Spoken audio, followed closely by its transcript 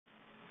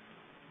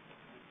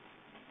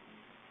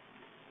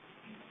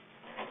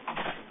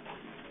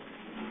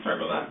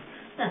about that.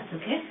 That's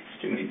okay. There's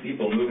too many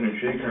people moving and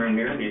shaking around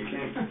here, and you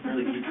can't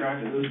really keep track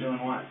of who's doing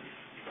what.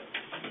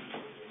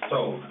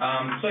 So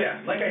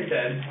yeah, like I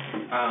said,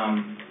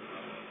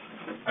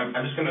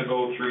 I'm just gonna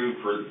go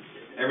through for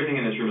everything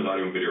in this room is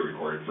audio and video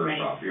recorded first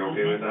Right. off. Are you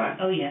okay with that?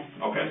 Oh, yes.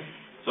 Okay.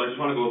 So I just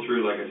want to go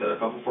through, like I said, a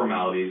couple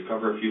formalities,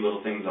 cover a few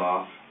little things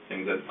off,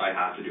 things that I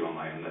have to do on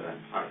my end that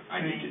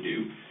I need to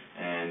do,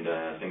 and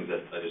things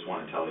that I just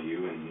want to tell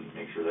you and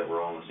make sure that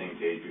we're all on the same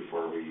page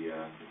before we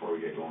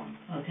get going.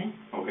 Okay.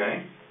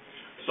 Okay?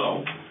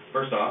 So,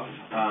 first off,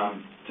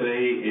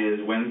 today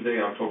is Wednesday,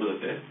 October the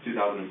 5th,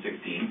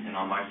 2016, and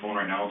on my phone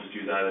right now, I'll just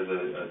use that as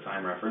a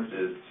time reference.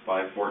 It's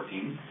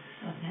 5:14.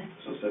 Okay.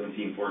 So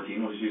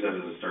 17:14, we'll just use that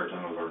as a start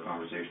time of our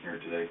conversation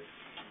here today.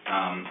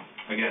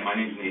 Again, my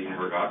name is Nathan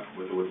Hergott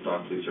with the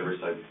Woodstock Police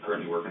Service. I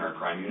currently work in our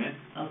crime unit.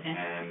 Okay.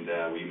 And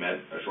we met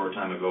a short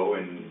time ago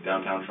in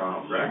downtown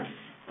Toronto, correct? Yes.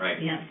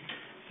 Right. Yeah.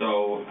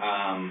 So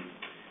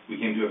we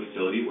came to a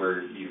facility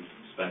where you've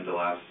spent the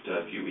last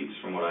few weeks,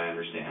 from what I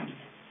understand.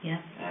 Yeah.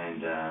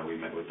 And we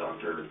met with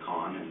Dr.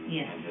 Khan and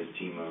his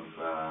team of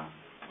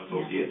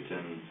associates,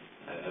 and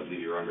I believe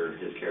you were under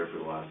his care for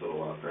the last little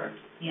while, correct?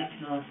 Yeah,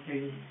 for the last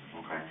 3 weeks.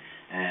 Okay.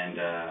 And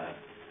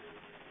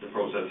the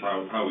process,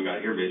 how we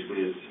got here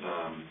basically is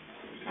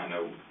kind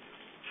of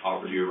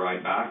offered you a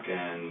ride back,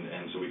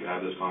 and so we could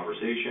have this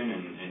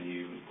conversation, and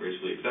you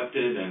gracefully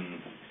accepted,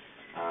 and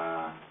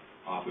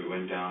off we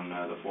went down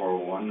the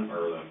 401,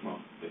 or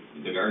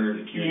the Gardner,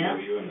 the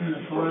QEW, and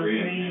the 403,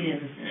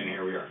 and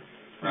here we are,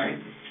 right?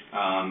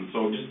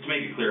 So just to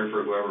make it clear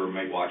for whoever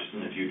might watch this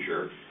in the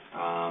future,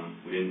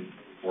 we didn't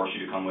force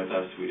you to come with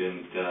us. We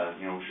didn't,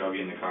 shove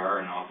you in the car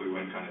and off we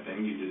went kind of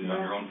thing. You did it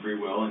on your own free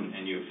will,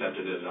 and you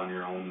accepted it on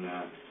your own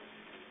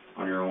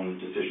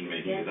decision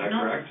making. Is that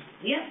correct?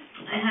 Yep.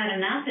 I had a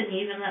nap, and you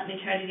even let me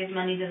try to give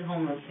money to the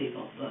homeless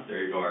people. So.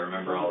 There you go. I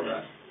remember all of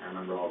that.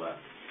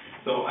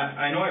 So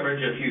I know I read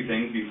you a few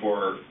things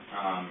before,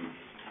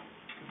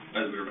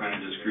 as we were kind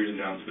of just cruising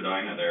down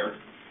Spadina there.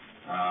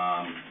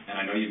 And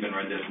I know you've been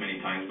read this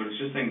many times, but it's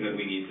just things that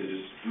we need to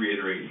just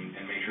reiterate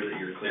and make sure that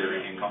you're clear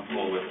and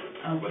comfortable with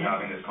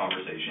having this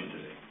conversation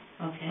today.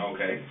 Okay.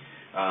 Okay.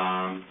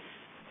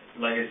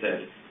 Like I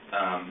said,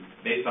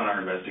 based on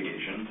our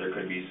investigation, there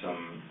could be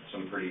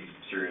some pretty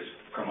serious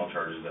criminal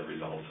charges that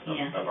result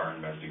of our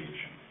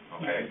investigation.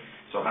 Okay.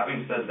 Yeah. So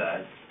having said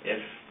that,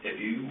 if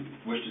you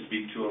wish to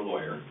speak to a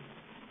lawyer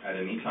at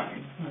any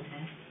time,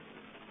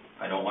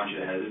 I don't want you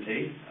to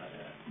hesitate.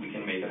 We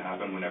can make it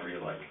happen whenever you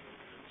like.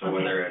 So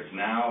whether it's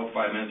now,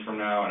 5 minutes from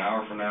now, an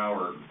hour from now,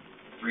 or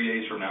 3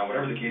 days from now,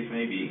 whatever the case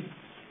may be.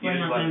 We're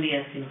not going to be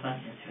asking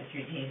questions for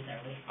 3 days, are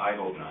we? I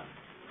hope not.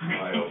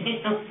 No, I hope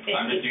not. Okay.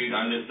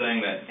 I'm just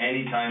saying that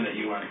any time that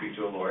you want to speak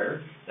to a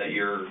lawyer, that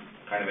you're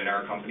kind of in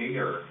our company,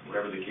 or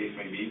whatever the case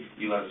may be,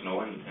 you let us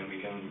know, and we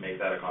can make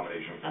that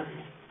accommodation for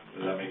you.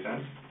 Does that make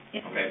sense?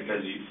 Yeah. Okay,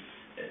 because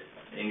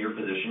in your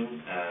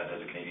position as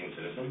a Canadian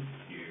citizen,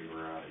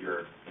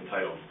 you're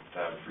entitled to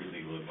have free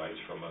legal advice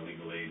from a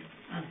legal aid,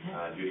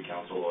 duty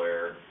counsel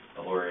lawyer,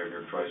 a lawyer of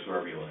your choice,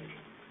 whoever you like.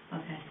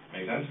 Okay.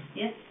 Make sense?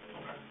 Yes.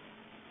 Okay.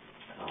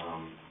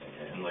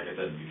 And like I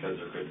said, because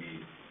there could be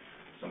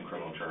some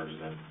criminal charges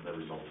that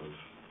result of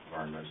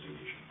our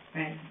investigation.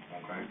 Right.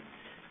 Okay.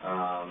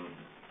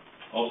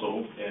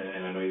 Also,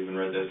 and I know you've been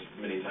read this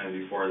many times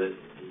before, that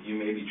you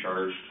may be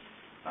charged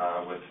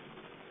with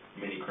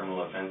many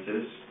criminal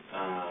offenses,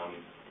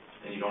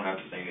 and you don't have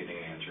to say anything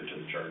in answer to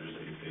the charges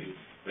that you face.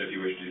 But if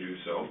you wish to do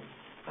so,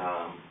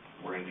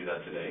 we're going to do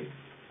that today.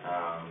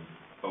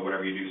 But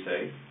whatever you do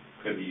say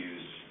could be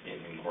used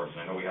in court.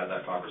 And I know we had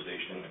that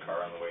conversation in the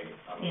car on the way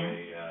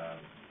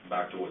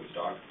back to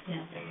Woodstock. Yeah.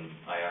 And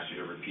I asked you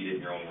to repeat it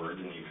in your own words,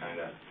 and you kind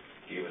of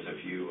gave us a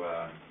few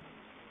of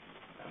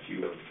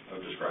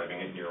describing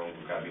it in your own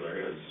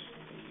vocabulary. I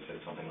think you said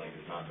something like,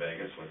 it's not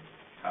Vegas. What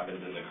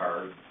happens in the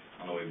car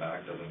on the way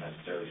back doesn't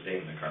necessarily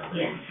stay in the car, right?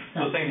 Yeah,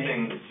 so same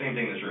thing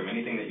in this room.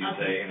 Anything that you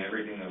say and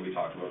everything that we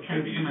talk about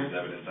should be used as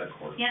evidence at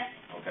court. Yeah.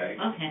 Okay?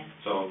 Okay.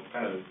 So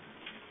kind of,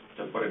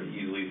 to put it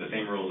easily, the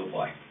same rules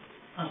apply.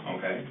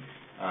 Okay?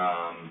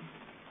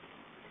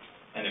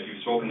 And if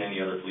you've spoken to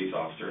any other police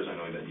officers, I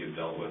know that you've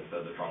dealt with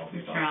the Toronto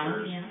police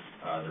officers. Yeah.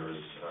 There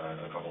was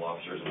a couple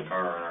officers in the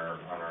car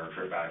on our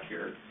trip back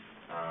here.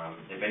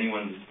 If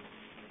anyone's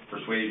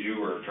persuaded you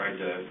or tried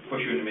to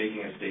push you into making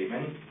a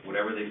statement,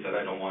 whatever they said,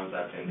 I don't want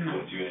that to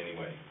influence you in any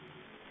way.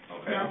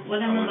 Okay? No, what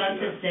I'm about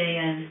to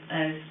say,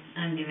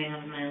 I'm giving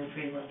of my own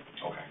free will.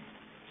 Okay.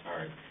 All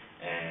right.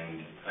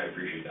 And I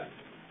appreciate that.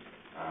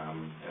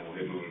 And we'll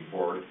get moving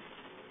forward.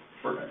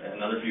 For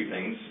another few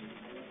things,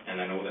 and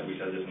I know that we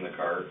said this in the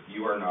car,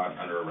 you are not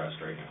under arrest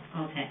right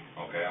now. Okay.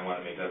 Okay, I want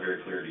to make that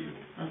very clear to you.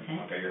 Okay.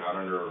 Okay, you're not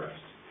under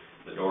arrest.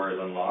 The door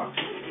is unlocked.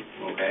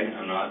 Okay,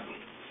 I'm not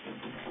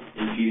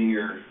impeding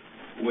your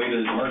way to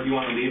the door. If you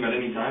want to leave at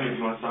any time, if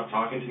you want to stop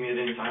talking to me at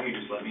any time, you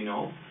just let me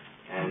know,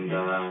 and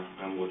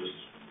we'll just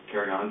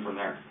carry on from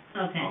there.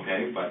 Okay.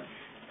 Okay, but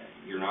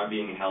you're not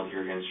being held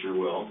here against your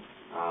will.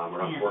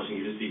 We're not forcing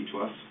you to speak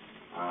to us.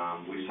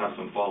 We just have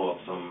some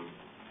follow-up,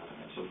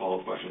 some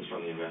follow-up questions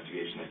from the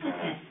investigation that kinda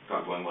Okay.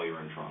 got going while you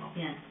were in Toronto.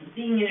 Yeah,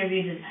 being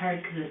interviewed is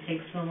hard because it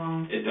takes so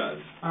long. It does.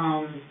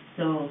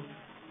 So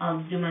I'll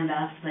do my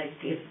best, like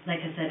I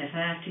said, if I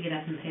have to get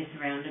up and pace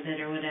around a bit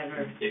or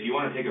whatever. If you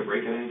wanna take a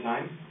break at any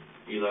time,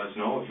 you let us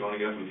know. If you wanna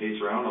get up and pace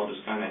around, I'll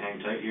just kinda hang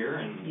tight here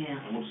and Yeah.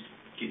 we'll just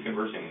keep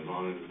conversing as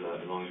long as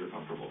you're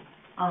comfortable.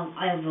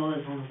 I'll go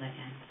as long as I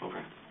can.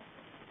 Okay.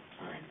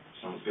 All right,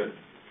 sounds good.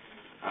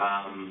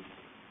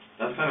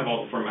 That's kind of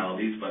all the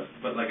formalities, but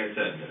like I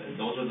said,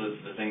 those are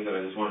the things that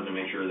I just wanted to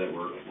make sure that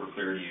we're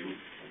clear to you.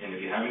 And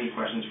if you have any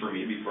questions for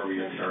me before we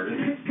get started,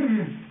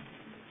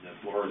 the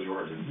floor is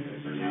yours.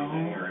 If there's No.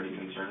 anything or any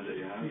concerns that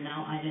you have.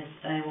 No, I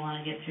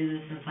wanna get through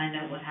this and find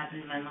out what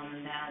happened to my mom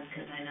and dad,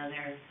 'cause I know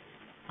they're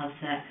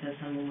upset 'cause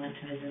someone went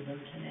to visit them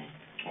today.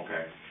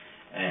 Okay.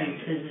 They And,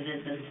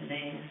 visited them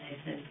today and they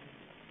said,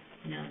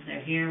 you know, they're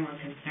here, we're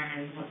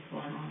concerned, what's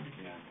going on?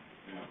 yeah.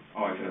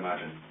 Oh, I can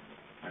imagine.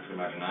 I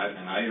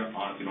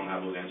honestly don't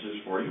have those answers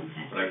for you,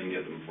 Okay. but I can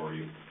get them for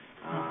you.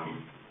 Okay.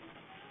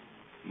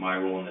 My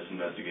role in this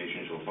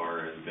investigation so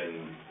far has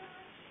been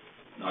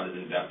not as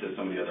in-depth as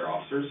some of the other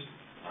officers.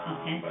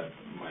 Okay. But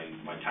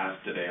my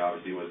task today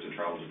obviously was to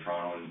travel to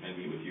Toronto and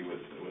meet with you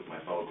with my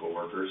fellow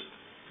coworkers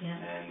Yeah,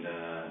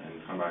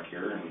 and come back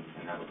here and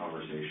have a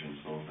conversation.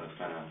 So that's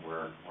kind of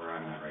where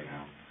I'm at right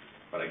now.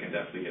 But I can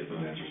definitely get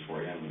those answers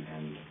for you,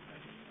 and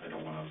I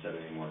don't want to upset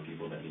any more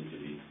people that need to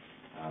be,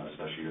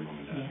 especially your mom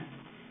and dad. yeah.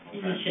 And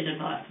Okay? you should have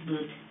bought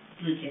blue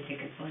chip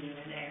tickets while you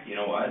were there. You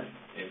know what?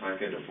 If I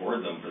could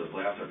afford them for the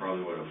playoffs, I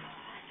probably would have.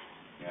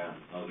 Yeah,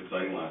 that was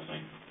exciting last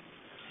night.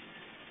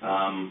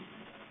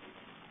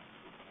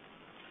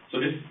 So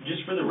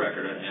just for the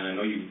record, and I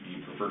know you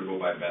prefer to go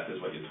by Beth,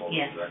 is what you told us,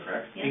 Yes. is that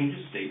correct? Yes. Can you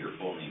just state your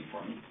full name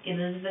for me?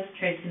 Elizabeth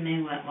Tracy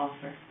May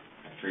Wetwasser.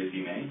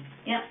 Tracy May?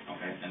 Yep,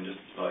 Okay, and just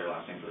spell your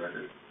last name for the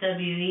record.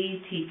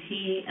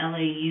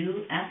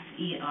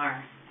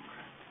 Wettlausser.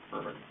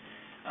 Perfect.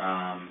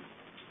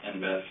 And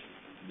Beth,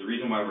 the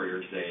reason why we're here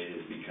today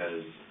is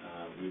because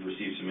we've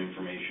received some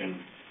information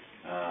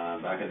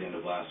back at the end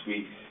of last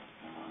week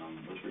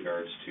with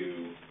regards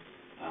to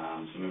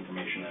some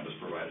information that was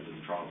provided to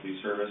the Toronto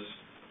Police Service,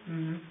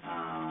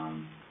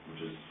 which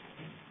has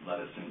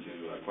led us into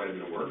quite a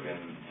bit of work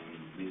and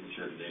leads us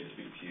here today to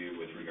speak to you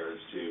with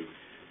regards to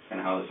kind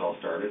of how this all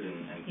started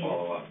and Yeah.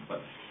 follow up.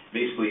 But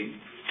basically,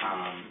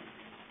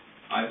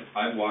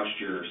 I've watched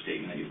your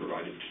statement that you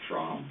provided to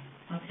Toronto.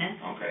 Okay.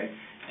 Okay,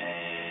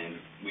 and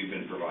we've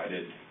been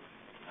provided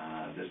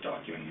this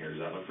document here. Does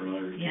that look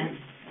familiar to you? Yes,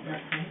 Okay.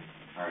 that's right.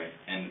 All right,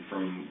 and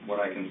from what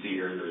I can see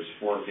here, there's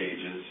 4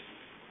 pages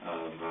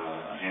of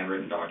a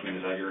handwritten document.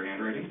 Is that your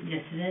handwriting?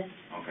 Yes, it is.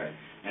 Okay,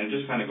 and it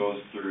just kind of goes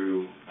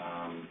through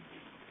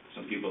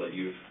some people that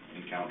you've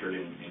encountered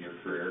in your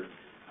career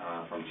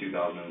from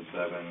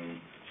 2007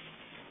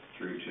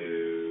 through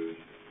to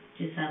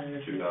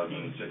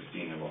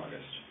 2016 of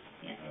August.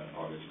 Yeah.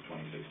 August of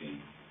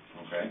 2016.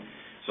 Okay,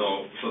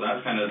 so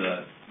that's kind of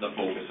the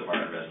focus of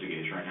our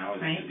investigation right now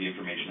is Right. the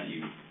information that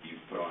you've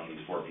put on these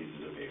 4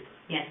 pieces of paper.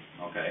 Yes.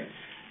 Okay,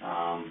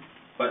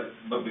 but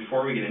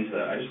before we get into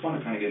that, I just want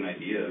to kind of get an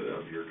idea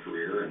of your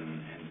career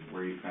and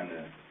where you've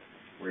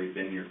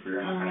been in your career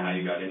and kind of how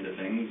you got into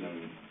things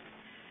and.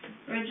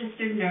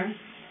 Registered nurse.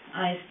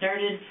 I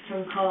started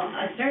from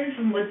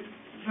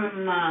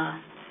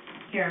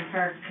Huron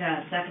Park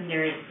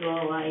Secondary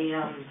School.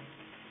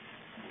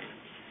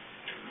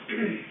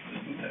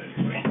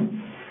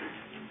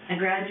 I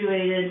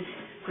graduated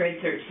grade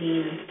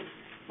 13,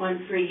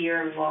 went for a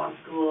year of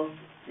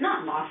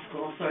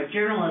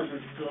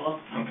journalism school,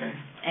 Okay.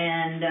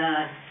 and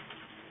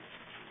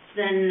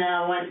then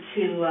went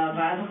to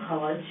Bible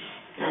College,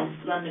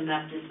 London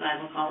Baptist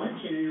Bible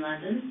College in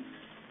London.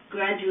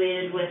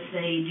 Graduated with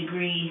a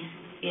degree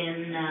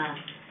in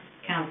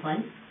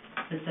counseling,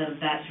 with a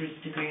bachelor's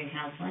degree in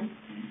counseling.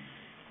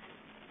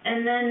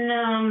 And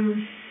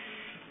then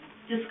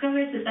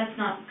discovered that that's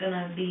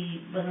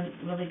wasn't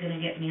really gonna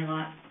get me a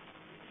lot as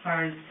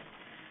far as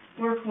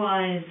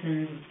work-wise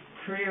and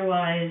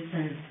career-wise,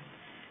 and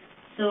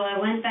so I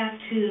went back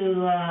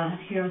to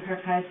Huron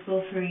Park High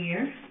School for a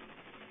year,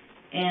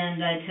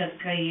 and I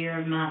took a year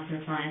of Maths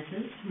and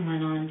Sciences, and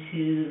went on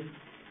to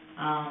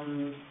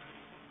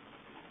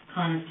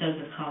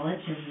Conestoga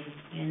College, it's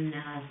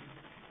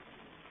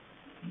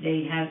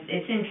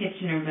in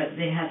Kitchener, but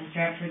they have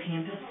Stratford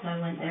campus, so I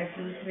went there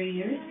for the 3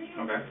 years.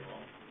 Okay.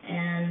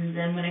 And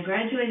then when I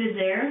graduated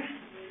there,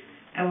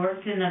 I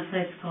worked in a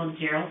place called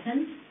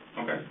Geraldton,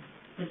 Okay.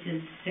 which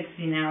is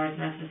 16 hours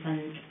north of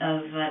Toronto, I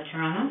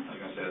was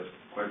gonna say that's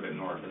quite a bit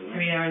north, isn't it?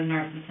 3 hours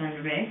north of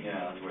Thunder Bay.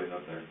 Yeah, that's ways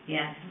up there.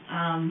 Yeah,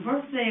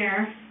 worked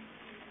there,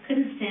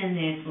 couldn't stand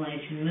the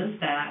isolation, moved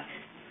back.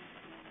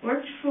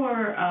 Worked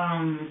for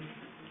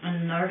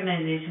an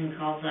organization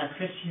called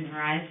Christian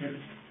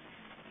Horizons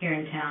here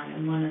in town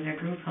in one of their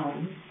group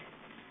homes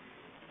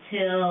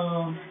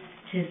till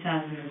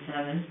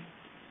 2007,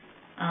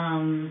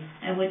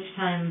 at which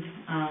time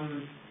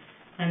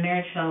my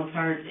marriage fell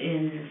apart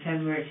in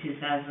February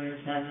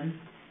 2007,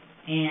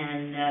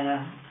 and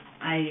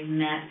I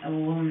met a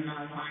woman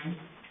online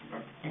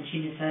Okay. and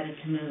she decided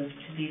to move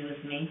to be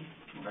with me.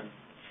 Okay.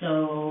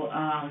 So,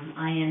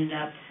 I ended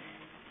up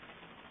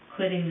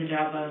quitting the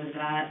job I was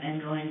at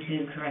and going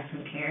to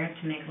Crescent Care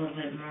to make a little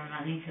bit more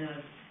money,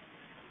 because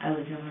I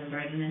was the only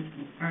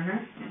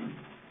earner. Mm-hmm.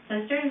 So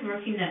I started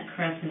working at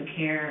Crescent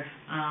Care,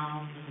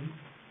 I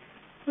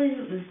believe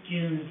it was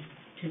June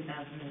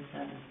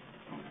 2007.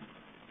 Okay.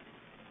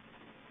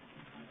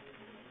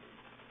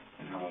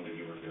 And how long did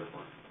you work there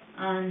for?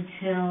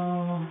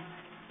 Until,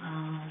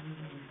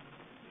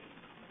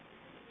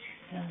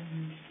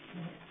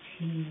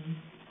 2014.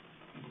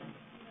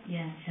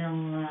 Yeah, till,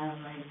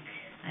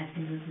 I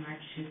think it was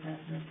March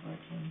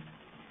 2014.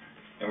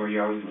 And were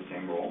you always in the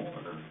same role,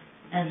 or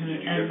As did you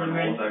do a different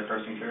roles at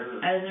Crescent Care?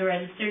 Or? I was a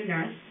registered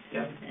nurse.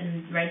 Yeah.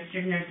 And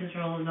registered nurse's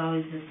role is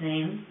always the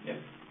same. Yeah.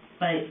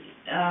 But,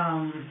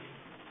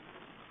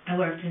 I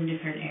worked in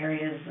different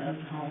areas of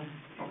the home.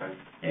 Okay.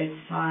 There's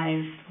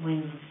 5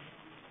 wings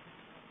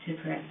to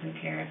Crescent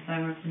Care, so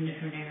I worked in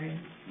different areas.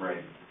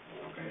 Right.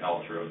 Okay.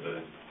 All throughout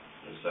the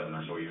 7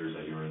 or so years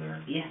that you were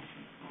there? Yes.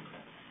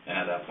 Okay. And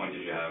at that point,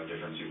 did you have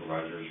different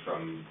supervisors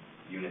from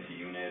unit to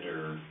unit,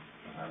 or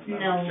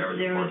No, did you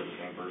there report was, to the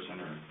same person,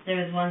 or? there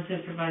was one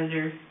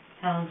supervisor,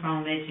 Helen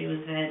Crombie, she was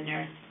the head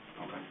nurse.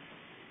 Okay.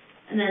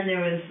 And then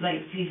there was,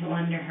 people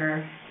under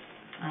her,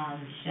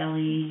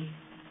 Shelley,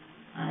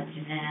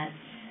 Jeanette,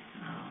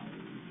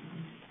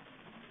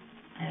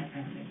 I don't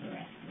remember the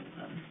rest of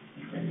them.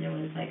 Then there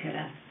was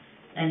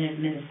an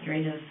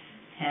administrative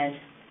head,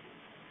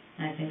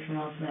 and I think for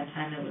most of that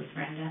time it was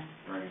Brenda.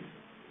 Right.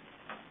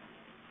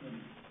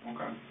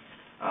 Okay.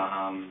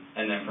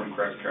 And then from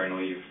Crescent Care, I know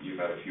you've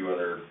had a few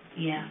other.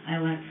 Yeah, I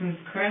went from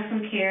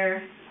Crescent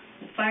Care,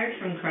 fired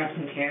from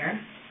Crescent Care.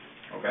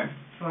 Okay.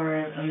 For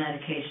a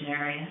medication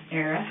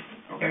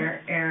Okay.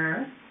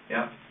 error.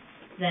 Yeah.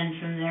 Then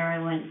from there I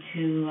went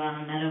to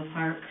Meadow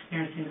Park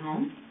Nursing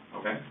Home.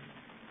 Okay.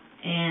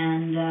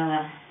 And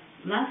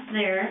left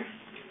there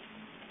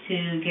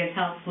to get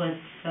help with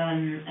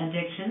an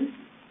addiction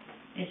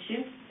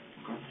issue.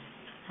 Okay.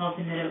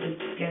 Hoping that it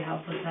would get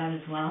help with that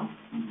as well.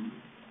 Mm-hmm.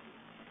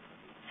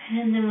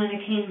 And then when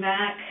I came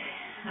back,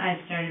 I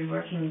started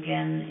working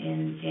again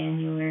in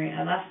January.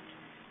 I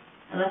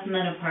left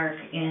Meadow Park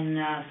in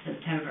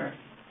September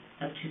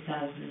of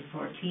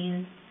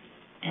 2014,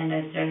 and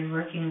I started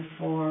working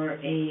for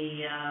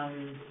a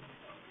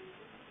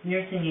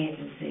nursing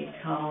agency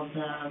called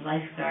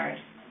Lifeguard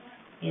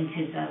in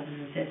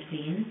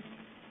 2015,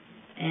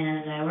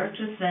 and I worked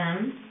with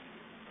them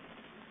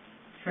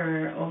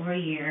for over a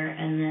year,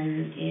 and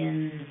then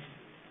in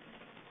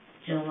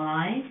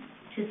July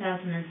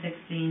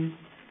 2016,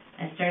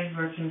 I started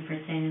working for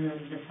St.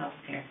 Elizabeth's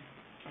Healthcare.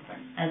 Okay.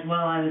 As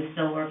well, I was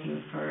still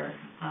working for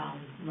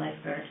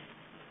Lifeguard.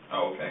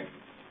 Oh, okay.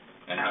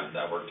 And how did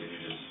that work? Did you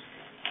just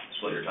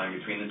split your time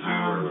between the two,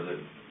 or was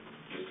it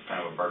just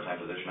kind of a part-time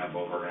position at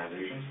both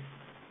organizations?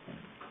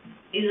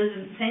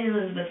 St.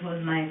 Elizabeth was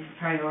my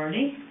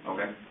priority.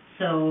 Okay.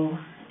 So,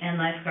 and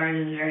Lifeguard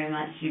is very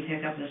much, you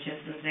pick up the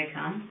shifts as they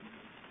come.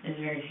 There's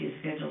very few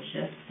scheduled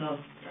shifts, so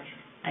Gotcha.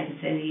 I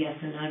could say yes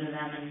and no to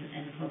them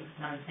and focus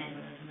on St.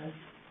 Elizabeth.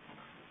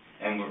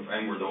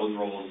 And were those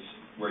roles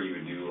where you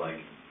would do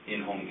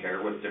in-home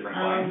care with different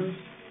clients?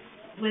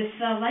 With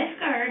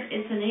Lifeguard,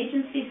 it's an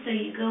agency, so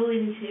you go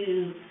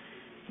into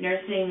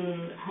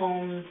nursing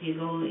homes, you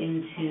go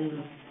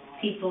into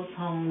people's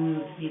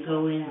homes, you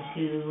go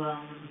into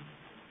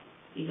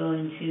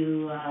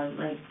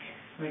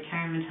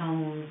retirement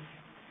homes.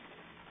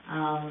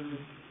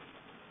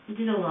 We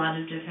did a lot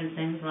of different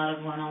things, a lot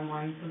of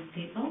one-on-ones with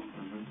people,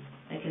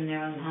 Mm-hmm. in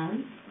their own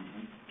homes,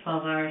 Mm-hmm.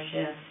 12-hour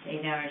shifts,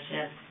 8-hour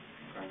shifts,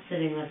 Okay.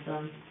 sitting with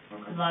them.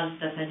 Okay. A lot of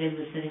stuff I did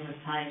was sitting with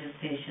palliative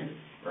patients.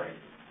 Right.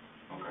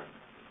 Okay.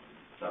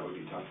 That would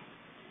be tough.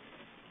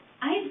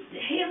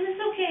 It was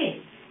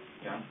okay.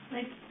 Yeah.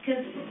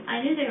 Because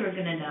I knew they were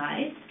going to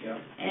die, Yeah.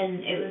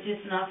 and it was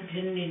just an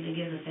opportunity to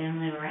give the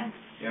family a rest.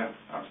 Yeah,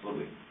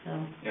 absolutely. So,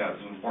 Yeah,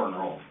 it's an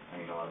important role. I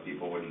mean, a lot of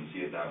people wouldn't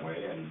see it that way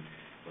and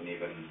wouldn't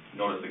even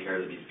notice the care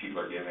that these people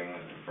are giving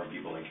from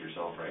people like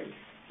yourself, right?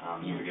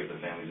 So to give the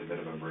families a bit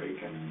of a break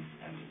and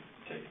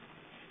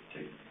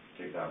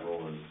take that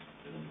role is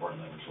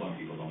important, which a lot of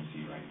people don't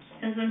see, right?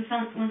 because when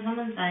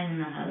someone's dying in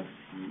the house,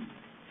 Mm-hmm.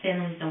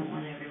 families don't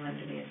want everyone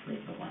to be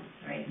asleep at once,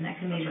 right? And that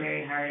can be That's right.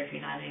 very hard if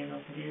you're not able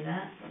to do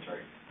that. That's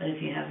right. But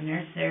if you have a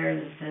nurse there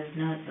that says,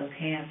 no, it's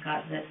okay, I've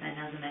got this, I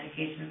know the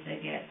medications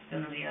they get, it's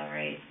going to be all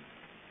right,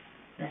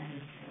 then,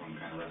 Everyone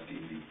kind of rest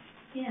easy.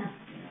 yeah.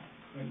 Yeah.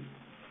 Good.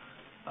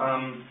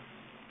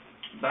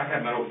 Back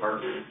at Meadow Park,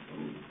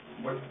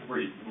 what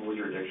was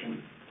your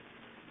addiction?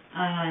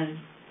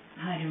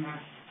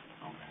 Hydromorph.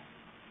 Okay.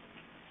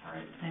 All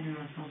right.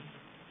 Hydromorphone.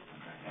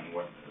 Okay. And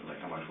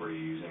how much were you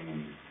using?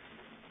 And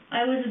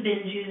I was a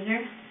binge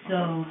user, so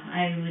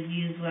I would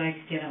use what I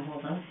could get a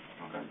hold of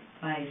okay.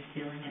 by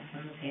stealing it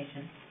from the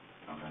patient.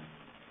 Okay.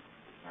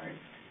 All right.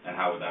 And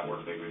how would that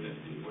work? Would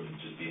it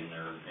just be in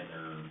their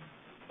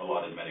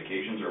allotted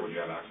medications, or would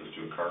you have access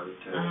to a card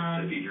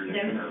to feed your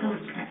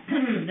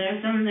addiction?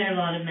 There's some in their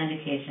allotted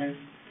medications.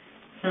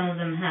 Some of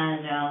them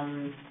had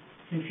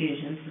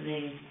confusion, so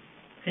they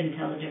couldn't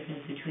tell the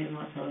difference between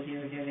what pills you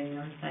were giving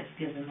them, so I could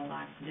give them a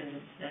laxative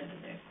instead of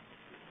their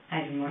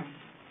Hydromorph.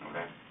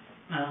 Okay.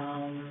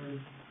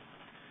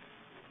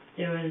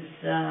 There was,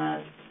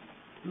 a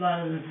lot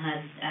of them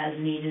had as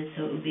needed,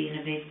 so it would be in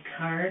a big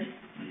card,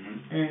 Mhm.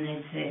 and then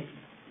they'd say,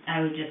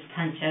 I would just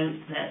punch out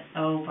that,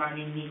 oh,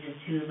 Barney needed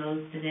 2 of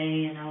those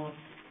today, and oh,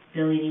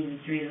 Billy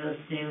needed 3 of those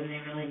today, when they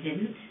really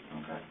didn't,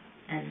 Okay.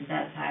 and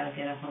that's how I would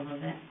get a hold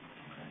of it.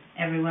 Okay.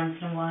 Every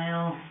once in a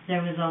while,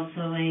 there was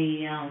also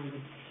a,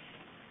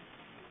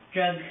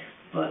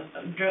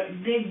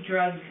 big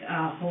drug,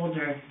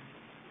 holder,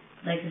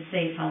 like a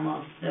safe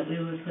almost, that we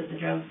would put the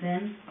drugs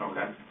in.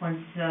 Okay.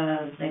 Once,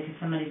 like if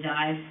somebody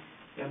died,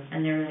 Yeah.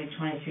 and there were like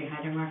 23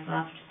 Hydromorph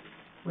left,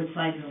 would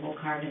slide the whole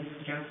card into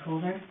the drug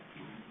holder.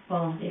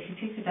 Well, if you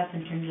picked it up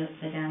and turned it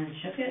upside down and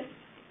shook it,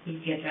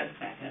 you'd get drugs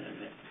back out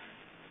of it.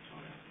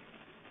 Okay.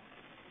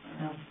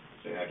 So,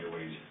 So you had your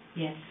ways.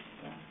 yes.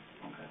 Yeah.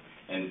 Okay.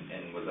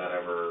 And was that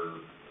ever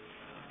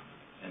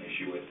an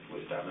issue with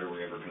Stadler? Were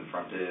you ever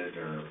confronted,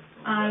 or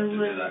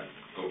did that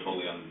go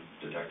totally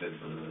undetected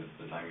for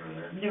the time you were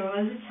there? There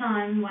was a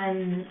time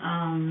when,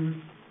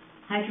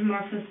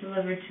 Hydromorph was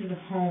delivered to the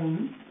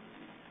home,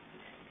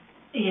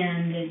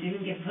 and it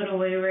didn't get put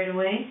away right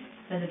away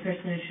by the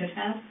person who should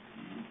have.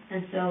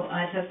 And so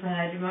I took the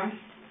Hydromorph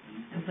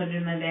and put it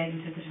in my bag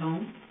and took it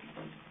home,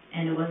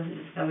 and it wasn't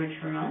discovered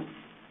for months.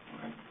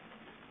 Okay.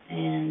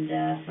 And,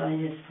 so I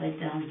just played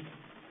dumb.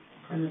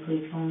 When the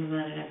police told me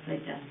about it, I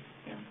played dumb.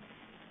 Yeah.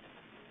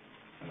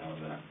 And that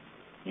was that?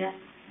 Yeah.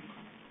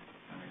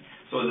 Alright.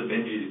 So as a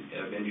binge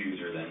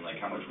user then,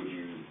 like, how much would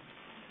you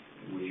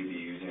be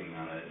using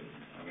on a,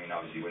 I mean,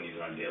 obviously you wouldn't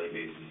use it on a daily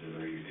basis if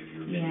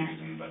you're binge Yeah.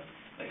 using, but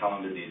like how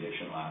long did the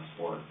addiction last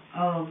for?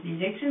 Oh, the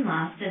addiction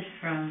lasted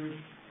from,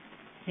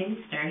 I think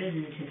it started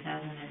in 2008,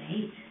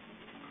 Okay.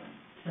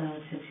 so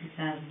to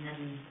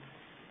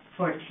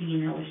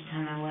 2014, at which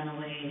time I went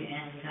away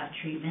and got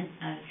treatment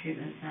at a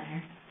treatment center.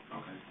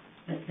 Okay.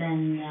 But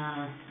then,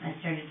 I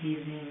started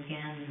using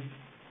again,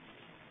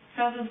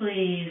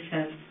 probably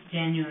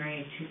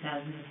January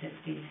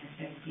 2016, I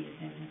started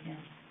using again.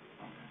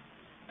 Okay.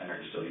 And are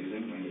you still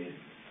using when you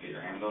get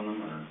your hands on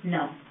them, or?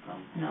 No,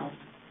 No?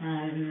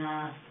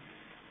 no.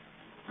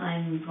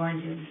 I'm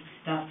going to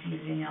stop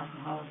using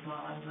alcohol as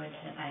well.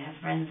 I have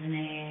friends in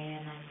AA,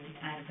 and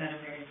I've got a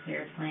very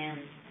clear plan.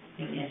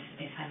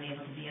 If I'm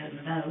able to be out and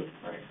about,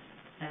 Right.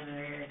 I have a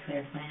very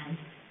clear plan.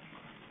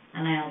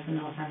 And I also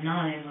know if I'm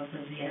not able to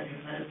be out and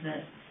about,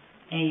 that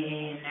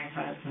AA and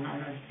Narcotics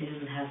Anonymous do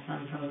have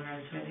some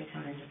programs where they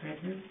come into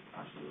prison.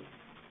 Absolutely.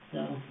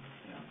 So,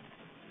 Yeah.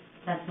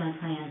 that's my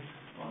plan.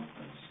 Well,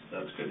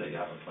 that's good that you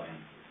have a plan.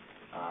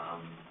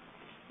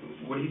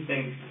 What do you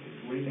think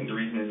the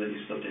reason is that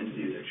you slipped into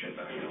the addiction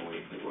back in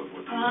 08? Like, what do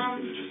you think?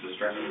 Is it just the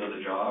stresses of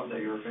the job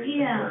that you were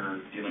facing, or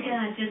dealing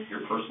with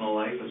your personal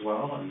life as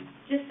well? And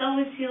just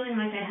always feeling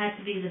like I had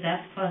to be the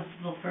best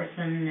possible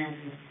person,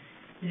 and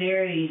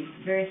very,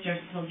 very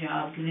stressful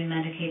job, giving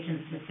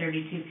medications to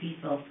 32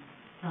 people,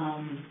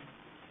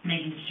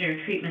 making sure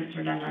treatments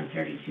were done on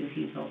 32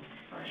 people,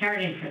 right.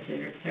 charting for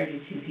 32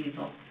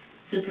 people,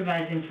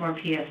 supervising 4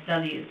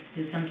 PSWs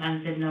who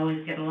sometimes didn't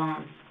always get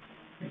along,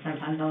 and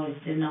sometimes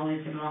didn't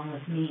always get along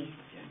with me.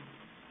 Yeah.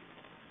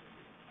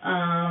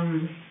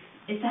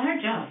 It's a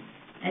hard job.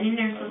 Any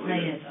nurse will tell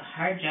you it's a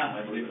hard job.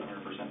 I believe it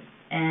 100%.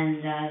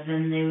 And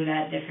then they would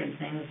add different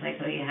things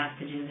like, oh, you have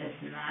to do this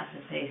and that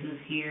to say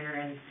who's here,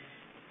 and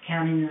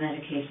counting the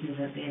medications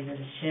at the end of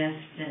the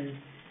shift, and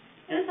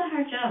it was a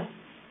hard job.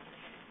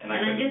 And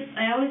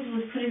I always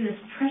was putting this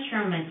pressure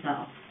on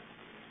myself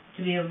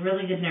to be a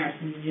really good nurse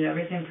and to do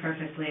everything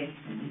perfectly.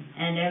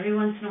 And every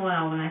once in a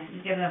while, when I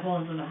could get a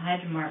hold of a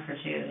Hydromorph or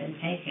two and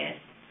take it,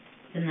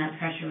 then that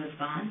pressure was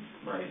gone.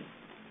 Right.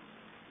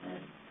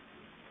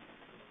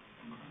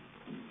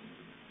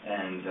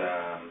 And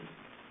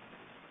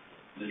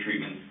the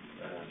treatment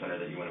center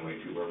that you went away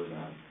to, where was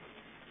that?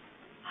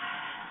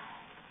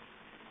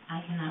 I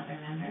cannot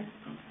remember.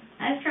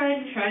 I've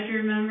tried to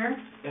remember.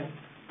 Yeah.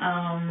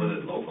 Was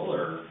it local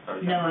or out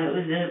of town? No, it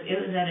was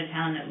out of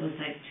town. It was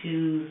like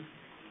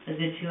a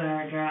good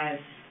 2-hour drive.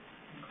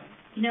 Okay.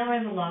 You know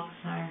where the locks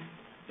are?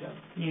 Yeah.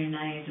 Near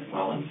Niagara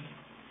Welland?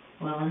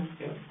 Welland?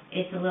 Yeah.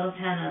 It's a little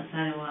town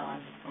outside of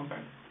Welland.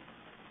 Okay.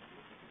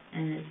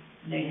 And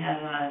they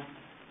have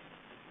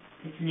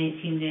it's an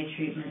 18-day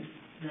treatment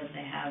that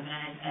they have, and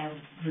I was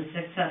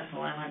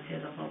successful. I went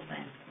through the whole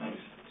thing. Nice.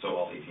 So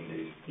all 18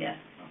 days? Yes.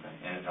 Okay.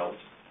 And it helped?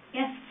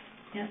 Yes.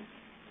 Yep.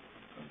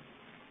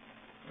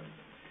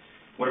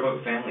 What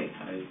about family?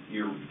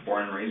 You're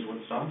born and raised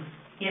Woodstock?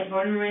 Yeah,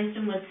 born and raised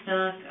in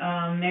Woodstock,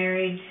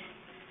 married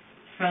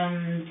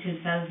from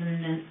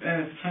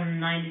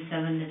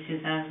 97 to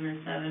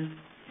 2007.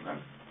 Okay.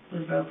 We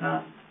broke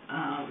up,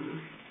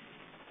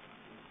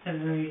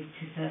 February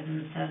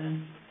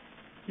 2007.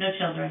 No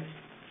children.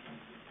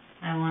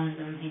 I wanted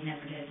them, he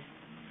never did.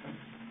 Okay.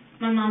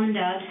 My mom and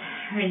dad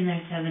are in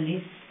their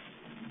 70s,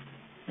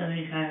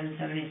 75 and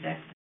 76.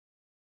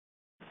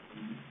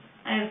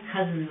 I have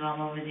cousins all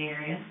over the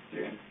area.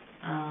 Yeah.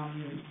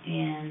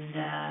 and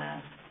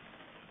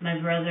my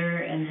brother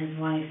and his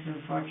wife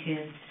and 4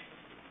 kids,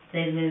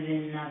 they live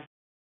in,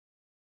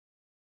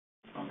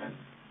 Okay.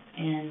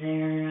 and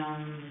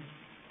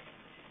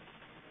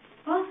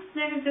well,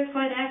 they're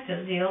quite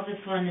active. The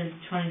oldest one is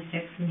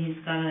 26, and he's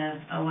got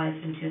a wife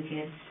and 2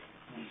 kids.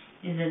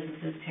 He lives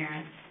with his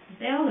parents.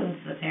 They all live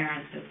with the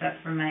parents,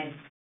 except for my...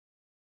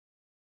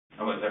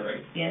 Oh, is that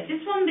right? Yeah,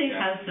 just one big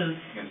Yeah. house of I was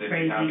gonna say,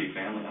 crazy. happy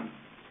family, huh?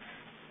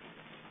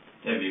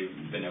 Have you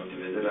been out to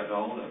visit at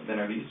all, been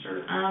out east,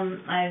 or?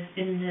 I've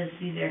been to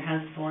see their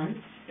house once.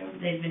 Yeah.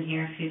 They've been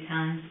here a few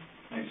times.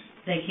 Nice.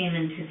 They came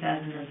in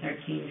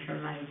 2013 for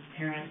my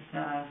parents'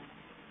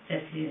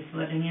 50th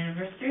wedding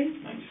anniversary.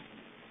 Nice.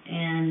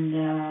 And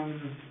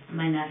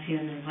my nephew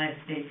and his wife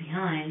stayed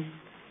behind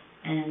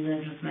and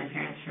lived with my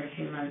parents for a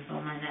few months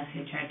while my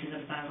nephew tried to go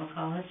to Bible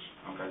college.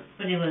 Okay.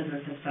 But he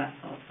wasn't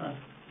successful, so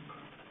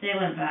they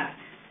went back.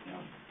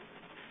 Yeah.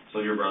 So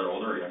is your brother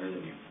older or younger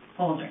than you?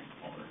 Older.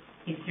 Older.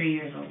 He's 3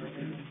 years older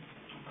than me.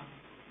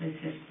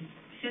 Okay.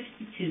 He's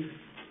 52.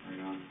 Right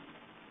on.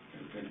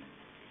 Good, good.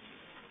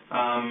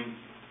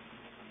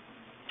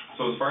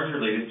 So as far as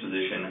your latest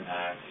position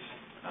at,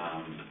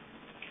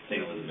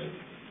 St. Elizabeth,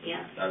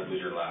 Yeah. that was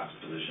your last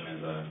position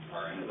as a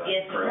RN, is that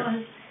Yes, correct? it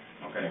was.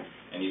 Okay. Yes.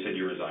 And you said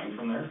you resigned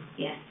from there?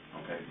 Yeah.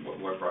 Okay.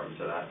 What brought you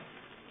to that?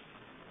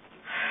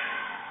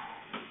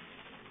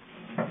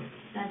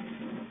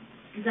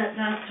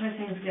 That's where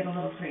things get a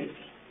little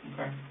crazy.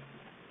 Okay.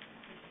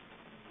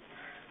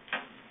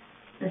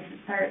 This is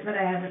part that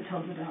I haven't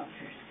told the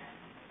doctors.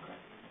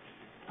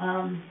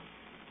 Okay.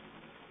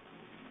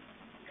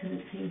 'Cause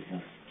it seems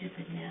so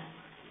stupid now.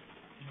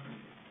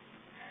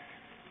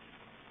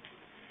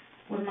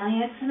 When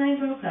my ex and I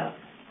broke up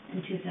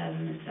in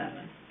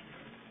 2007,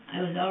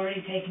 I was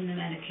already taking the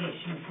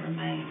medication for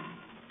my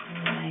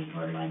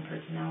borderline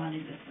personality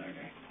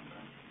disorder.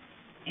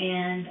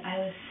 And I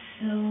was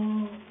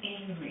so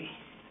angry.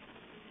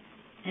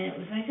 And it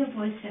was like a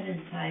voice said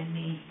inside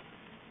me,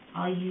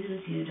 I'll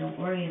use you, don't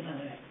worry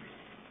about it.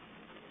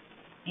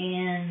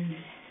 And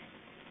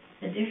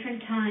the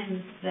different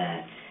times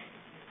that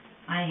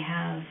I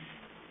have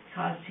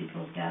caused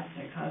people's deaths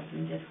or caused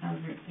them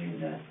discomfort through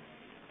the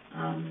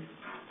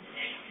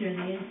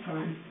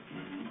insulin,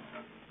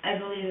 I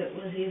believe it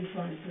was the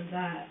influence of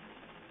that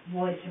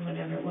voice or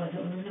whatever it was.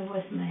 It wasn't a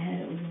voice in my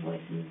head, it was a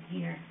voice in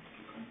here.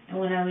 And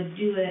when I would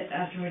do it,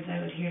 afterwards I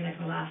would hear like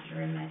a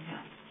laughter in my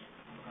chest.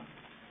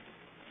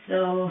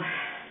 So,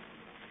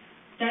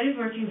 started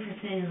working for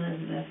St.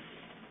 Elizabeth,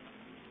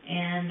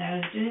 and I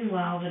was doing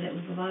well, but it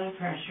was a lot of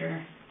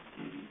pressure.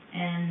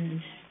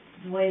 And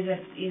the way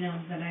that,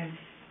 that I've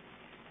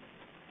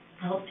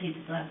helped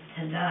people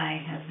to die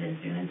has been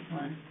through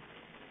insulin.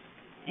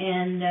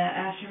 And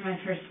after my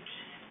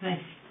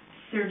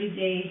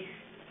 30-day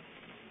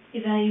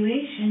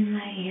evaluation,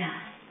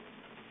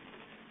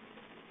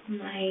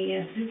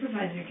 my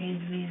supervisor came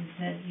to me and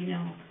said,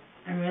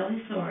 I'm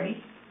really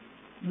sorry.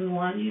 We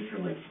wanted you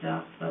for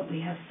Woodstock, but we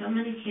have so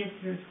many kids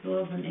in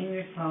schools in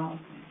Ingersoll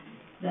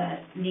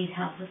that need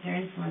help with their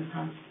insulin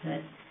pumps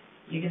that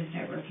you're going to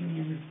start working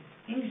in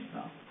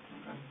Ingersoll.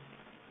 Okay.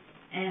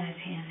 And I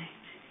panicked.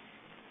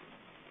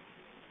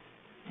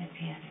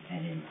 I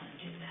didn't want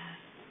to do that.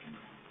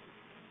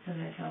 Because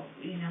I thought,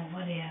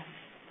 what if?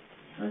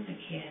 Those are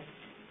kids.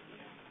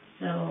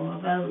 So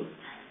I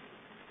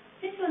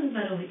think it was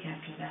about a week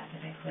after that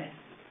I quit.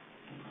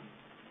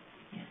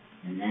 Yeah.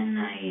 And then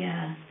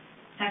I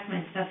packed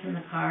my stuff in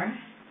the car,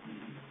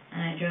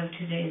 and I drove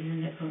 2 days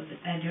into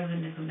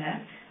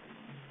Quebec,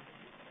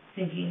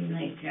 thinking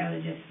like I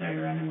would just sort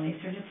of run away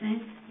sort of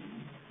thing.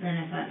 And then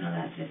I thought, no,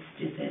 that's just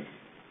stupid.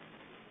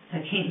 So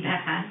I came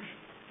back,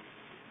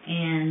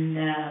 and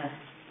I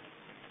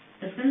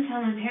was going to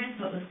tell my parents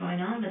what was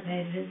going on, but they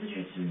had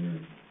visitors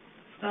from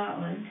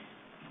Scotland,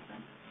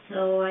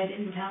 so I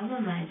didn't tell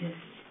them. I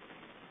just,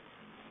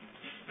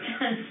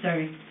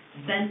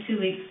 spent 2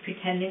 weeks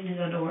pretending to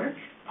go to work.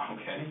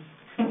 Okay.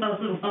 While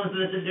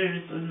the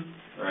visitors from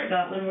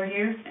Scotland were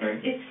here. Right.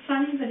 It's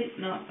funny, but it's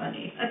not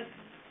funny.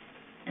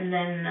 And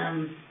then,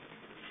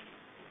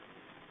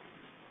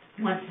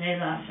 once they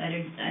left, I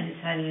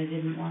decided I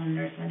didn't want to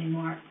nurse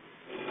anymore.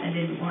 I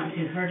didn't want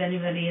to hurt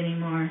anybody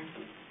anymore.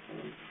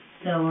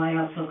 So I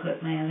also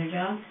quit my other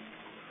job.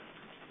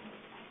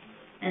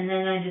 And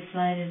then I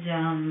decided,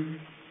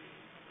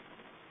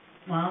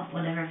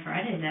 whatever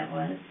Friday that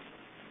was,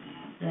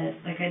 that,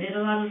 I did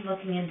a lot of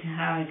looking into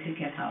how I could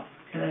get help,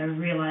 because I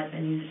realized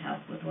I needed help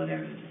with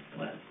whatever this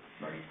was.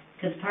 Right.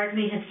 Because part of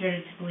me had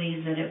started to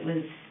believe that it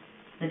was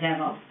the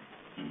devil,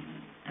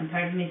 and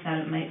part of me thought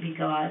it might be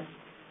God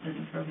as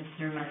a purpose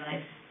through my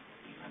life.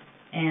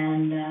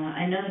 And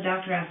I know the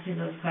doctor asked me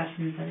those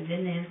questions, but I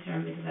didn't answer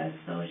them because I was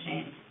so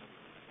ashamed.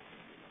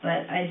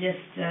 But I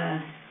just,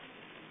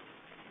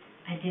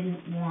 I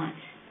didn't want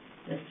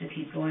this to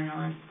keep going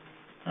on,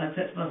 so I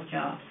quit both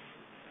jobs.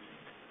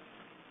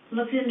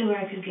 Looked into where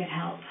I could get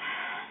help.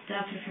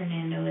 Dr.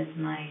 Fernando is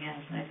my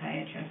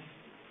psychiatrist,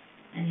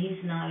 and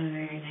he's not a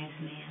very nice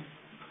man.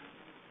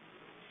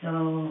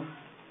 So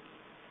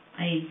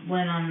I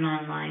went on an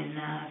online,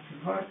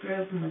 support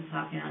group and was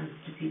talking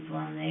to people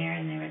on there,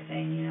 and they were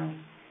saying, you know,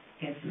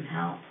 get some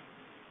help.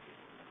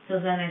 So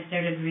then I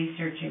started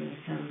researching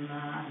some,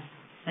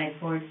 psych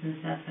boards and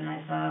stuff, and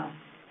I saw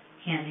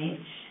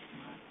CAMH,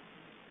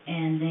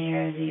 and they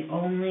are the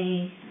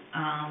only,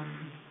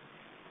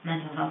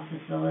 mental health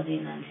facility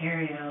in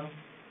Ontario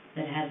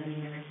that has an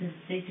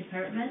emergency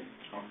department.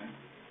 Okay.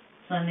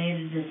 So I made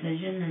a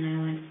decision, and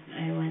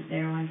I went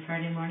there one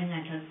Friday morning.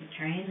 I took the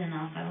train and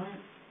off I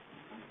went.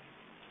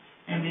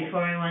 And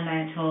before I went,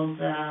 I told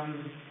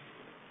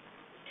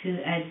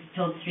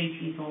three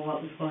people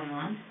what was going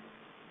on.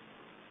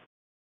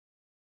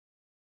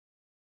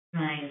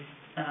 My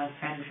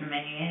friend from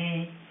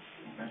AA,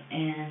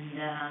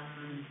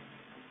 and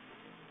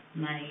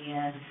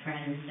my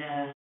friend.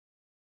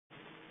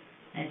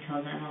 I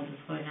told them what was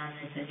going on.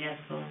 They said yes,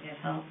 go and get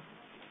help.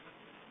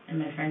 And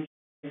my friend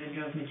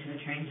drove me to the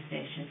train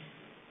station.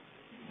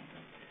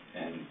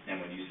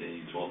 And when you say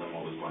you told them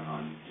what was going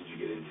on, did you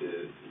get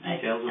into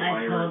details of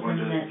why you were told going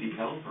them to that seek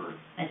help, or?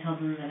 I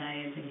told them that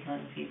I had been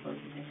killing people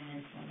using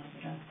an insulin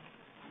overdose.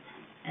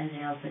 And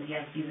they all said,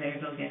 yes, you better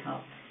go get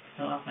help.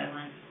 So off I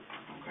went.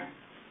 Okay.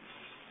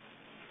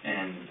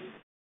 And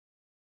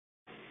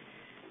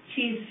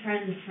she's a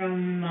friend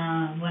from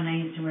when I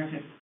used to work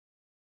at.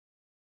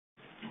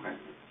 Okay.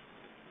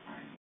 All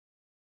right.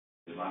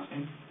 His last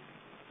name?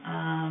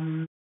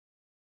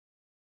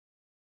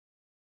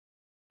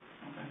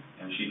 Okay.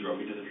 And she drove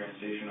you to the train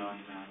station on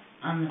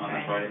the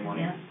Friday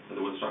morning? Yeah. To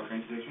the Woodstock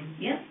train station?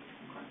 Yep.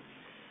 Okay.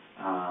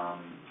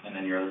 And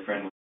then your other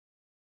friend?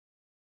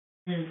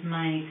 Is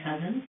my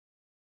cousin.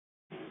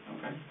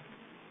 Okay.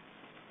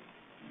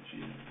 And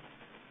she's a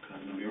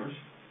cousin of yours?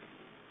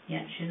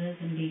 Yeah, she lives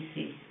in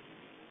BC.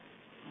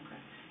 Okay.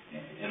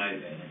 And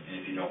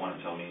if you don't want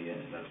to tell me,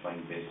 that's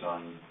fine, based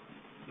on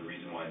the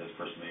reason why this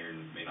person may or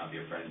may not be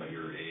a friend, but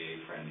your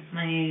AA friend.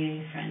 My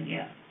AA friend,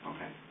 yeah.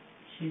 Okay.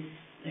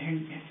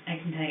 I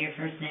can tell your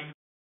first name,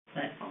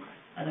 but okay.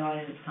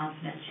 Otherwise it's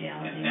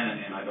confidentiality.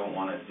 And I don't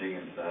want to dig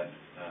into that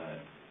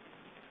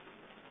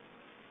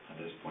at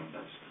this point.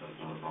 That's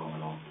not a problem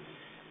at all.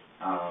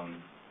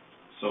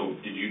 So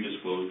did you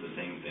disclose the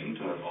same thing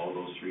to all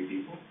those three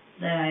people?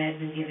 That I had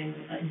been giving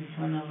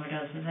insulin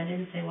overdoses. I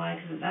didn't say why,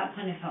 because at that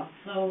point I felt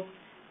so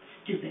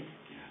stupid.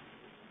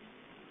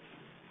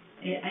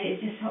 Yeah. It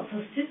just felt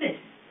so stupid.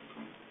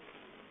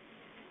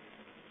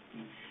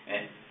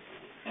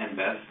 And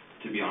Beth,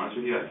 to be honest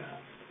with you,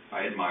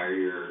 I admire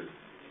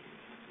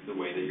the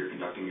way that you're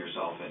conducting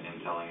yourself and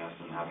telling us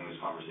and having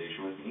this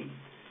conversation with me.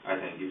 I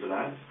thank you for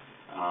that.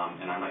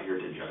 And I'm not here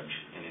to judge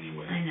in any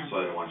way. I know. So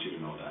I want you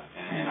to know that.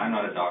 And I'm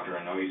not a doctor.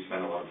 I know you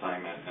spent a lot of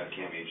time at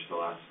CAMH the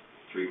last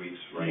 3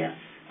 weeks, right? Yeah.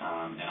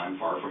 And I'm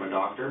far from a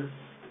doctor,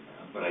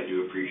 but I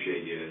do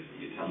appreciate you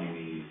telling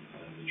me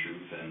the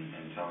truth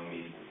and telling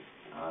me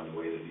the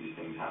way that these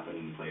things happened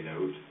and played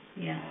out.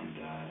 Yeah. And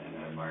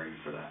I admire you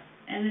for that.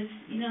 And it's,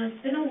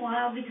 it's been a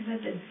while because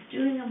I've been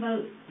stewing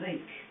about,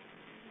 like,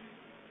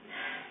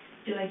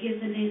 do I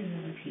give the names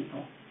of the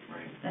people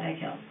that I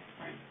killed?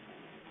 Right.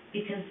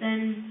 Because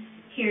then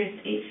here's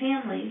 8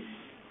 families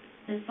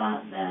that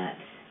thought that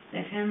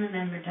their family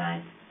member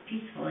died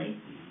peacefully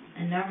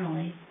and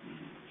normally,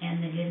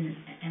 and they didn't.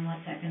 And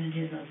what's that going to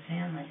do to those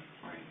families?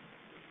 Right.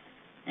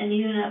 And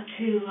even up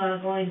to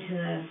going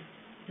to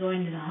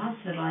the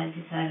hospital, I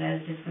decided I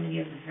was just going to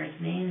give the first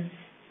names.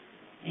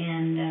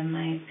 And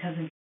my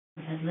cousin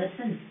said,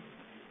 listen,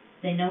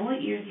 they know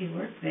what years you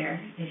worked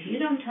there. If you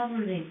don't tell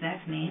them the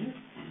exact names,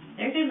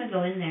 they're going to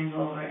go in there and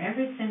go over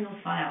every single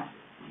file.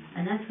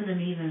 And that's going to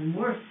be even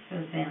worse for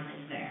the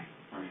families there.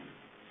 Right.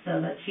 So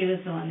that she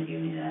was the one to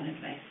give me that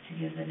advice, to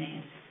give the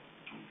names.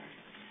 Okay.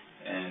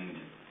 And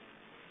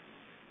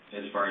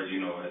as far as you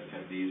know,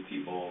 have these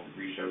people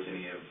reached out to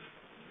any of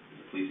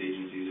the police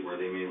agencies where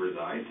they may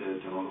reside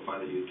to notify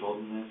that you told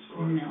them this?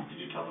 Or no. Did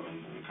you tell them in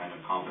kind of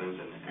confidence?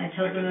 I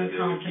told them in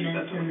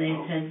confidence, and they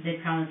said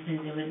they promised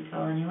me they wouldn't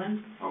tell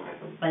anyone. Okay.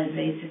 But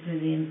basically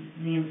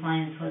the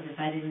impliance was if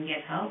I didn't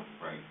get help,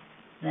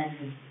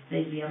 then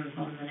they'd be on the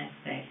phone the next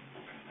day.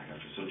 I got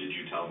you. So did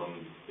you tell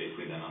them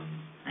basically then on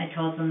I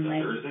told them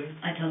Thursday?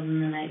 I told them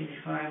the night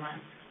before I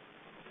went.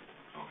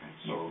 Okay,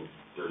 so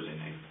Thursday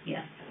night?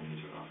 Yeah. And then you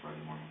took off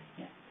Friday morning?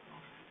 Yeah.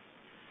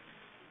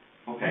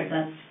 Okay.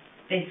 But that's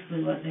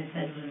basically what they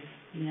said was,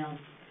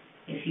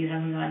 if you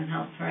haven't gotten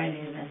help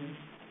Friday, then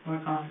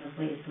we're calling the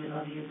police. We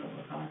love you, but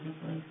we're calling the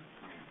police.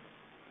 Right.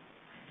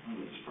 Well,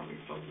 they just probably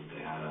felt that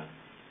they had a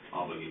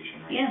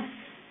obligation, right? Yes.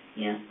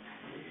 Yeah.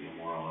 Whether it be a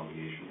moral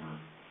obligation or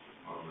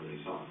however they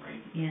saw it,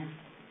 right? Yeah.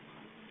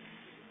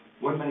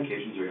 What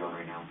medications are you on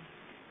right now?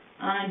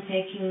 I'm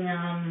taking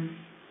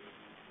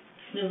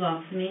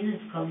fluvoxamine.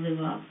 It's called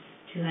Luvox,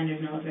 200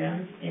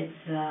 milligrams.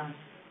 It's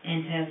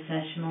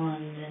anti-obsessional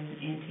and an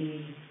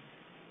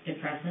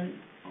antidepressant.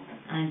 Okay.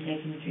 I'm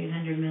taking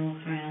 300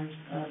 milligrams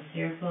of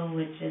Seroquel,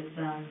 which is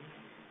an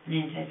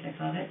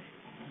antipsychotic,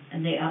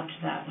 and they upped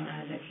that when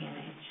I was at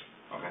CAMH.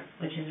 Okay.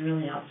 Which has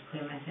really helped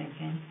clear my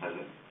thinking. Has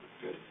it?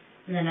 Good.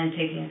 And then I'm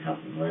taking a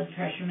couple of blood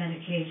pressure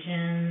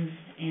medications,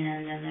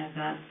 and then I've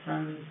got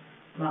some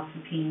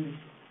loxapine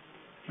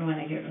for when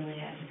I get really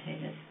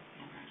agitated.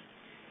 Okay.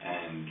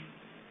 And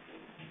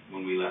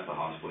when we left the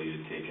hospital, you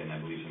had taken, I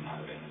believe, some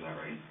Ativan, is that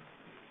right?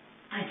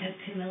 I took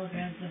 2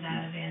 milligrams of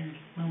Ativan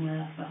when we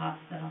left the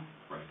hospital.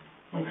 Right.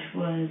 Which Okay.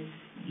 was,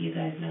 you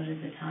guys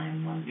noted the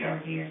time,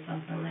 1:30 Yeah. or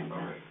something like About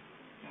that. right.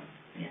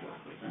 Yeah.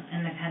 Exactly.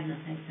 And I've had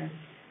nothing since.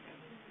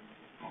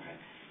 Okay.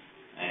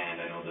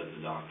 And I know that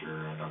the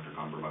doctor, Dr.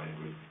 Khan provided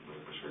with a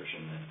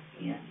prescription that.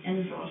 Yeah,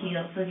 and he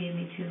also gave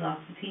me 2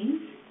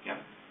 loxapines. Yep.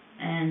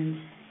 And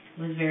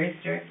was very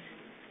strict.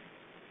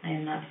 I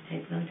am not to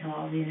take them till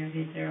all the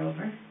interviews are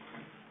over,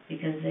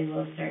 because they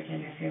will start to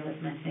interfere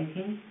with my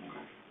thinking,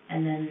 Okay.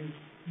 and then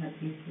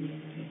let me see the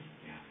interview.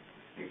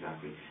 Yeah,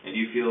 exactly. And do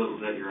you feel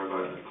that you're of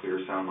a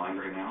clear, sound mind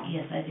right now?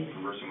 Yes, I do.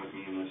 Conversing with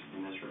me in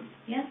this room?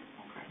 Yeah.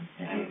 Okay.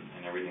 Yes, I do.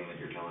 And everything that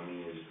you're telling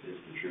me is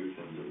the truth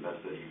and the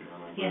best that you can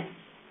remember? Yes,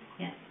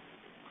 yeah.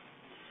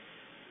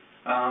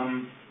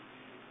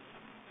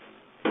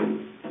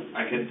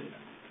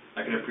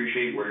 I could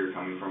appreciate where you're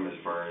coming from as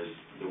far as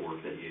the work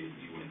that you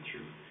went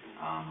through.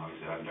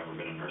 Obviously, I've never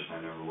been a nurse, and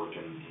I've never worked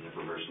in the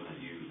profession that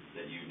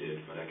you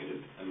did, but I could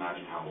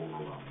imagine how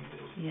overwhelming it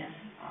is. Yes.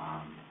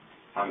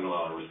 Having a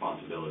lot of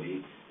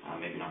responsibility,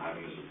 maybe not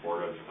having the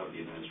support of the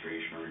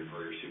administration or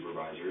your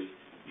supervisors,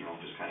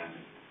 just kind of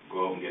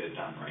go out and get it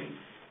done, right?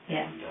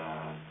 Yeah.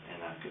 And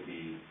that could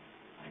be,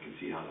 I could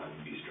see how that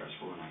would be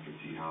stressful, and I could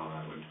see how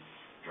that would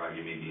drive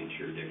you maybe into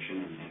your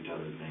addiction and into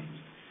other things.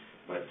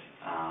 But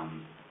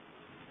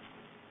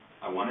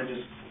I want to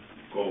just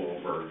go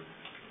over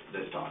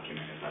this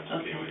document, if that's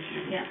okay with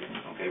you. Yeah.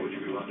 Okay, would you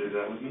be willing to do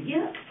that with me?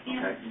 Yeah, yeah.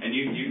 Okay, and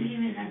you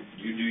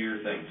do your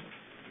thing.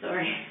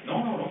 Sorry.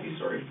 No, don't be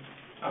sorry.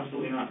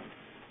 Absolutely not.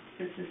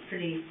 This is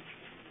pretty,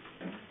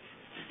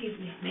 excuse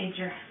me,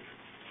 major.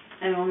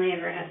 I've only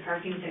ever had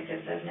parking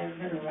tickets. I've never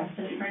been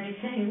arrested for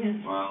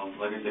anything. Well,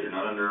 like I said, you're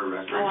not under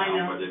arrest Oh, I right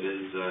now, know. but it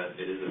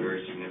is a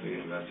very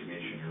significant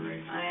investigation, you're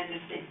right. I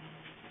understand.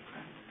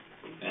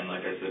 And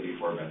like I said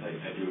before, Beth,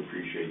 I do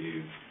appreciate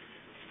you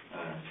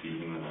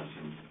speaking with us,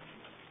 and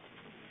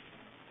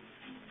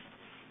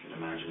can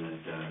imagine that,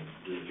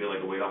 does it feel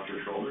like a weight off your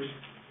shoulders?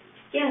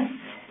 Yes.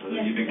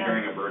 Yes, You've been it does.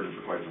 carrying a burden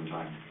for quite some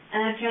time.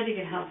 And I've tried to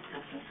get help a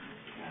couple of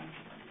times.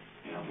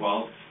 Yeah.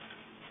 Well,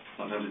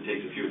 sometimes it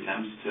takes a few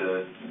attempts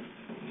to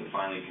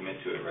finally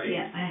commit to it, right?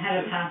 Yeah, I had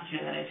a pastor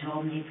that I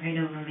told, and he prayed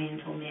over me and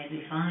told me I'd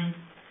be fine.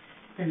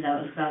 And that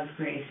was God's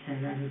grace,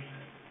 and then...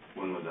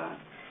 When was that?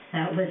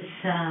 That was,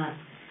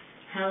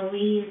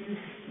 Halloween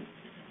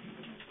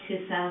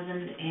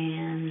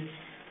 2013.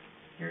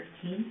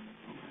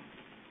 Okay.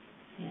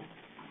 Yeah.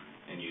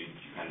 And you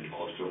kind of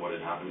divulged to what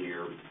had happened to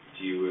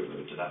you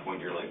to that point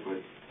in your life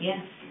with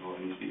Yeah.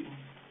 involving these people?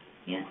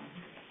 Yeah.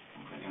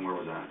 Okay. And where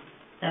was that?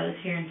 That was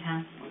here in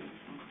town. Okay.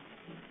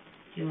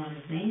 Do you want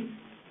his name?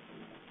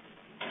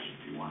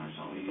 If you want to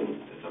tell me,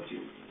 it's up to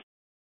you.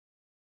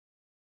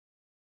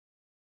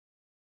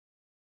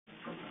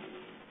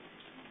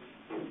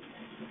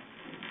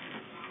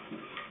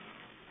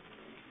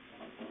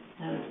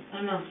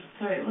 Oh no,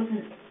 sorry, it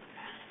wasn't,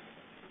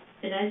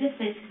 did I just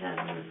say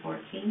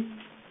 2014?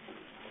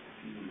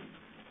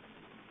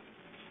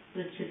 It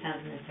was 2013.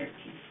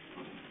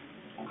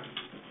 Okay.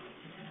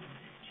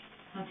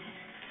 Okay,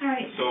 all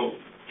right. So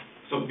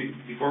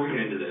before we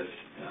get into this,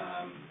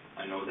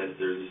 I know that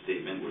there's a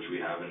statement which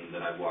we have and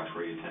that I've watched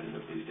where you attended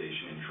the police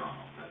station in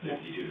Toronto at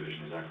 52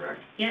 Division, is that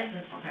correct? Yeah,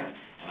 that's Okay. correct.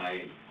 And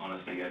I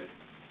think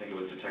it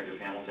was Detective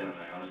Hamilton, and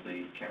I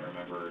honestly can't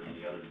remember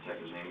the other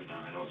detective's name.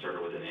 I know it started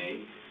with an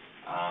A.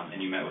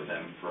 And you met with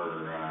them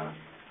for, I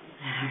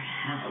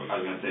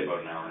was going to say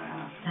about an hour and a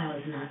half. That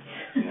was nuts.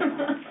 Yeah.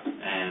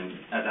 And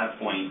at that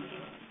point,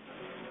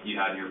 you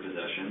had in your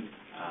possession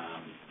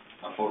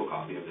a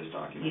photocopy of this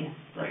document, Yes,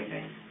 that's right?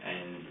 right.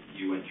 And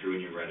you went through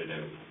and you read it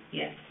out.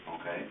 Yes.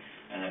 Okay.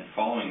 And then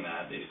following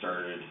that, they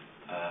started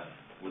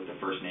with the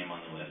first name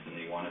on the list, and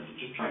they wanted to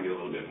just try and get a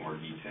little bit more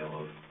detail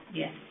of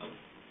Yes.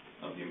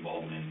 of the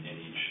involvement in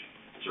each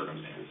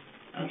circumstance,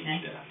 in Okay.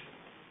 each death,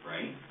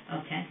 right?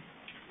 Okay.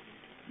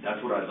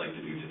 That's what I'd like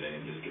to do today,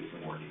 and just get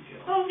some more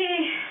detail. Okay.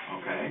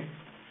 Okay?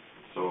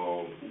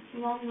 So, It's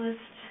a long list.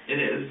 it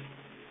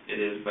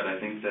is, but I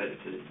think that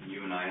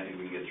you and I think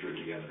we can get through it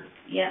together.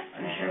 Yeah,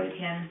 I'm sure we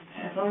can.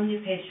 As long as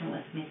you're patient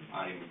with me.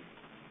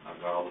 I've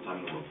got all the time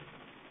in the world.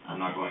 I'm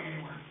not going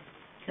anywhere.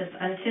 Because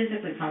I'm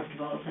physically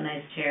comfortable. It's a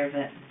nice chair,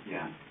 but...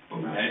 Yeah.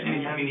 Well,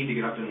 anytime you need to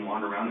get up and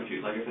wander around,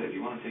 like I said, if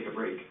you want to take a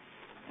break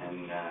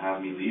and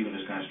have me leave and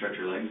just kind of stretch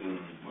your legs and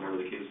whatever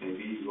the case may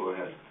be, you go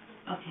ahead.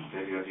 Okay. Okay,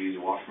 if you have to use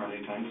the washroom at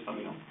any time, just let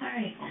me know. All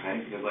right.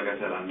 Okay? Because like I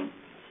said,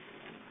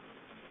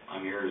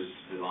 I'm here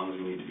as long as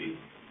we need to be.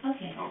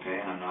 Okay. Okay,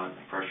 and I'm not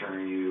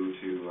pressuring you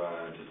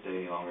to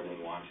stay any longer than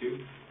you want to,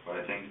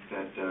 but I think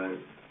that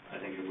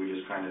if we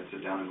just kind of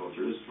sit down and go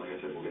through this, like I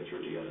said, we'll get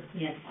through it together.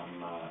 Yes.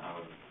 I'm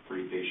a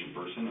pretty patient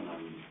person, and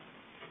I'm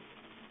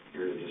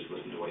here to just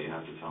listen to what you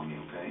have to tell me.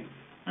 Okay.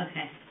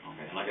 Okay.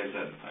 Okay, and like I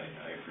said,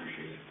 I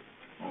appreciate it.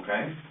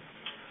 Okay.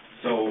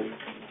 So,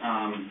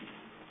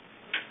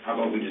 how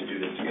about we just do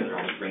this together?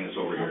 I'll just bring this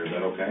over here. Is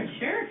that okay?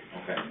 Sure.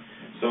 Okay.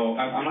 So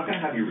I'm not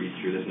gonna have you read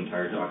through this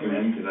entire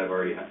document, because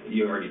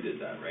you already did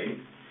that, right?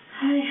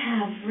 I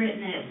have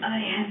written it, I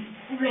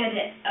have read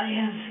it, I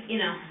have,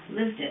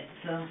 lived it,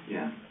 so,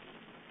 Yeah,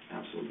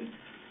 absolutely.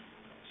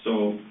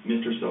 So,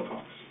 Mr.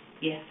 Silcox,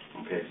 yes,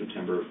 okay,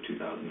 September of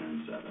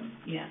 2007,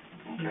 yeah.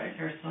 He's okay? the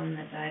first one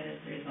that died as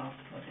a result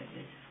of what I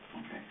did.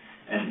 Okay.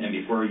 And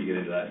before you get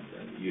into that,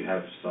 you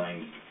have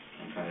signed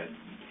kind of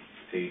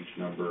page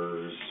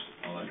numbers,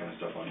 all that kind of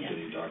stuff on each of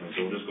these documents,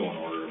 so we'll just go in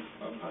order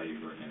of how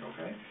you've written it,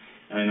 okay?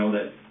 And I know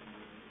that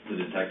the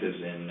detectives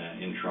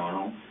in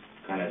Toronto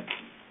kind of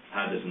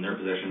had this in their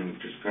possession and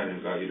just kind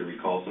of got you to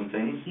recall some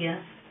things. Yeah.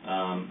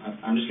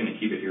 I'm just gonna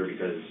keep it here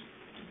because,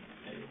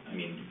 I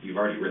mean, you've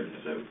already written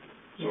this out,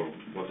 so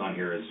what's on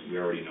here is, we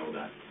already know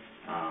that.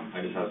 I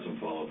just have some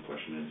follow-up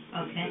questions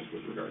just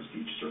with regards to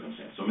each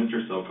circumstance. So,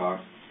 Mr. Silcox,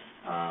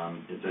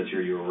 it says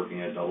here you were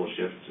working a double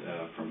shift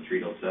from 3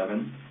 till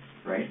 7,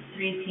 right?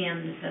 3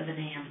 p.m. to 7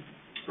 a.m.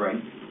 Right,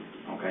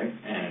 okay,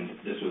 and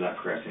this was at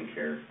Crescent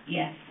Care,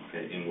 Yes,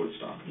 okay, in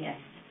Woodstock, yes.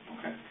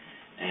 okay.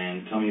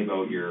 And tell me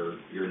about your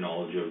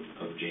knowledge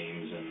of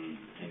James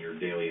and your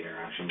daily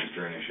interactions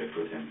during a shift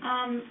with him.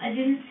 I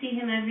didn't see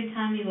him every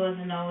time. He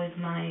wasn't always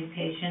my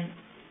patient.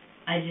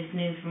 I just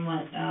knew from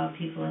what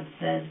people had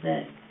said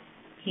that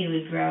he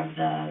would grab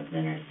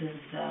the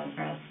nurse's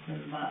breasts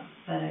and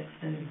buttocks,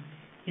 and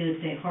he would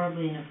say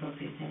horribly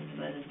inappropriate things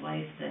about his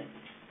wife, that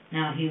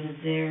now he was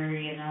there,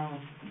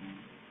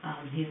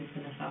 he was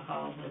gonna fuck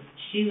all of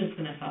she was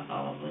gonna fuck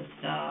all of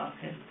Woodstock,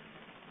 and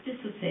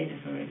just would say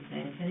inappropriate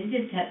things. And he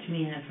did touch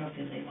me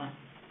inappropriately once.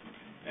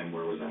 And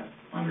where was that?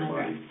 On my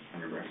body? breast. On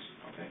your breast,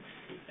 okay.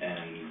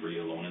 And were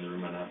you alone in the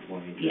room at that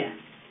point? Yes.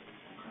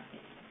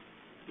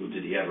 Okay.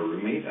 Did he have a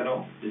roommate at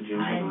all? Did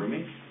James have a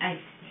roommate?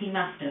 He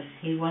must have.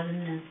 He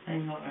wasn't in a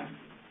single room.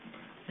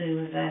 So he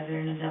was either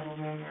in a double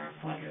room or a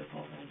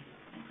quadruple room.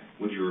 Okay.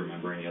 Would you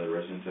remember any other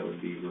residents that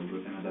would be roomed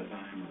with him at that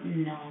time? Or?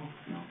 No.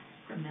 No?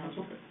 Okay. No. That's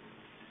okay.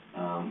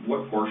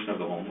 What portion of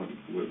the home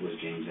was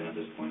James in at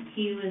this point?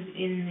 He was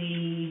in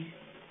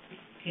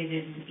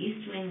there's an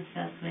east wing,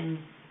 south wing,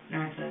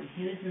 north wing.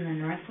 He was in the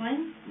north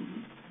wing,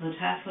 about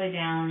halfway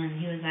down, and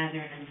he was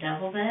either in a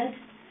double bed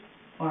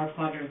or a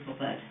quadruple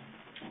bed.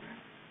 Okay.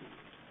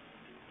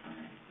 All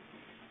right.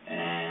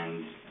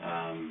 And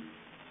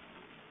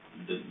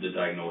the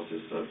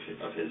diagnosis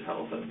of his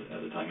health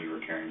at the time you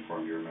were caring for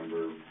him, do you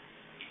remember?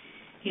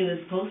 He was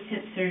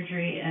post-hip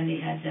surgery and he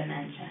had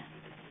dementia.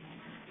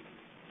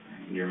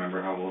 Do you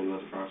remember how old he was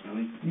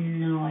approximately?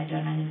 No, I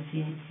don't. I'm going to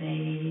say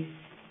 80s.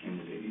 In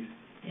his 80s?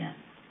 Yeah.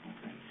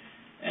 Okay.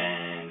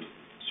 And,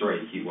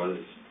 sorry, he was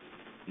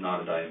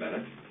not a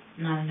diabetic?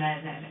 Not a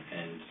diabetic.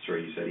 And,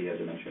 sorry, you said he had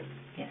dementia?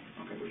 Yes.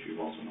 Okay, which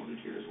you've also noted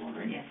here as well,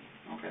 right? Yes.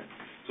 Okay.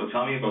 So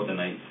tell me about the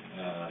night,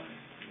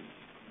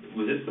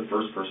 was this the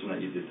first person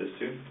that you did this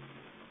to?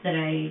 That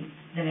I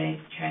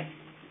tried.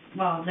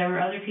 Well, there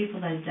were other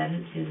people that I'd done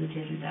it to who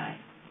didn't die.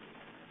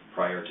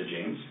 Prior to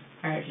James?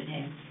 Prior to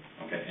James.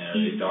 Okay, and are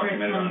they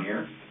documented on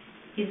here?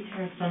 He's the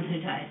first one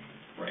who died.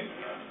 Right.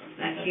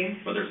 Back here?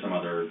 But there's some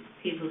other...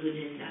 People who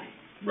didn't die.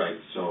 Right,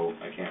 so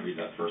I can't read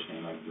that first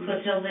name.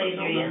 Clotilda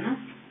Adriana.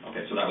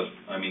 Okay, so that was,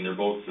 I mean, they're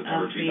both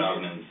September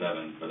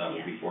 2007, but that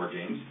was Yeah. before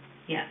James?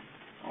 Yeah.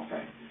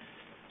 Okay.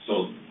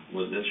 So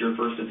was this your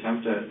first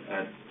attempt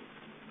at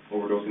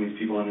overdosing these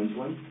people on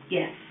insulin?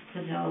 Yes,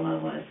 Clotilda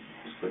was.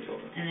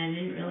 Clotilda. And I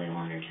didn't really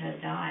want her to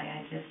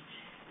die.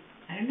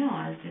 I don't know,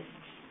 I was just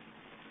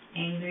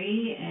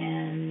angry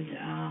and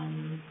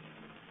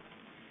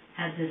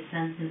had this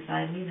sense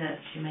inside me that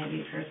she might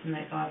be a person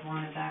that God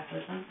wanted back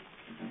with him.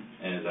 Okay.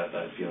 And is that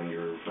feeling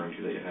you're referring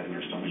to that you had in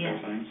your stomach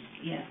at times?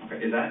 Yeah.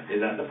 Okay, is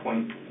that the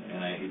point,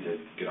 and I hate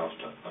to get off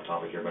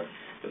topic here, but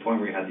the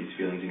point where you had these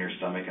feelings in your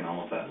stomach and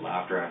almost that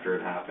laughter after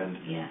it happened?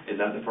 Yeah. Is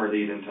that the part that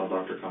you didn't tell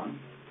Dr. Khan?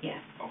 Yeah.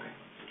 Okay.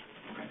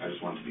 Okay, I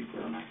just wanted to be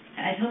clear on that.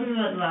 I told him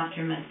about the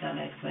laughter in my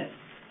stomach, but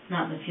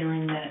not the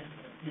feeling that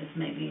this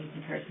might be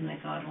the person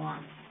that God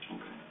wants.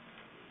 Okay.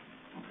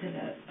 Because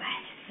I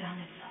just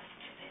sounded so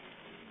stupid.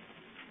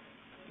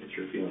 It's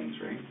your feelings,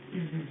 right?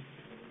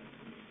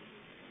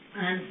 I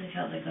honestly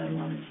felt like God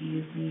wanted to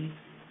use me.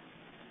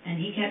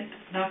 And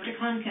Dr.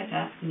 Khan kept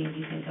asking me, do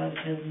you think God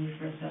chose me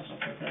for a special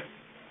purpose?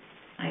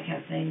 I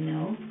kept saying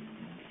no,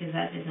 because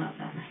that did not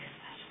sound like a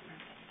special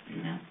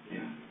purpose,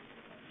 Yeah.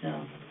 So,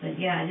 but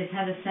yeah, I just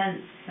had a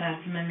sense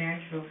after my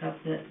marriage broke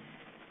up that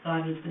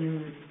God was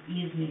going to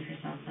use me for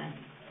something.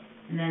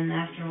 And then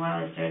after a while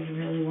I started to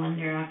really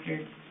wonder,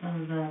 after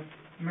some of the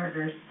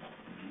murders,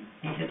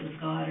 if it was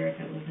God or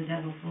if it was the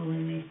devil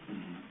fooling me.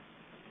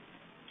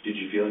 Did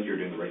you feel like you were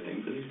doing the right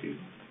thing for these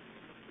people?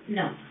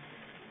 No.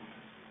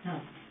 No.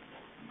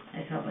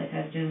 I felt like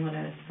I was doing what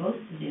I was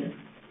supposed to do,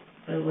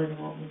 but it wasn't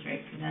what was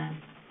right for them.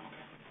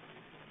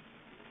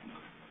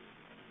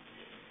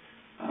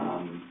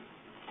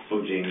 So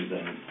James,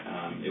 then,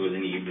 it was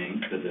in the evening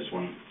that this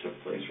one took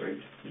place,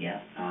 right? Yeah.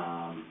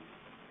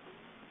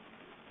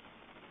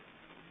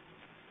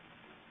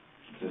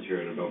 It says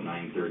here at about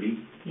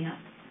 9:30. Yeah.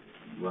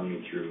 Run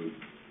me through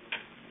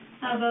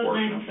About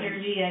portion of things?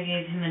 9:30, I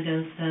gave him a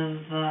dose of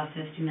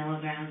 50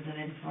 milligrams of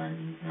insulin.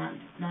 He's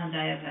not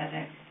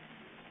diabetic,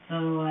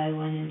 so I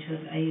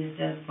used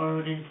a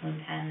borrowed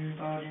insulin pen,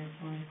 borrowed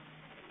insulin,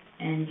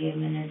 and gave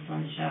him an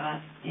insulin shot.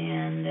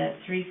 And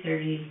at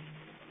 3:30,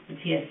 the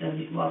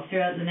PSW, well,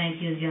 throughout the night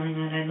he was yelling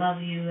out, "I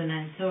love you," and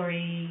 "I'm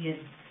sorry," and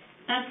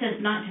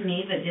not to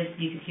me, but just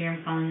you could hear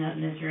him calling out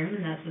in his room,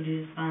 and that's what he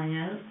was calling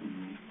out.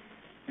 Mm-hmm.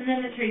 And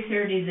then at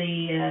 3:30,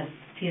 the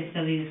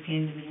PSWs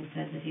came to me and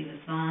said that he was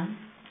gone.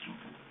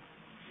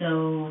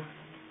 So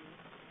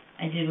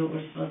I did what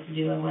we're supposed to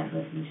do. I went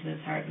and listened to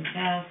his heart and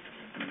chest,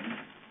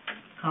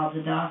 called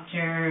the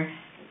doctor,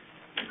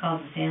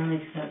 called the family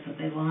because that's what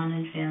they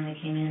wanted. Family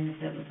came in to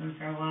sit with him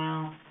for a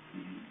while.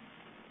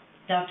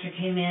 Doctor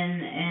came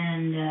in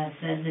and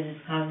said that his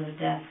cause of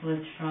death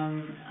was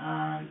from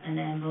an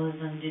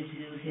embolism due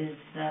to his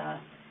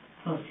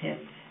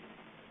post-hip.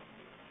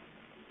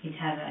 He'd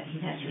had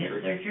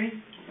hip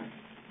surgery.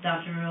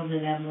 Doctor ruled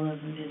it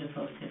embolism due to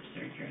post-hip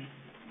surgery.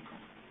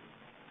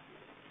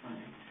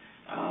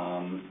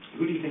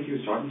 Who do you think he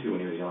was talking to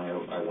when he was yelling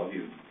out, "I love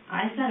you"?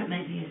 I thought it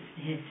might be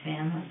his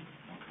family.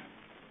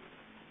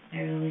 I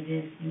really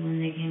did. And when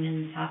they came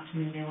in and talked to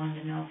me, they wanted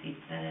to know if he'd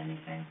said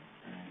anything.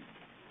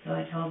 So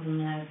I told them,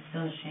 and I was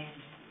so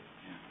ashamed.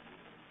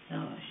 So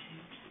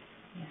ashamed.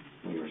 Yeah.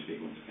 When you were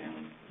speaking with the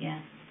family? Yeah.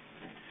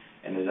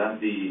 And is that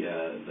the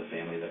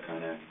family that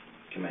kind of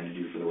commended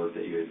you for the work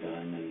that you had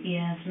done? And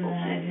yes, and that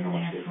I've been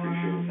there for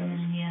him,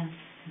 and yes.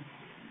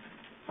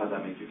 How'd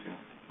that make you feel?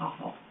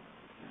 Awful.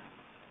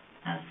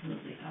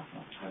 Absolutely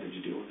awful. How did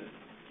you deal with it?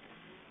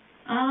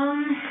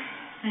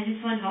 I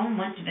just went home,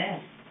 went to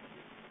bed.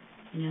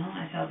 You know,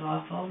 I felt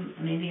awful.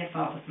 Maybe I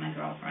fought with my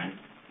girlfriend.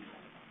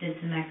 Did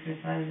some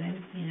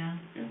exercising, you know.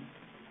 Yeah.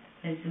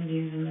 Played some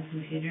games on the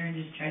computer and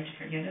just tried to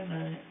forget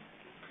about it.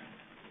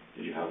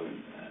 Did you have a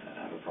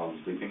problem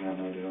sleeping that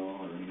night at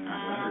all, or anything like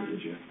that, or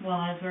did you? Well,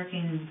 I was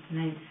working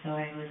nights, so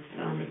I was. It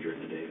would have been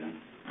during the day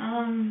then.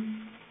 I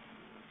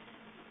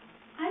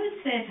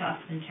would say I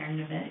tossed and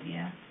turned a bit,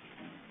 yeah.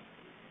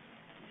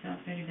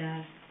 Felt pretty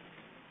bad.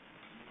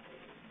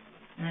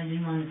 And I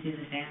didn't want to see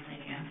the family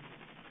again.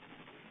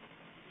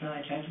 So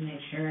I tried to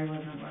make sure I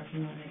wasn't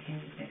working when they came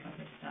to pick up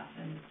his stuff,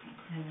 and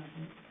I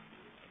wasn't.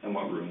 And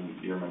what room,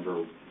 do you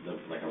remember,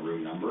 like a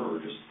room number, or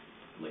just,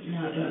 like you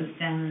said? No, it was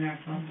down the north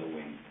wing. The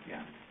wing,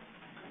 yeah.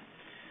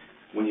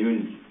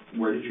 Okay.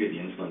 Where did you get the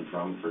insulin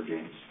from for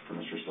James, for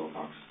Mr.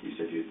 Silcox? You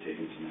said you had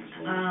taken some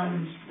insulin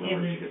pens. Where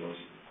did you get those?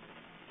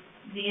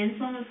 The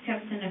insulin was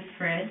kept in a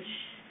fridge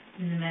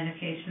in the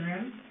medication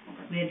room.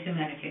 Okay. We had 2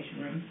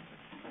 medication rooms.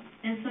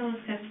 Insulin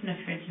was kept in a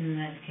fridge in the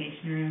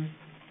medication room,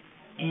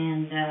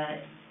 and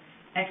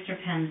extra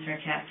pens were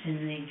kept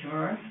in the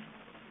drawer.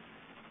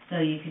 So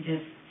you could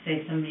just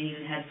say somebody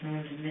who had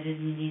someone admitted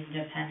and you needed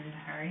a pen in a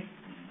hurry.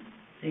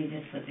 So you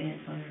just put the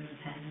insulin in the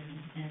pen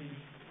and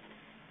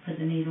put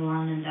the needle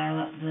on and dial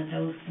up the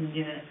dose and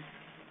give it.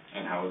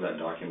 And how was that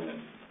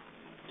documented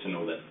to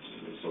know that,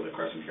 so that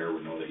Crescent Care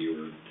would know that you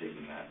were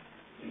taking that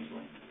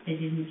insulin? They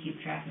didn't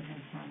keep track of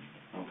insulin.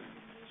 Okay.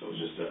 So it was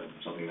just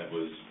something that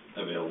was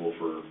available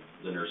for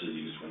the nurses'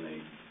 use when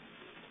they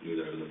knew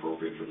that it was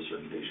appropriate for the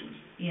certain patients?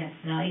 Yes.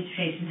 Now each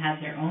patient has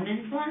their own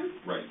insulin.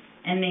 Right.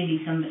 And maybe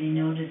somebody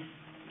may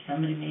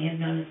have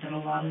noticed that a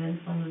lot of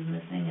insulin was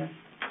missing if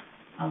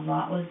a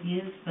lot was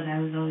used, but I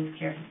was always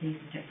careful to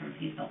use different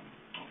people.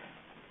 Okay.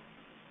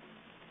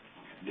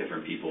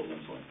 Different people's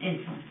insulin?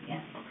 Insulin,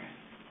 yes. Okay.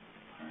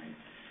 All right.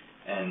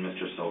 And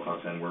Mr.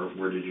 Silcox, then,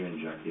 where did you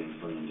inject the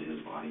insulin into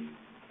his body?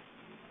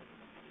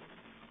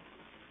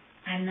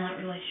 I'm not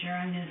really sure.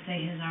 I'm going to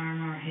say his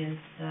arm or his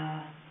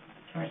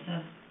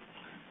torso.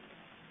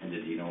 And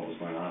did he know what was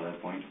going on at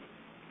that point?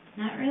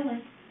 Not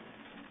really.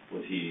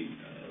 Was he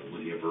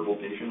a verbal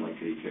patient? Like,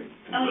 could he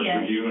converse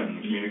yeah, with you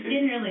and communicate? He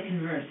didn't really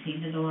converse.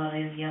 He did a lot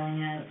of yelling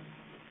out.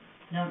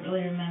 I don't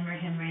really remember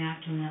him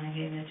reacting when I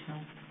gave it to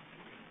him.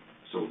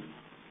 So,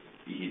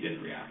 he didn't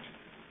react?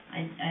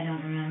 I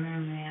don't remember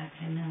him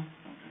reacting, no.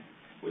 Okay.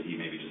 Would he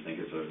maybe just think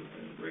it's a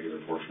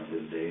regular portion of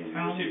his day and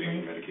Probably.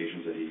 receiving the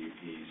medications that he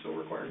so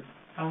required?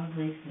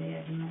 Probably because he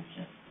had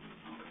dementia.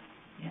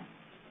 Okay. Yeah.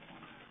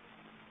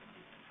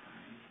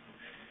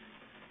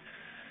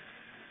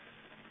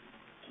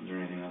 Is there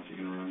anything else you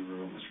can remember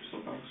about Mr.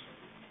 Silcox?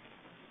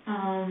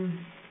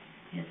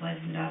 His wife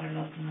and daughter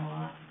loved him a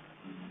lot.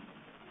 Mm-hmm.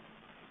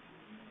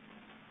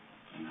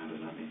 And how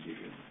does that make you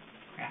feel?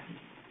 Crappy.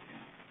 Yeah.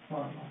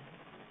 Horrible.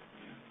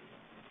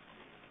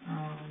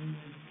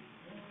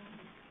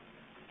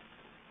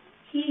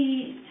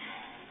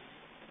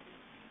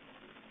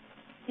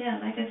 Yeah,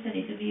 like I said,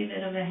 he could be a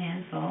bit of a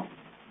handful,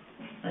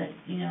 but,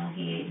 you know,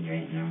 he ate and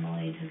drank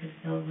normally, took his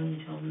pills when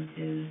you told him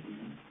to,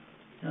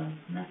 so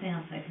nothing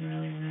else I can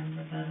really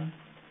remember about him.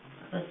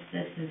 But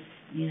this is,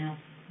 9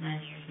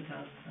 years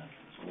ago, so.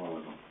 It's a while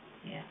ago.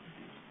 Yeah.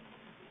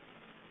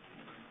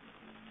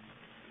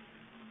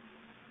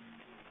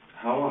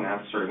 How long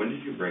after, when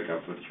did you break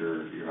up with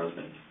your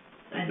husband?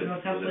 I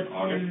broke up with him. Was it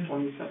August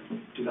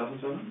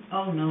 2007?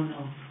 Oh,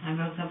 no. I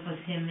broke up with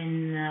him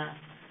in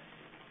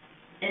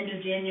end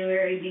of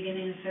January,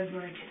 beginning of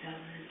February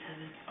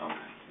 2007.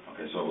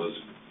 Okay, so it was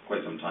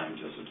quite some time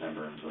till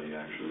September until you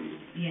actually,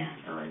 Yeah.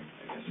 all right,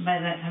 I guess. By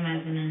that time, I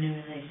was in a new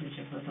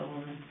relationship with a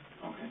woman.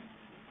 Okay.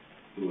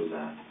 Who was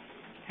that?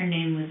 Her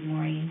name was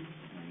Maureen.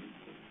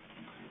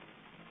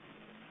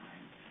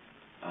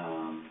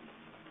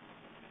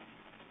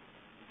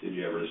 Did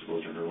you ever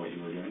disclose to her what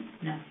you were doing?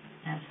 No,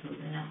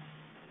 absolutely no.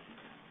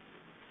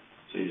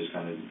 So you just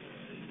kind of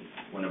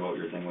went about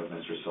your thing with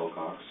Mr.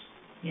 Silcox,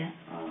 Yeah.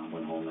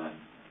 went home that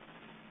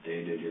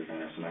day, did your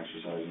kind of some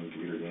exercising,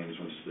 computer games,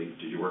 went to sleep.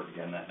 Did you work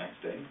again that next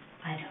day?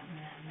 I don't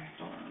remember.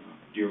 Don't remember.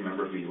 Do you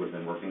remember who you would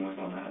have been working with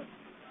on that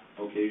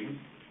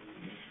occasion?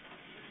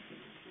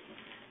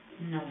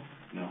 No.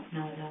 No?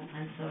 No, I don't.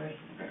 I'm sorry.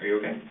 Okay. Are you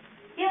okay?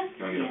 Yeah.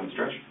 You want to get up and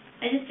stretch?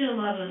 I just do a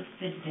lot of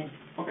fidgeting.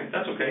 Okay,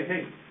 that's okay.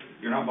 Hey,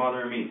 you're not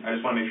bothering me. I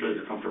just want to make sure that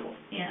you're comfortable.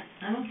 Yeah,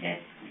 I'm okay.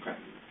 Okay.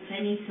 If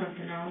I need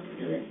something, I'll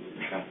do it.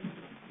 Okay.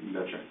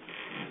 Gotcha.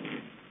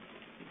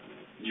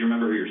 Do you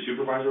remember who your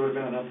supervisor would have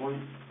been at that point?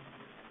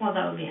 Well,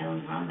 that would be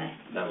Helen Crombie.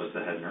 That was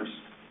the head nurse?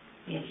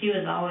 Yeah, she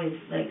was always,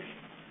 like,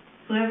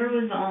 whoever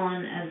was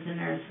on as the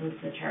nurse was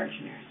the charge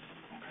nurse.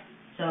 Okay.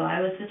 So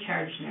I was the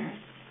charge nurse,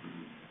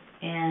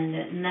 and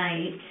at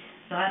night,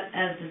 so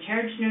as the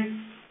charge nurse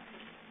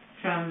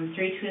from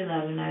 3 to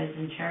 11, I was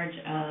in charge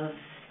of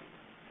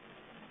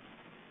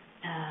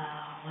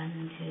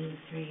 1, 2,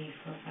 3,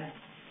 4, 5,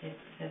 6,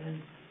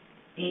 7,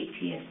 8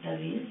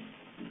 PSWs,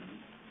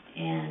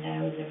 and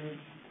I was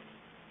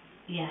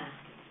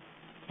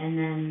and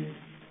then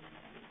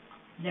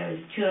there was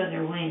 2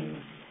 other wings,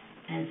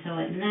 and so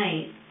at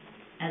night,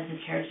 as the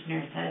charge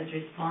nurse, I was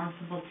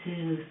responsible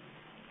to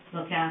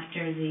look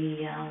after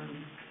the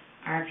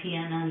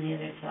RPN on the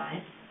other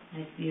side,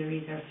 like be a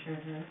resource for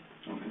her.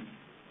 Okay.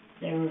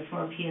 There were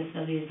 4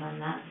 PSWs on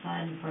that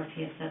side and 4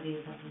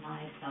 PSWs on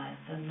my side,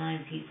 so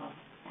 9 people.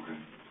 Okay.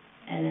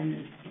 And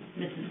then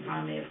Mrs.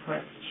 Crombie, of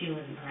course, she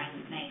wasn't around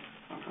with me.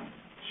 Okay.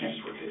 She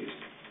just rotated.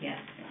 Yeah.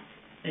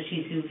 But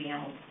she's who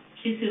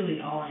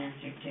we all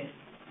answered to.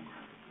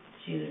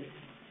 She was,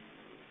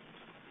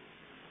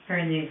 her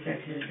and the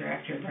executive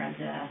director,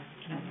 Brenda,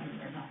 I don't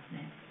remember her last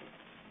name.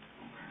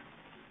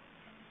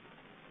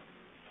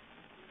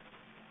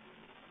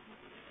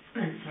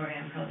 I'm sorry,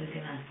 I'm probably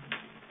gonna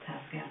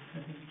pass gas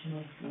because of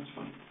Julie. That's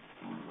fine.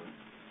 Don't worry about it.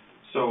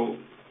 So,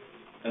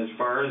 as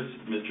far as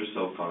Mr.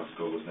 Silcox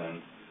goes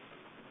then,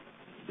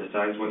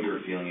 besides what you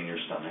were feeling in your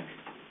stomach,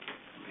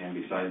 and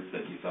besides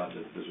that you thought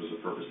that this was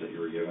a purpose that you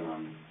were given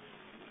on,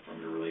 from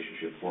your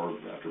relationship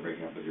forward after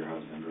breaking up with your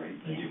husband, right?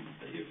 Yeah.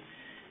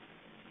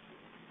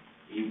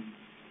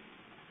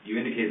 You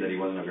indicated that he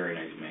wasn't a very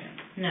nice man.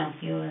 No,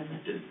 he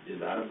wasn't. Is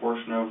that a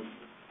portion of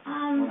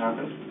what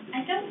happened?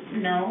 I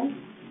don't know.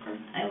 Okay.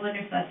 I wonder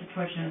if that's a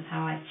portion of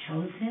how I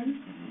chose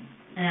him.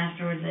 Mm-hmm. And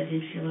afterwards I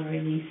did feel a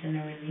release and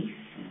a relief.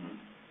 Mm-hmm.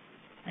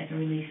 Like a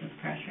relief of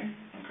pressure.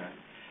 Okay.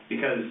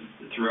 Because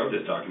throughout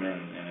this document,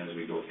 and as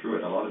we go through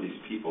it, a lot of these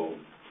people,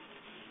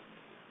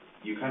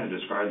 you kind of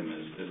describe them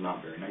as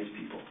not very nice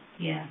people.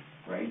 Yeah.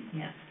 Right?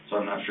 Yeah. So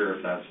I'm not sure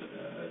if that's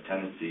a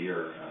tendency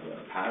or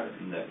a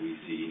pattern that we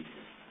see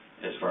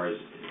as far as,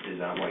 is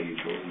that why you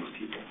chose these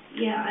people?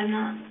 Yeah,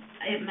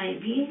 it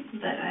might be,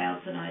 but I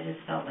also know I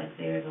just felt like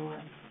they were the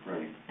ones.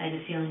 Right. I had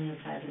a feeling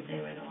inside that they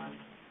were the ones.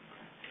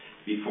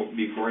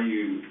 Before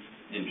you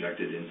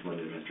injected insulin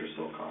into Mr.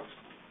 Silcox,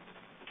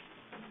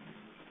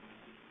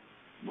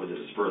 was it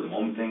a spur of the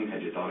moment thing?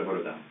 Had you thought about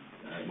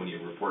it when you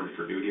reported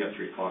for duty at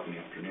 3 o'clock in the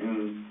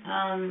afternoon?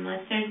 I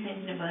started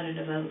thinking about it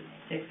about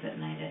 6 at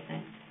night, I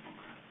think.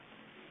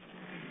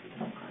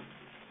 Okay.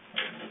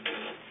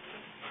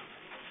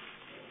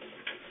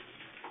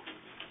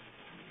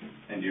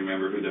 And do you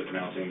remember who the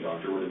pronouncing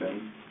doctor would have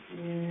been?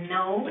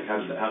 No. Like,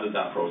 how did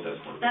that process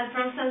work? That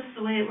process,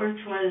 the way it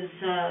worked was,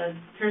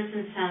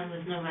 person's found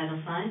with no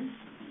vital signs.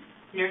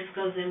 Nurse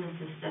goes in with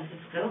the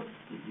stethoscope,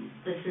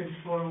 listens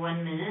for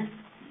 1 minute.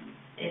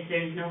 If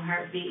there's no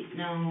heartbeat,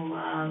 no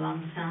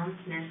lung sounds,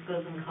 nurse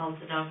goes and calls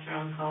the doctor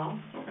on call.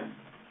 Okay.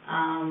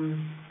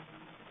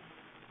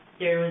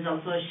 There was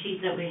also a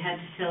sheet that we had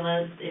to fill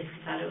out if we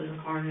thought it was a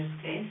coroner's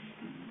case.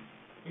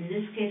 In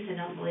this case, I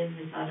don't believe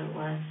we thought it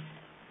was.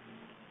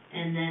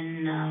 And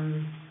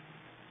then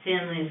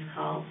family is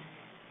called.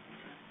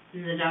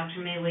 And the doctor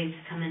may wait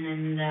to come in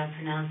and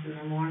pronounce in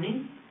the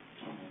morning.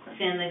 Okay.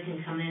 Family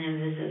can come in and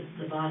visit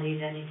the body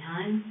at any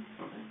time.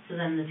 Okay. So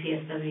then the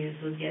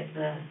PSWs would get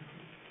the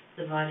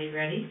body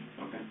ready.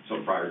 Okay.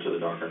 So prior to the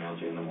doctor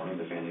announcing in the morning,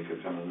 the family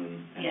could come in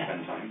and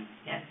spend time?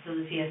 Yeah, so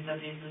the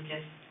PSWs would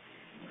just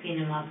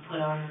clean them up,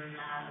 put on,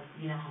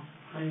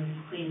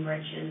 clean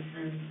breeches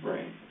and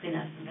clean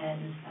up the bed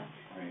and stuff.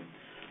 Right.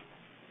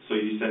 So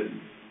you said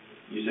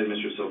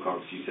Mr. Silcox,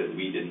 you said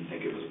we didn't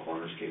think it was a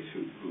coroner's case.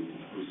 Who's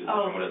this?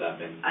 What would that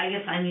been? I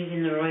guess I'm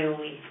using the royal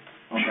we.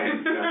 Okay,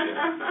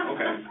 gotcha.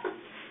 Okay.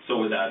 So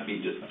would that be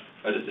just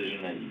a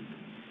decision that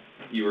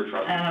you were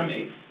trusted to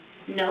make?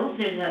 No,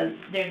 there's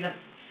a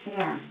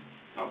form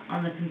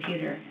on the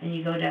computer, and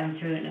you go down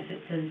through it, and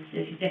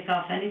if you tick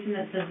off anything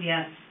that says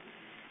yes,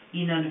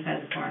 you notify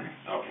the coroner.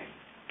 Okay.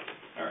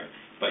 All right.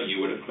 But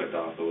you would have clicked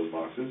off those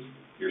boxes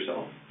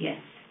yourself?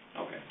 Yes.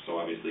 Okay, so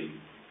obviously,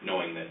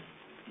 knowing that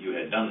you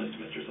had done this to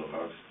Mr.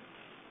 Silcox,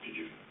 did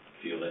you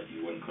feel that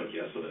you wouldn't click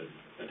yes so that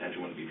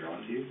attention wouldn't be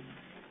drawn to you?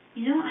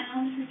 You know, I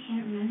honestly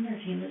can't remember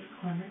if he was a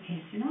corner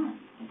case or not.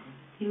 Okay.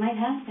 He might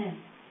have been.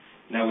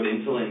 Now, would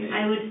insulin...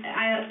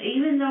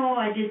 Even though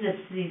I did this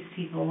to these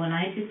people, when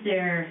I did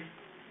their,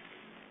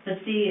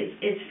 but see,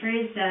 it's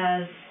phrased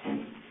as,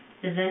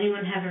 does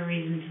anyone have a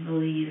reason to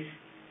believe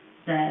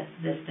that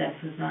this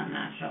death was not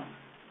natural?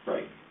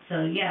 Right.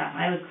 So, yeah,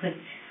 I wouldn't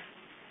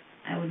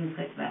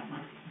click that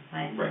one,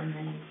 aside from the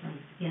insulin.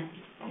 Yeah,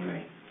 you're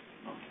right.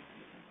 Okay.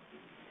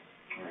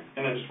 All right,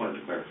 and I just wanted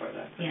to clarify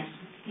that. Yeah,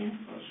 yeah.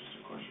 That was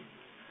just a question.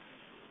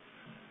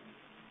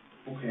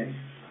 Okay,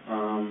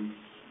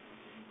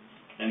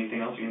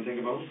 anything else you can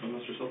think about from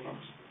Mr. Silcox?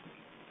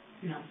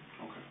 No.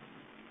 Okay.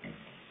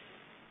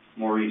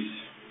 Maurice,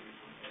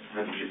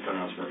 how did you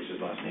pronounce Maurice's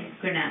last name?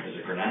 Granat. Is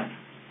it Granat?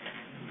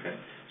 Okay,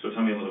 so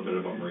tell me a little bit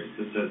about Maurice.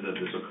 This says that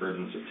this occurred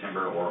in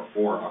September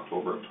or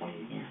October of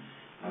 2007.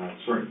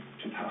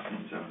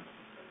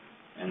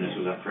 And this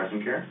was at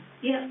Crescent Care?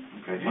 Yep.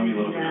 Okay, tell me a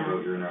little bit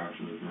about your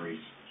interactions with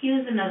Maurice. He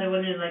was another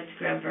one who liked to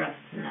grab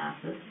breasts and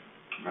asses.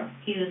 Okay.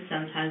 He was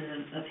sometimes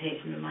a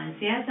patient of mine.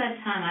 See, at that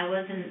time, I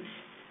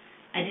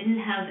didn't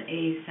have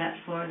a set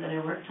floor that I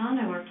worked on.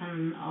 I worked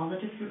on all the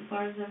different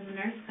floors as a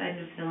nurse, kind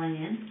of filling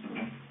in.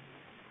 Okay.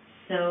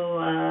 So,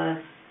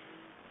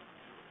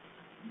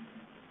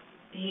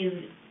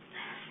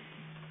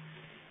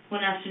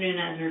 one afternoon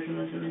I was working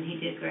with him and he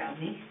did grab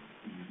me.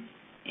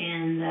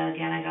 And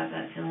again, I got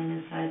that feeling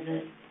inside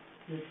that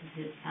this is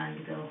his time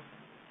to go.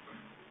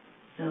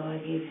 So I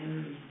gave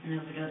him an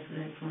overdose of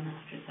insulin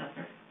after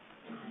supper.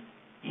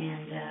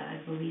 And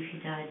I believe he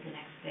died the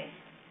next day.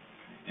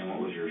 And what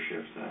was your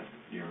shift that,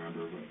 do you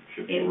remember what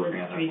shift you were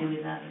working at that point? It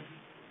was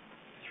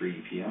 3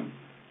 to 11. 3 p.m.?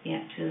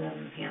 Yeah, to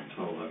 11 p.m.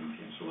 Till 11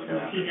 p.m., so like so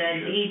an afternoon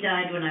shift. He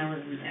died when I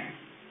wasn't there.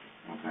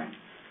 Okay.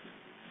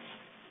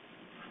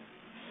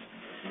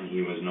 And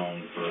he was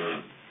known for,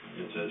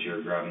 it says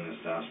here, grabbing the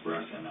staff's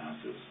breasts and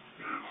asses.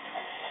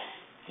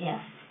 Yeah.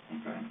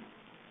 Okay.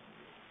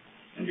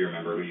 And do you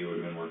remember who you would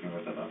have been working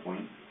with at that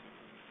point?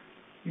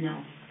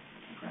 No.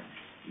 Okay.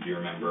 Do you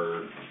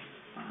remember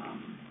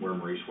where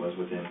Maurice was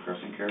within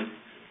Crescent Care?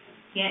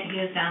 Yeah, he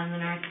was down in the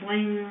north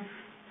wing.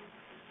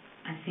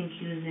 I think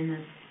he was in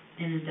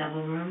a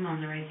double room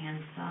on the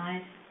right-hand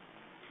side.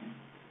 Okay.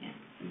 Yeah.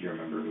 And do you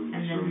remember who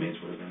his roommates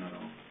would have been at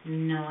all?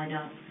 No, I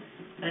don't.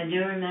 But I do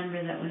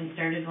remember that when he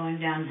started going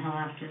downhill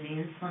after the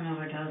insulin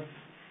overdose,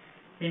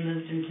 they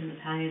moved him to the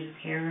palliative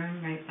care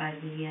room right by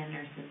the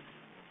nurse's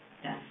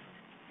desk.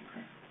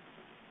 Okay.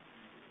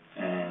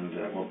 And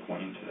at what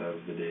point of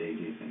the day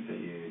do you think that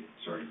you,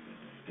 sorry, I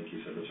think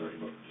you said this already,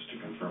 but just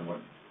to confirm, what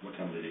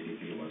time of the day do you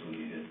think it was when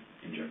you had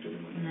injected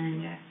him with When I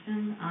injected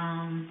him?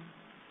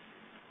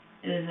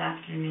 It was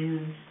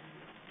afternoon.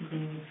 I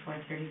think it was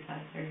 4:30,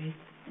 5:30.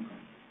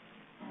 Okay.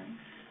 All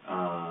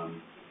right.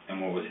 And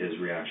what was his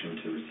reaction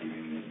to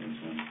receiving the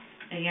insulin?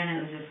 Again,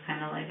 it was just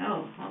kind of like,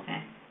 oh,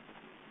 okay.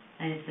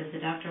 I said, the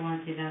doctor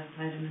wants you to have a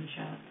vitamin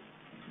shot.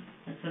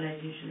 That's what I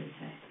usually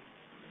say.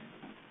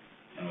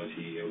 And was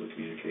he able to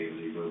communicate?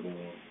 Was he verbal?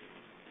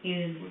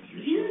 He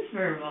was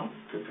verbal.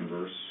 Could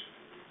converse?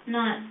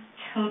 Not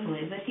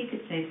totally, but he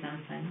could say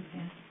something,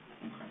 yeah.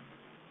 Okay.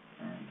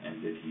 All right.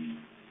 And did he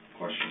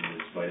question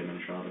his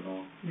vitamin shot at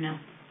all? No.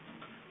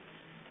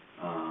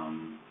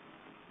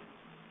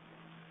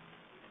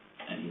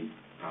 And he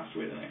passed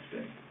away the next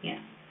day? Yeah.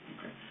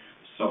 Okay.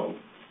 So,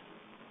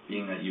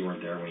 being that you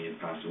weren't there when he had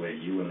passed away,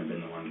 you wouldn't have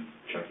been the one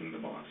checking the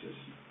boxes.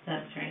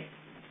 That's right.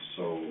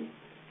 So,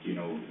 do you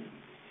know,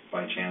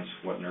 by chance,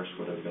 what nurse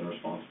would have been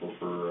responsible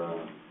for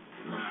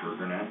Mr.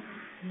 Granat?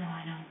 No,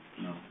 I don't.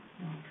 No?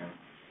 No. Okay.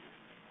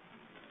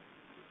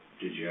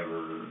 Did you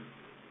ever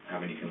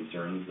have any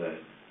concerns that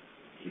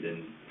he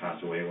didn't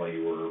pass away while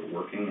you were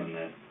working and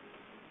that,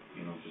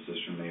 you know,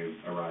 suspicion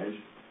may arise?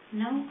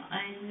 No,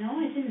 I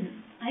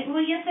didn't.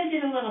 Well, yes, I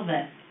did a little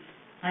bit.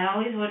 I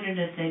always wondered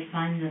if they'd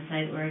find the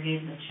site where I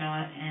gave the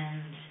shot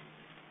and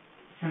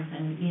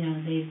something, you know,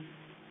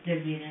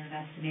 there'd be an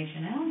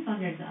investigation. I always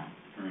wondered that.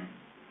 Right.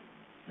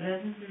 But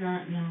other than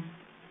that, no.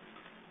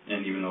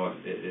 And even though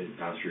it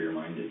passed through your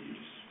mind, you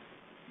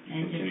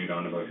continued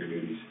on about your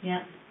duties?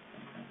 Yeah.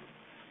 Okay.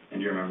 And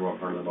do you remember what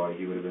part of the body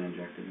he would have been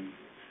injected in?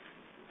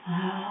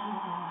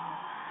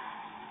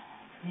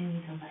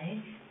 Maybe the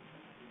leg.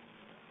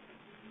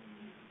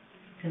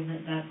 Because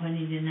at that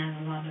point he didn't have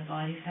a lot of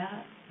body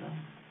fat, so.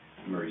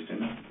 Maurice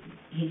didn't?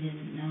 He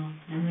didn't know.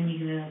 And when you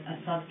get a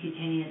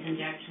subcutaneous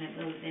injection, it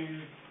goes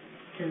in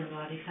to the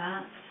body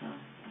fat, so.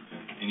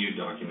 Okay. And you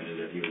documented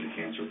that he was a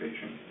cancer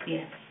patient?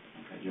 Yes.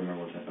 Okay. Do you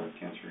remember what type of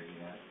cancer he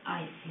had?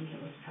 I think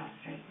it was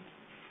prostate.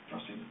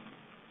 Prostate?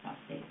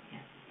 Prostate,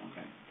 yes.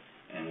 Okay.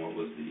 And what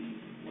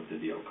did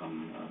the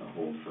outcome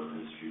hold for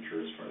his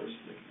future as far as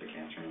the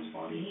cancer in his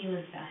body? He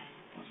was dying.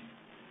 Was he?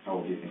 How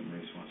old do you think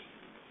Maurice was?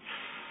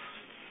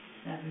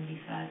 75,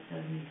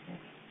 76.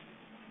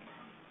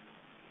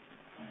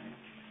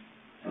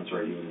 I'm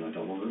sorry, he was in a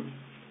double room?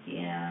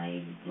 Yeah,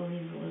 I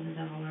believe it was a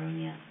double room,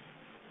 yes.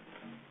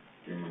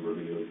 Do you remember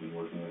who you had been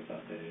working with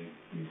that day?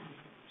 No,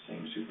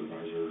 Same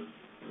supervisor,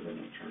 or the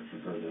charge,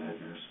 or the head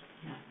nurse?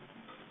 no.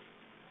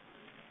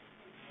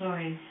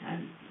 Sorry,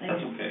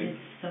 That's okay. it's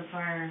so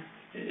far,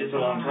 It's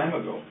a long time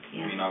ago.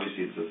 Yeah. I mean,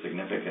 obviously, it's a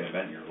significant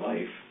event in your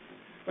life,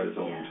 but it's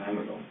a long Yeah. time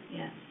ago.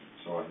 yes.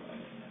 So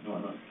no,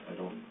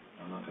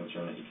 I'm not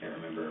concerned that you can't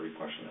remember every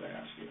question that I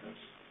ask you.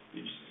 That's,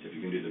 you just, if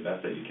you can do the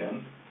best that you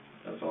can,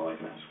 that's all I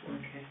can ask for.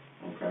 Okay.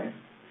 Okay?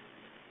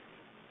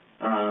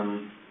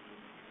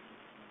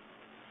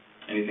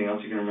 Anything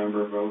else you can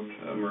remember about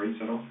Maurice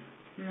at all?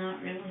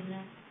 Not really,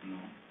 no. No.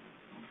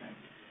 Okay.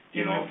 Do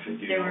you know if he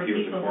was a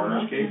people who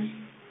coroner's loved case?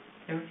 him.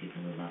 There were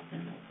people who loved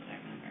him, that's what I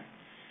remember.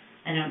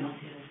 I don't know if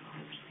he was a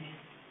coroner's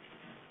case.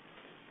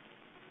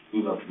 Who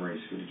loved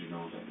Maurice? Who did you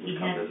know that would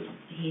come visit him?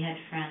 He had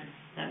friends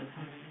that would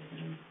come and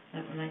visit him,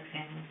 that were like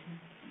family to him.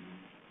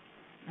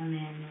 A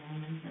man and a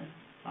woman, that's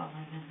all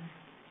I remember.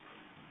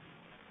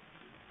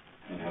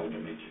 And how did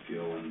it make you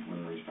feel when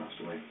Maurice passed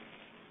away?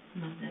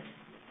 Not good.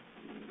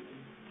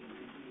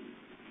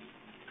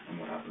 And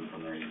what happened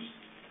from there?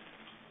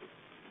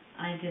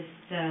 I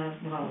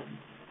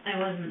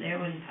wasn't there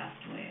when he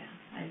passed away.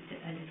 I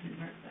didn't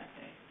work that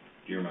day.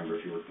 Do you remember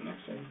if you worked the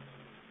next day?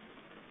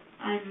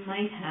 I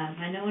might have.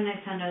 I know when I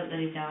found out that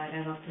he died,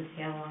 I looked to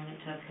see how long it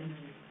took, and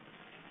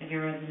I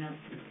read the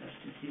notes and stuff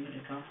to see what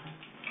had gone on.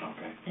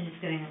 Okay. And just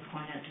getting a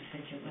point out to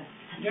fidget with.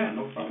 Yeah,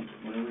 no problem.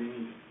 Whatever you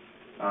need.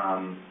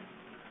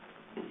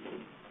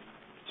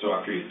 So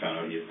after you found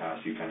out he had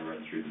passed, you kind of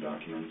read through the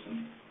documents,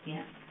 and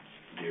Yeah.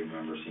 do you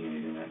remember seeing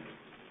anything that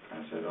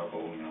kind of said, oh,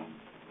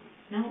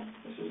 No,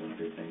 this isn't a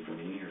good thing for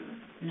me, or?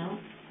 no.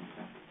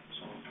 Okay.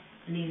 So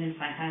And even if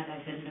I had, I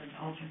couldn't have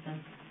altered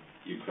them.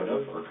 you could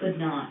have, or Could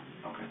not.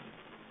 Okay.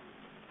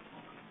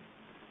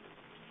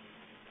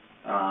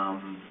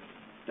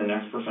 The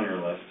next person on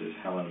your list is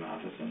Helen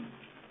Matheson.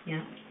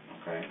 Yeah.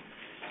 Okay.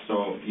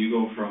 So you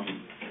go from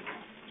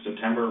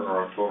September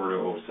or October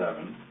to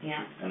 2007.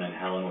 Yeah. And then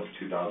Helen was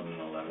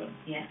 2011.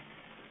 Yeah.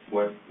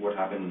 What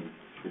happened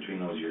between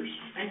those years?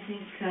 I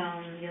think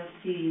you'll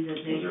see that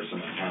Was there's there some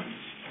attempts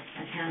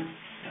attempts.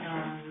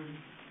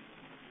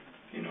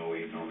 in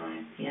 08 and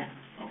 09? Yeah.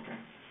 Okay.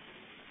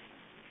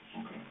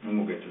 Okay. And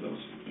we'll get to those.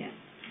 Yeah.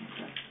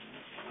 Okay.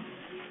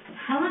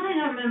 Helen, I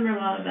don't remember a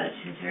lot about.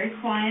 She was very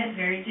quiet,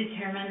 very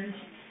determined.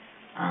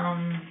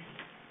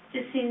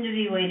 Just seemed to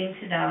be waiting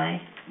to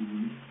die.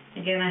 Mhm.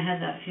 Again, I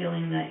had that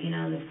feeling that,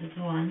 this is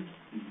the one.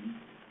 Mhm.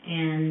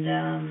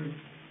 And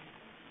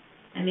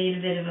I made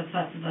a bit of a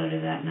fuss about her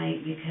that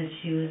night because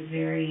she was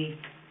very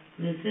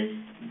lucid.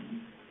 Mhm.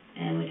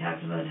 And we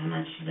talked about how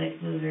much she liked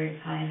blueberry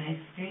pie and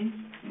ice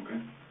cream. Okay.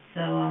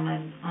 So on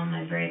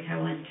my break, I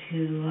went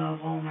to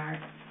Walmart.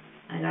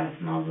 I got a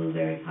small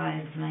blueberry pie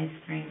and some ice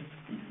cream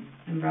Mhm.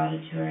 and brought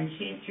it to her, and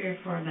she ate 3 or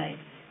 4 bites.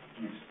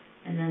 Nice.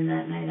 And then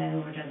that night I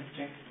overdosed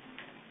her.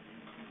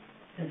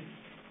 Because,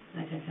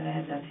 like I said, I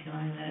had that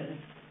feeling that it was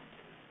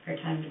her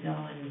time to go,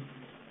 and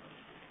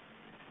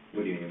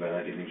What do you mean by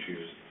that? Do you think she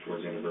was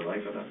towards the end of her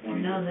life at that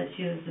point? know that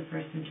she was the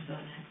person to go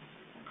next.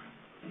 Okay.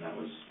 And that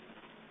was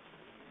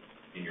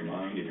in your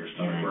mind, in your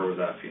stomach? Where was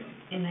that feeling?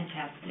 In my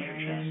chest In your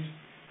area. chest. And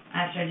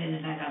after I did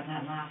it, I got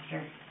that laughter.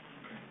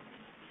 Okay.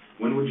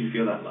 When would you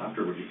feel that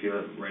laughter? Would you feel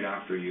it right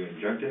after you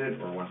injected it,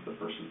 or once the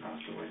person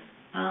passed away?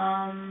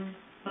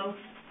 Both.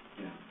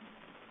 Yeah.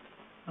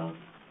 Both.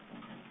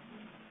 Okay.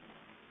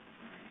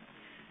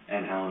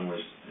 And Helen was,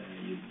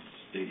 you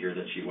state here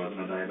that she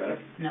wasn't a diabetic?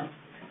 No.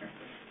 Okay.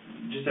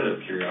 Just out of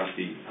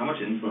curiosity, how much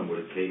insulin would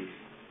it take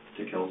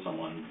to kill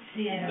someone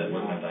See, I that don't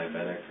wasn't a know.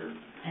 diabetic, or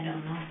I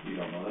don't know. you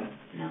don't know that?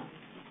 No.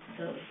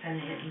 So it was kind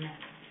of hit and miss.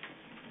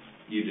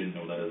 You didn't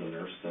know that as a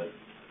nurse, that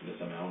this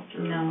amount,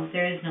 or? No,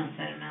 there is no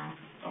set amount.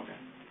 Okay.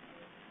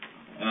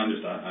 And I'm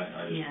just,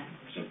 I just Yeah.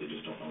 simply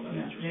just don't know that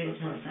No, answer. there is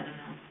so no that's why. set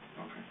amount.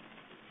 Okay.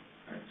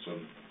 All right, so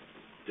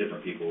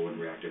different people would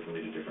react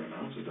differently to different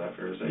amounts, is that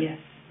fair to say? Yes.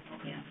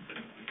 Okay. Yeah.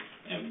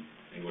 And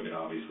it would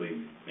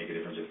obviously make a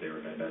difference if they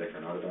were diabetic or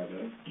not a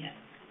diabetic? Yeah.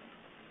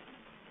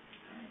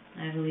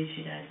 I believe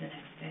she died the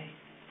next day.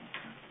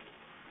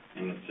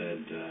 And it said,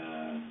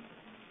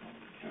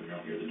 have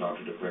you here, the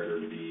doctor declared her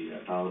to be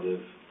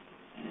palliative,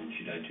 and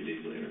she died 2 days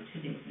later. 2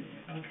 days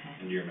later. Okay.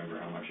 And do you remember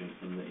how much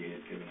insulin that you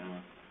had given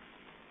Helen?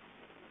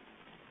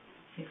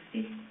 60?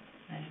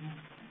 I don't know.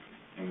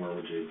 And where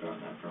would you have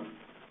gotten that from?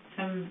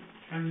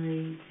 From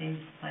the same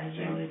suppliers I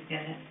Same. always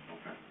get it.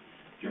 Okay.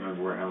 Do you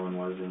remember where Helen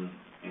was in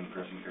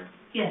Crescent Care?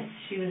 Yes,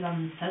 she was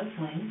on the south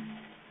wing,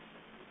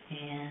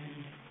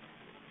 and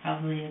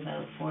probably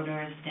about 4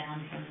 doors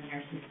down from the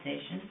nurse's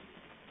station,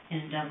 in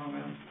a double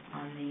room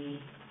on the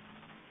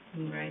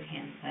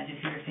right-hand side.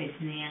 If you were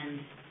facing the end,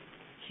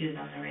 she was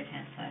on the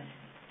right-hand side.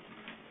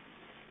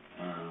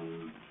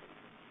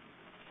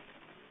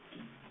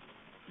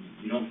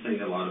 You don't say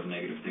a lot of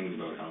negative things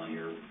about Helen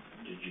here.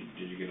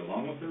 Did you get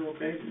along with her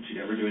okay? Did she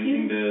ever do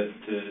anything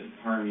to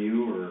harm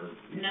you, or?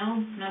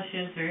 No, she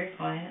was very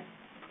quiet.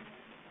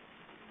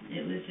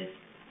 It was just,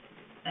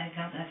 I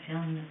got that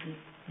feeling that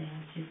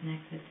she's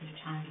next, this is her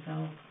time to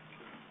go.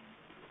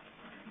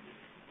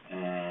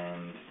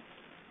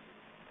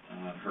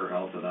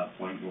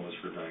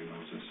 her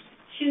diagnosis?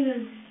 She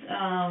was,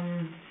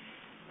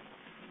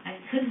 I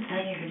couldn't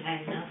tell you her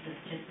diagnosis,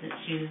 just that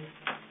she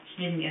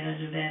didn't get out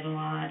of bed a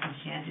lot, and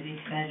she had to be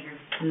fed her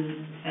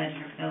food and fed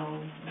her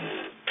pills.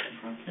 Okay.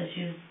 So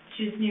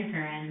she was near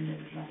her end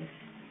of life.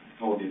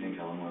 How old do you think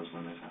Helen was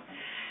when this happened?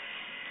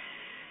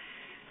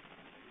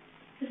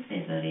 I'd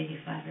say about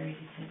 85 or 86.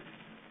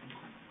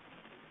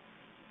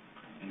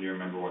 And do you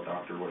remember what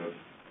doctor were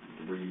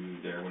you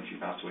there when she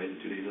passed away, 2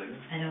 days later?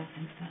 I don't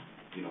think so.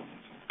 You don't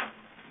think so?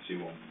 So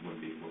you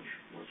wouldn't be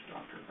which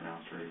doctor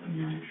pronounced her, you wouldn't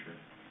No. be too sure?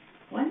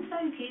 Once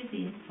I gave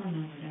the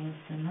insulin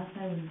overdose, unless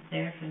I was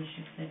there for the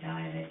shift I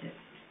died, I just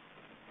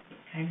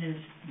kind of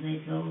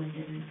laid low and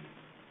didn't,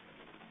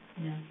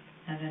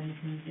 have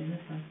anything to do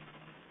with them.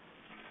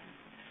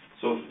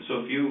 So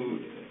if you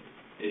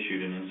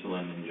issued an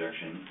insulin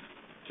injection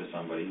to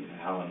somebody,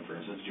 Helen for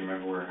instance, do you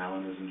remember where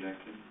Helen was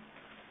injected?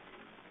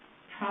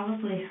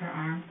 Probably her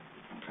arm.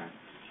 Okay.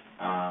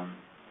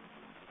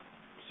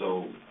 So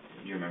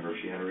do you remember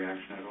if she had a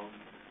reaction at all?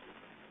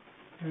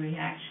 A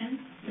reaction?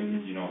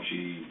 Did you know if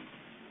she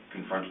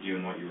confronted you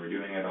in what you were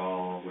doing at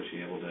all? Was she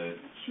able to?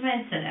 She might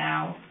have said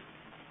ow.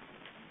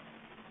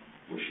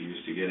 Was she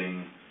used to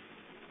getting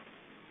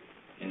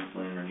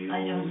insulin or needles?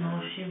 I don't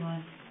know if she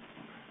was.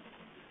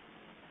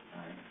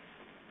 Alright.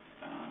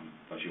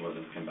 But she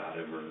wasn't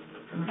combative or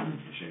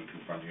she didn't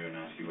confront you and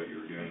ask you what you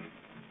were doing?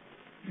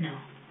 No.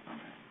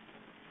 Okay.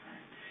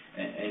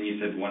 Alright. And you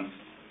said once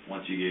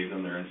you gave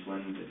them their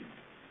insulin,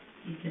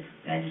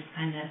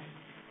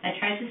 I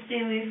tried to stay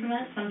away from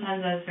it.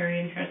 Sometimes I was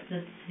very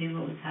interested to see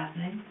what was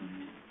happening.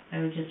 I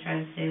would just try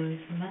to stay away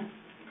from it.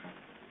 Okay.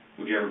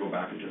 Would you ever go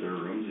back into their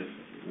rooms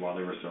while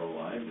they were still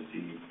alive to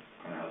see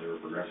kind of how they were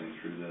progressing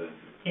through the?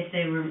 If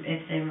they were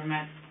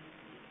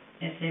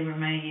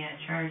my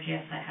charge,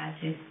 yes, I had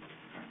to. Okay.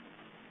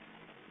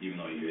 Even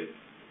though you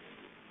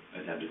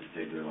had attempted to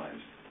take their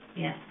lives?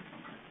 Yeah.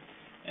 Okay.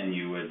 And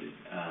you would,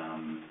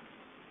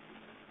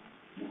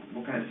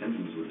 what kind of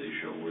symptoms would they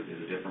show? Is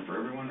it different for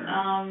everyone, or?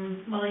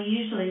 Well,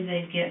 usually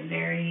they'd get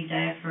very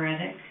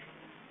diaphoretic,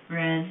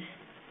 red.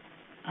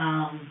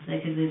 They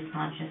could lose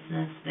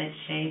consciousness, they'd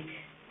shake.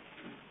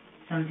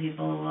 Some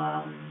people,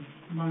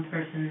 one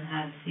person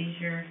had a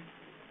seizure.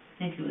 I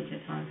think it was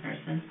just one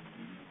person.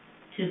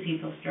 2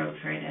 people stroked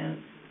right out.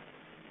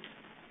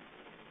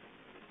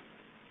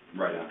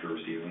 Right after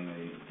receiving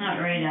the?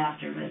 Not right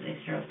after, but they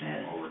stroked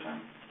out. Over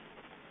time.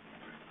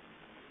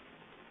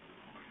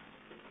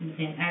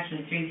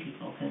 Actually 3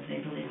 people, because they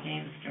believe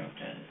James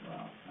stroked out as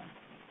well, so.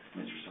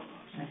 Mr.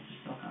 Silcox? Mr.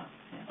 Silcox,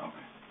 yeah.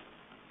 Okay.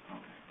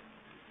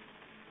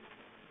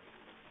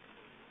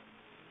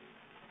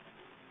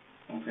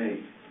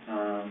 Okay.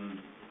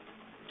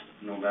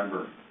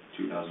 November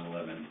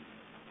 2011.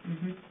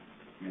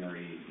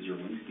 Mary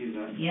Zerwinski, is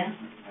that? Yeah.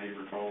 How you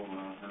recall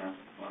her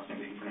last name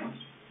being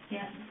pronounced?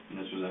 Yeah. And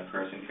this was at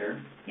Crescent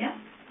Care? Yeah.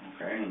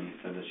 Okay, and you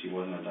said that she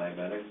wasn't a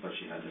diabetic, but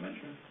she had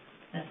dementia?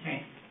 That's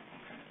right.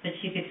 Okay. But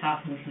she could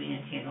talk and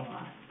communicate a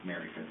lot.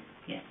 Mary could?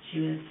 Yeah,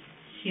 she was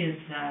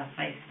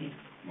feisty.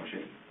 Was she?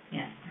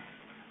 Yeah.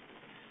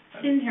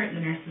 She didn't hurt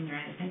the nurses or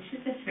anything.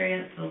 She was just very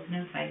outspoken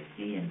and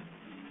feisty, and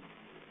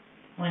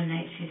one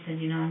night she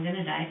said, I'm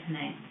gonna die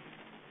tonight.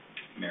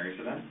 Mary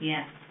said that?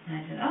 Yeah. And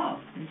I said, oh.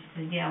 And she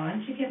said, yeah, why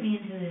don't you get me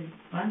into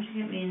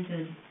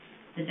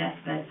the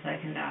deathbed so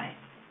I can die?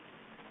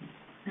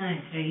 And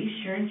I said, are you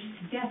sure? And she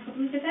said, yeah, put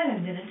me to bed,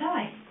 I'm gonna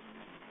die.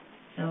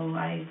 So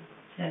I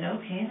said,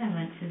 okay, and I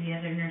went to the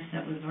other nurse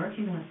that was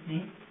working with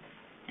me,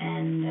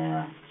 and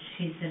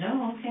she said,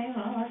 oh, okay,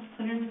 well, let's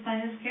put her in the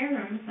sinus care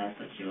room if that's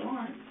what she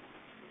wants.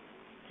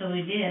 So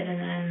we did, and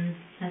then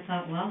I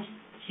thought, well,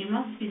 she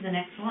must be the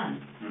next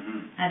one.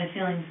 I had a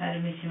feeling inside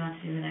of me she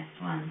must be the next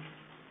one.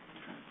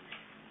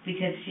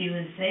 Because she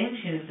was saying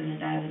she was going to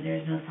die, but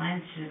there's no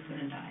signs she was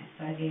going to die.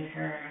 So I gave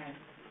her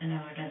an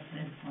overdose of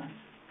insulin.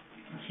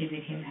 And she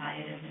became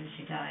palliative and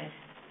she died.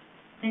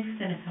 I think it's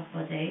been a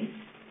couple of days.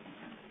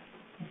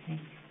 I think.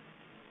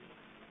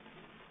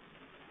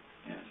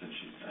 Yeah, it said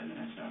she's died the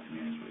next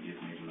afternoon is what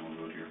you've made a note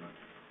about here, but,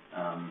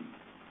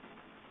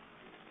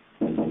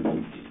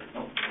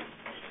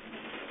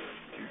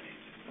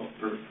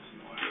 perfect.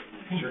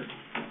 Sure.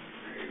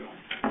 There you go.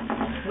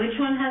 Which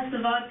one has the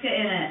vodka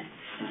in it?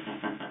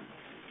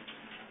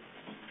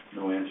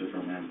 No answer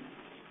from him.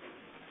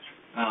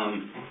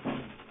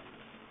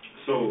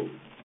 So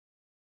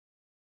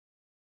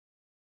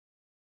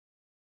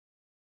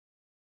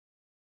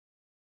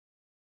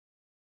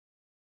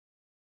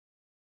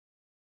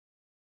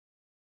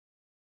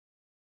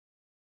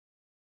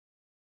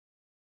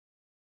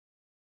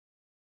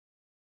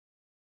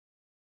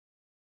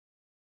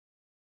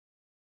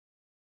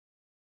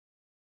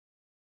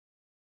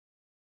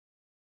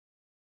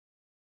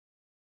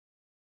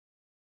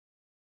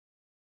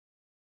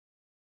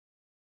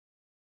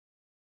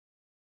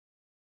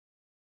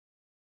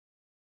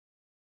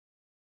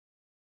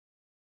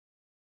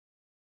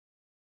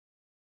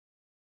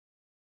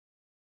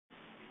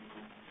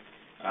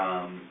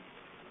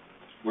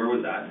where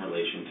was that in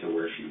relation to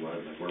where she was?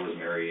 Like, where was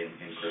Mary in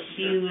Crescent?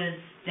 She was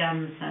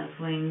down the south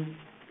wing,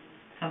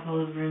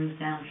 couple of rooms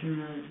down from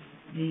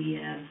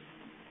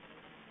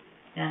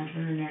down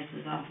from the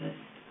nurse's office.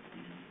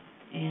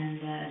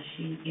 And,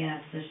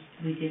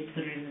 we did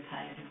put her in the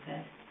palliative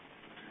bed.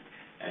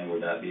 And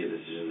would that be a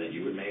decision that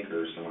you would make,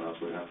 or someone else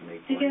would have to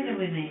make for you? Together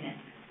we made it.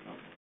 Okay.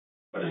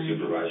 But a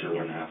supervisor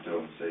wouldn't have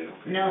to say,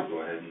 okay, No.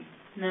 go ahead and...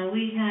 No,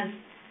 we had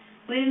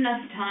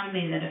enough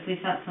autonomy that if we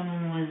thought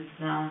someone was,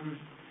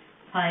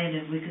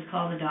 palliative, we could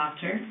call the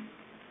doctor,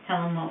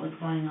 tell him what was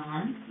going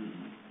on,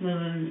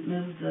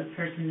 move the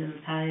person to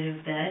the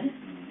palliative bed,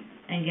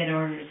 and get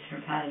orders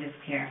for palliative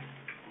care.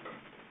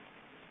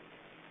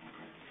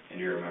 And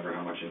do you remember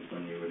how much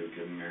insulin you would have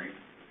given Mary?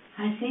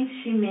 I think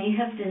she may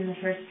have been the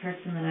first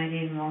person that I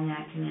gave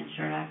long-acting and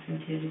short-acting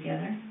to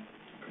together.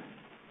 Okay.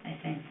 I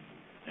think.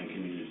 And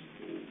can you just,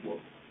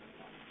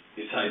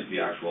 besides the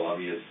actual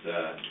obvious,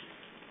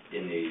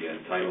 in the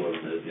title of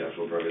the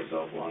actual drug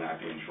itself,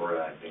 long-acting and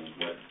short-acting,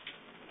 what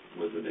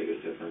was the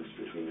biggest difference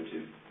between the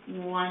two?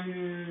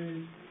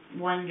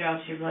 One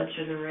drops your blood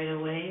sugar right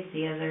away,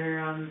 the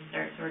other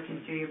starts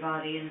working through your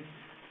body and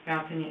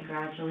dropping it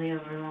gradually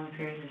over a long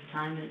period of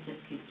time, and it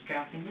just keeps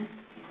dropping it.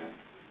 Okay.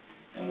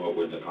 And what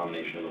would the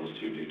combination of those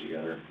two do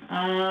together?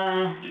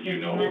 Did you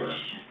know, or?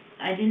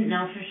 I didn't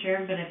know for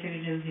sure, but I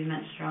figured it would be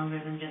much stronger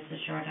than just a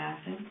short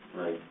acting.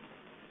 Right.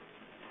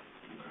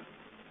 Okay.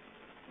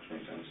 Which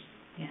makes sense.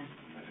 Yeah.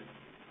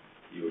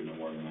 You would know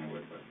more than I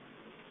would, but,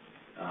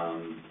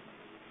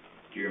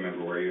 do you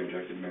remember where you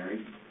injected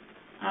Mary?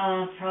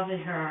 Probably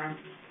her arm.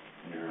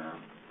 In her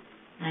arm.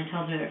 And I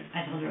told her it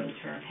was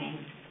for her pain.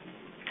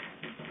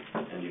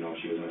 And you know if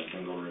she was in a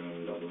single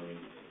room, double room?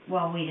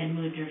 Well, we had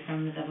moved her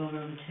from the double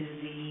room to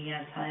the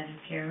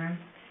palliative care room,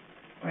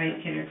 right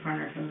kitty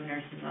corner from the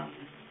nurse's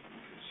office.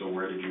 So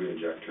where did you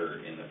inject her?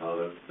 In the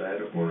palliative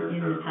bed or in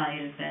the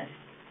palliative bed.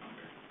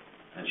 Okay.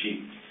 And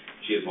she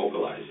had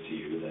vocalized to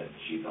you that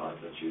she thought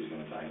that she was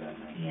going to die that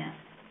night? Yeah.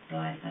 So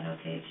I thought,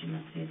 okay, she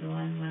must be the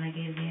one. When I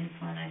gave the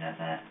insulin, I got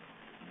that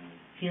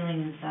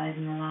feeling inside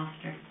and I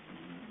lost her.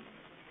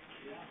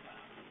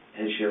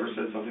 Has she ever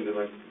said something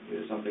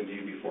to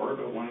you before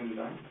about wanting to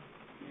die?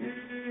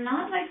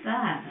 Not like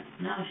that.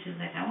 No, she was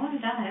like, I want to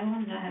die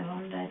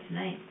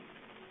tonight.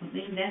 I'm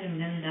being dead, I'm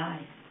going to die.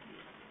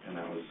 And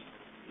that was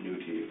new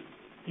to you?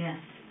 Yes.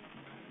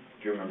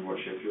 Do you remember what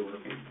shift you were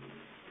working?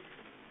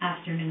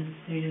 Afternoon,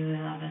 3 to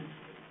 11.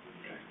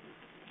 Okay.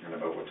 And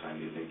about what time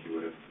do you think you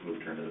would have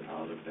moved her into the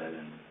palliative bed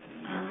and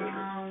injected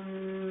her?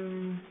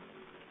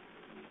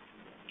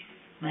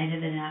 Might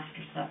have been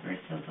after supper,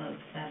 so about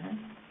 7.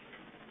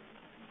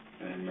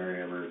 And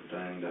Mary ever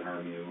dying to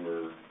harm you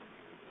or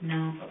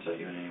no upset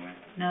you in any way?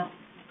 No.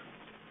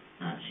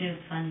 She was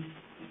fun.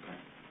 Okay.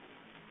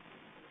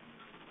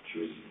 She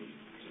was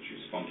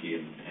funky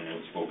and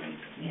outspoken.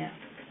 Yeah.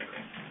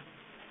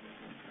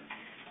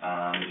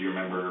 Okay. Do you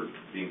remember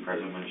being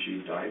present when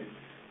she died?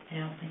 I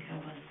don't think I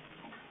was.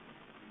 Okay.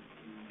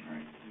 All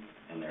right.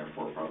 And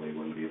therefore probably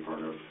wouldn't be a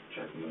part of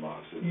checking the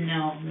boxes?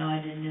 No,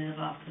 I didn't do the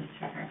boxes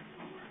for her.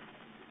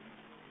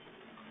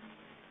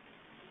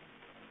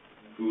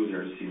 Who was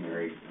there to see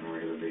Mary on a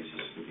regular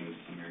basis? Who came to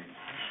see Mary?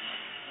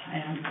 I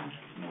don't know.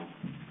 No?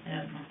 I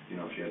don't know. Do you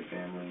know if she had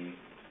family?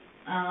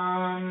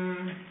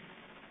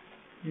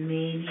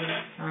 Maybe a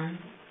son,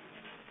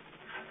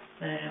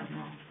 but I don't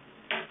know.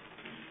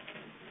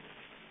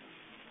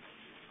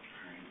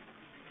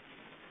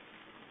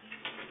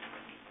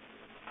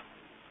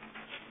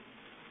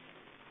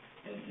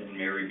 And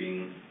Mary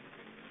being,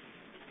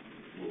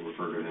 we'll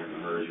refer to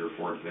her as your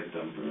fourth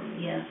victim.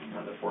 Yes.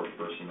 The fourth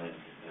person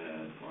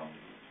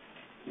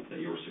that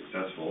you were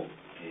successful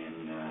in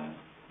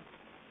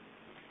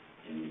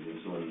these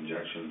insulin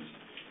injections.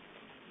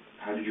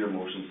 How did your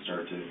emotions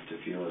start to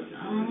feel as it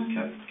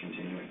kept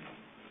continuing?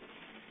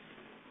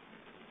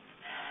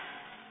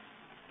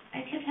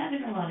 I kept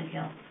having a lot of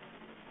guilt.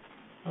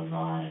 A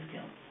lot of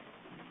guilt.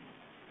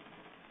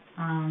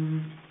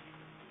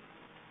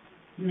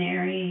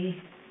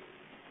 Mary,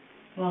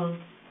 well,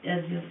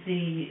 as you'll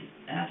see,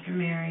 after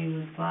Mary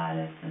was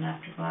Gladys, and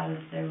after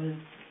Gladys there was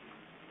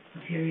a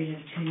period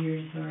of 2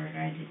 years where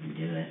I didn't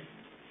do it.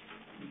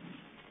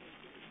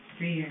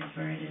 3 years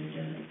where I didn't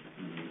do it.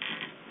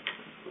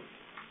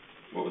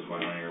 What was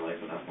going on in your life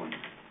at that point?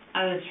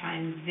 I was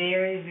trying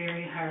very,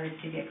 very hard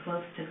to get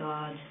close to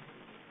God,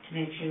 to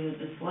make sure that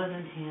this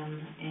wasn't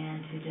Him,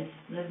 and to just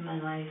live my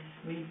life,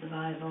 read the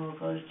Bible,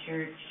 go to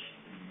church,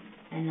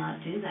 and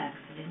not do that,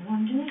 because I didn't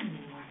want to do it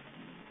anymore.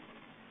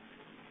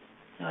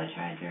 So I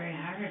tried very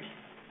hard.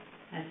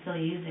 I'm still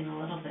using a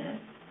little bit.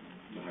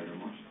 The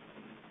Hydromoors?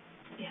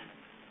 Yeah.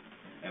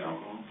 And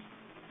alcohol?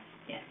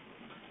 Yeah.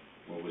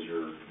 What was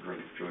your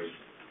drink of choice?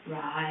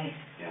 Rye.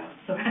 Yeah.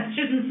 So I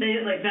shouldn't say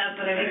it like that,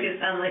 but I make it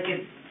sound like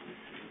it's,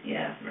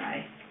 yeah,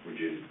 rye. Would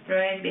you?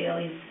 Rye and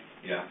Bailey's.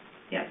 Yeah.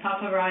 Yeah,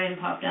 pop a rye and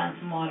pop down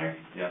some water.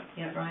 Yeah.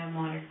 Yeah, rye and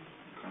water.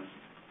 Okay.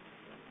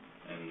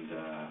 And,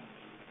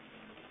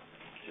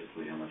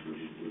 typically how much would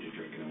you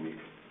drink in a week?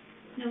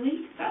 In a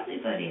week? Probably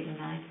about 8 or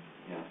 9.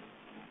 Yeah.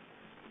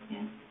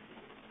 Yeah.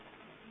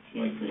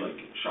 Like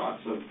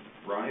shots of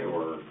rye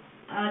or?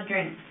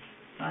 Drinks.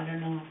 I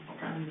don't know.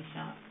 Okay. The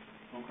shot.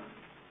 Okay.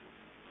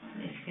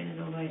 If you're gonna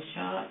go by a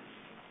shot,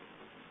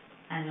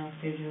 I know if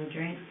there's no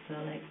drinks, so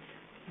like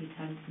 3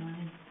 times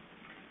 9,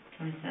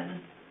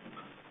 27.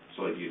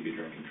 So like you'd be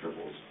drinking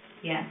triples.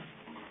 Yeah.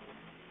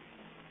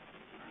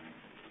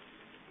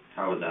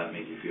 How would that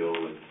make you feel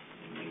with,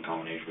 in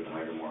combination with the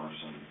hydromorphs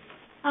and,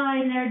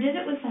 I never did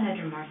it with the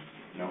hydromorphs.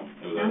 no?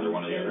 It was either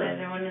one or the It was other?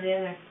 either one or the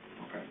other.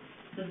 Okay.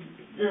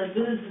 The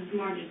booze is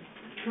more just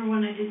for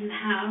when I didn't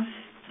have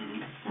Mm-hmm.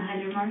 the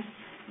hydromorphs.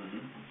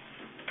 Mm-hmm.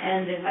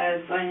 And if I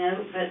was going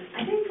out, but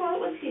I didn't go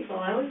out with people,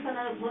 I always went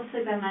out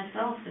mostly by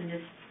myself and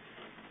just,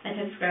 I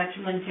took scratch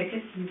and win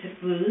tickets and took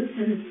booze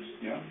and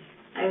Yeah.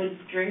 I would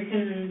drink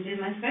and do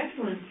my scratch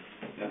and win.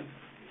 Yeah.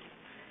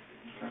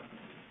 Okay.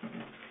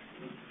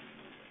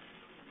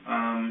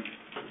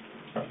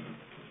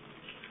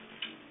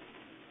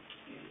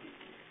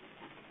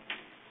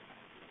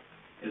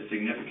 As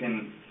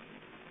significant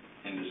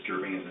and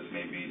disturbing as this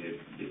may be to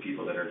the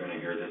people that are gonna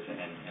hear this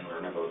and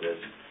learn about this,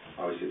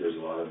 obviously there's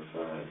a lot of,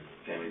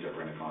 families that we're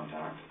gonna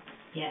contact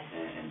Yes.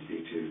 and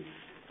speak to.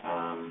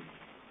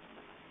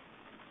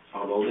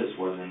 Although this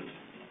wasn't,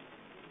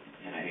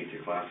 and I hate to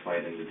classify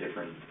it into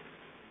different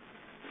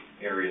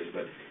areas,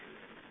 but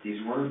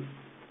these weren't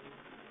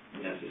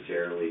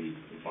necessarily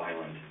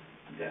violent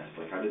deaths.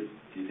 Like, do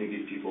you think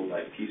these people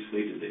died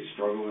peacefully? Did they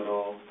struggle at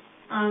all?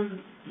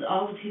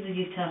 All the people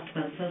you've talked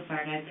about so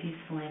far died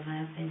peacefully, in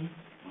my opinion.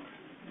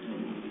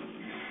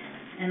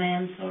 And I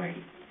am sorry.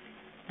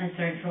 I'm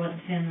sorry for what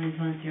the families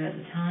went through at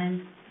the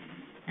time,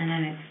 and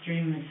I'm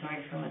extremely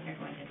sorry for what they're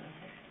going to go through.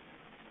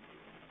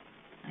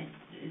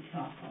 It's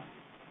awful.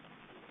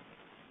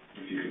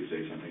 If you could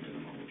say something to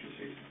them, what would you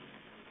say to them?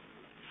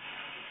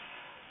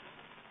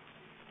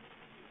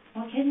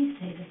 What can you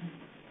say to them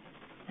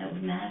that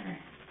would matter?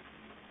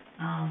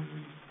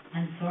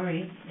 I'm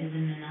sorry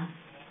isn't enough.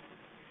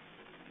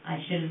 I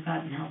should have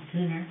gotten help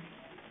sooner.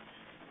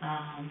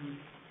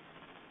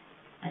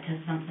 I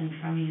took something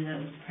from you that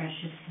was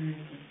precious and it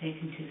was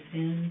taken too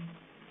soon.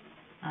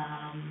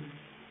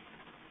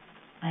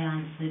 I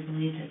honestly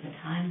believed at the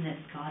time that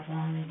God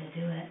wanted me to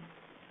do it,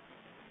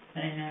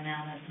 but I know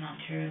now that's not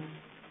true.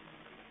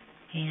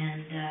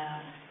 And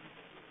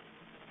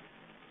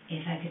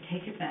if I could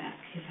take it back,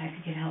 if I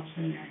could get help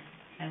sooner,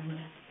 I would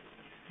have.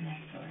 And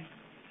I'm sorry.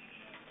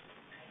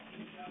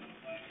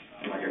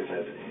 And like I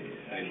said,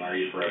 I admire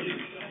you for at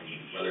least,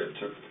 whether it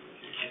took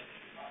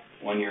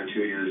 1 year, 2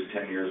 years,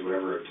 10 years,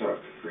 whatever it took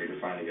for you to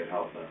finally get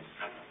help,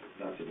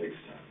 that's a big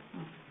step.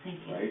 Oh, thank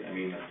you. Right? I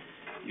mean,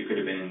 you could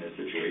have been in this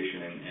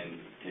situation and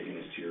taken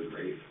this to your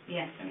grave.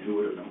 Yeah. And who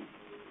would have known?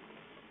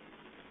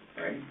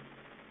 Right?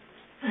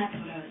 That's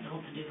what I was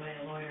told to do by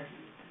a lawyer.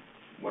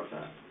 What's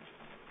that?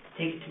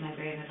 Take it to my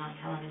grave and not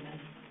tell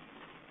anybody.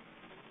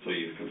 So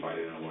you've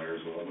confided in a lawyer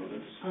as well about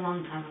this? A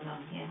long time ago,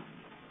 yeah.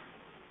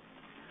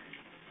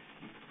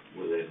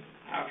 Was it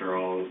after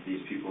all of these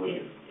people?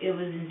 It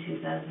was in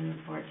 2014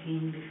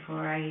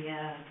 before I,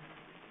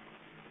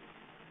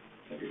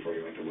 Before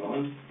you went to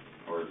Welland?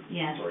 Or,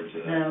 yeah, sorry, to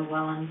the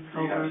Welland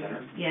rehab Covert.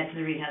 center? Yeah, to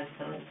the rehab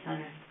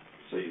center.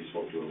 So you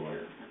spoke to a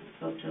lawyer?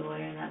 Spoke to a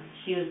lawyer and that,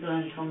 she was the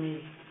one who told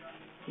me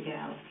to get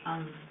out. I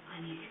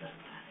need to go to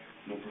the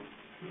bathroom. No problem.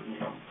 No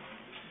problem.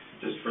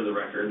 Just for the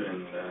record,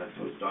 and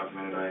so it's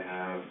documented, I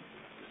have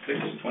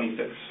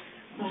 6:26.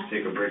 Just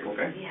take a break,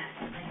 okay? Yes,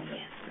 thank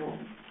you.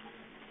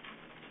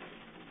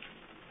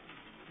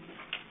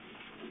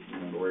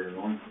 Remember where you're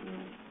going?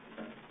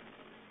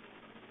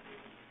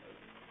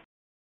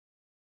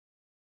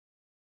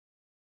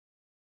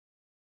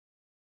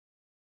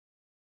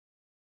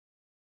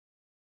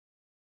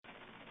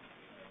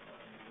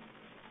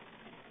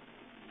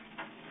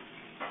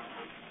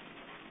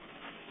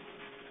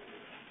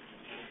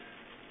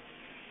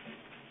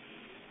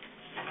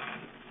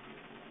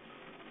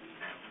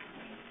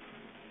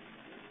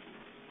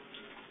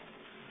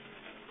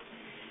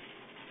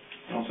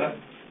 All set?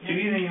 Do you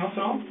need anything else at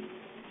all?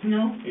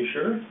 No, You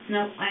sure?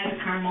 no, I had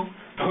a caramel.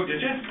 Oh,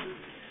 did you?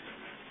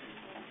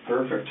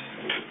 Perfect.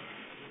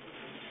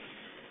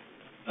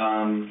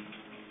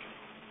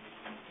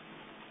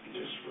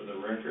 Just for the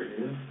record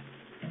here,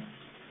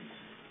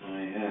 I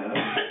have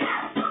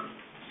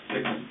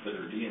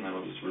 6:30, and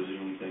that'll just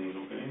resume things,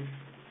 okay?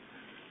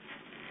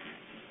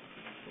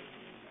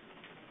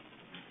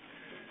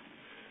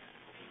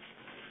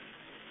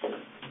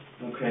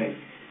 Okay.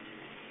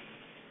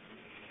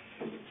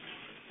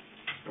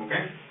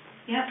 Okay?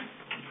 Yep,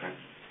 Okay.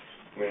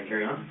 We're gonna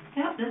carry on?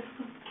 yep, that's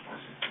cool.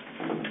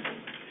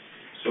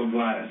 So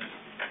Gladys,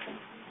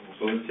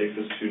 so this takes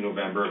us to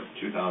November of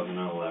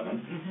 2011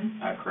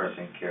 Mhm. at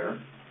Crescent Care.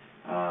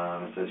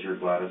 It says here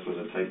Gladys was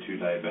a type 2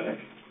 diabetic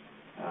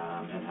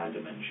and had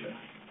dementia.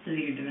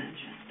 Severe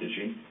dementia. Did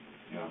she?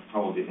 Yeah.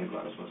 How old do you think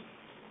Gladys was?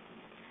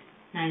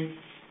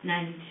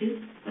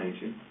 92.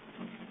 92?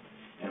 Okay.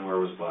 And where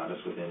was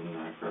Gladys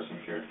within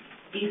Crescent Care?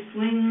 East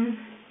wing,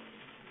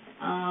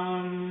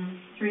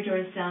 3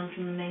 doors down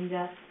from the main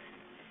desk,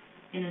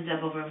 in a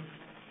double room.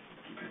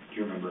 Okay. Do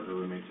you remember her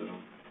roommates at all?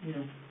 No.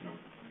 No.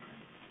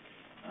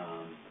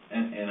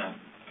 Okay. And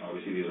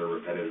obviously these are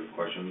repetitive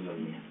questions,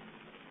 and Yeah.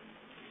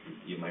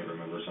 you might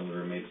remember some of the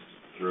roommates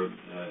throughout,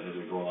 as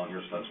we go along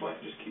here, so that's why I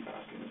just keep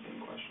asking the same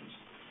questions.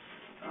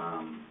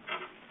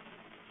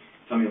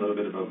 Tell me a little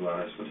bit about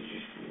Gladys. What was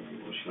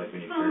she like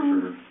when you cared for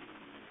her?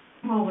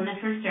 Well, when I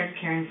first started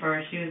caring for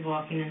her, she was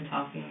walking and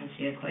talking, and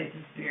she had quite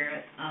the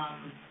spirit.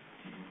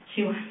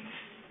 She once,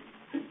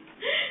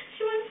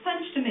 she once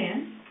punched a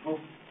man. Oh.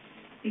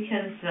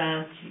 Because,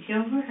 she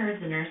overheard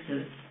the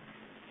nurses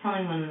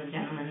telling one of the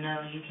gentlemen,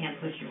 no, you can't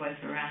push your wife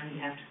around, you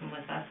have to come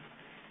with us.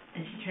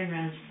 And she turned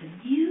around and she said,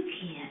 you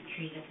can't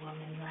treat a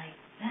woman like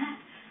that.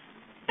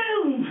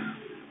 Boom!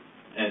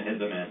 And hit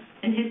the man.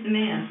 And hit the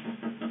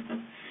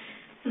man.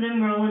 So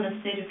then we're all in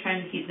a state of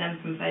trying to keep them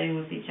from fighting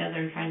with each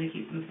other and trying to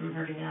keep them from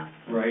hurting us.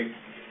 So, right.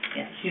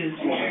 yeah, she was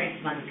very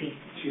spunky.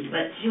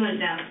 But she went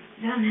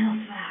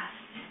downhill fast.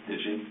 Did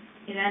she?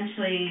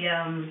 Eventually,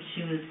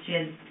 she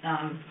had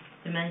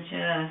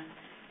dementia,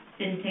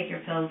 didn't take her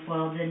pills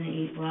well, didn't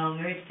eat well,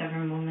 very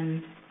stubborn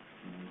woman.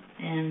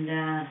 And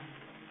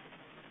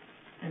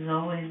as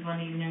always, one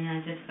evening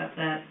I just got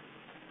that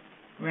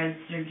red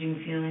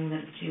surging feeling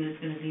that she was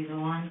going to be the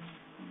one.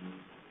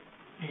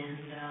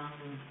 And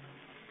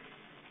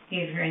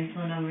gave her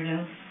insulin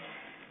overdose.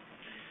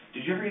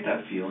 Did you ever get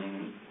that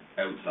feeling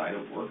outside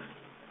of work?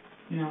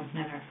 No,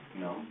 never.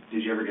 No?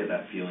 Did you ever get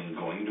that feeling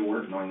going to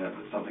work, knowing that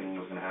something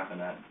was going to happen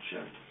that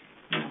shift?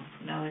 No,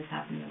 it always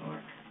happened at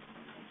work.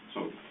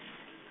 So,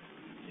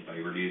 if I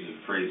were to use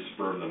the phrase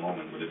spur of the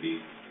moment, would it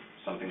be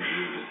something that you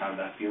would just have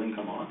that feeling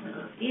come on,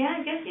 or? Yeah,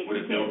 I guess you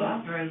could say it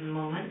was spur of the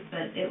moment,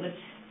 but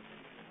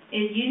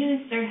it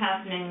usually start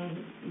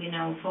happening,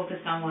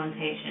 focused on one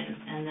patient,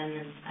 and then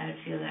I would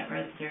feel that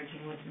red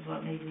surging, which is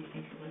what made me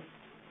think it was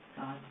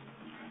God.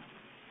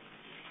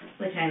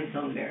 Which I'm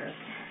so embarrassed.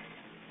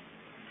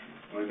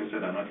 Like I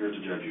said, I'm not here to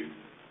judge you,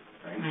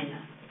 right? I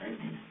know. Right?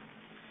 I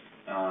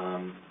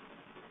know.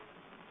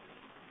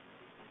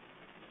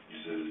 You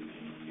said,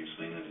 you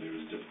explained that it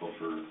was difficult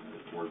for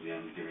towards the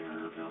end giving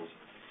her pills.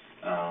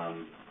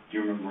 Do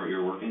you remember what you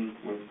were working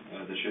with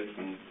the shift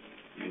when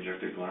you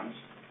injected Gladys?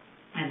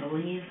 I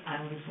believe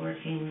I was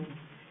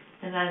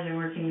either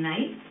working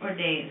nights or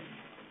days.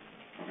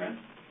 Okay.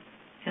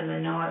 Because I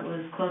know it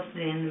was close to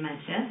the end of my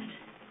shift.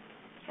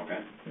 Okay.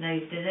 But I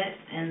did it,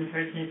 and the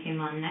person who came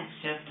on next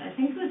shift, I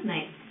think it was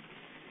nights.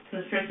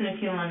 So the person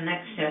who came on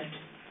next shift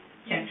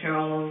checked her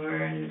all over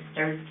and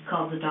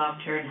called the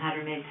doctor and had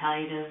her made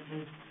palliative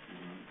and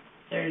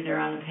started her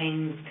on a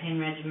pain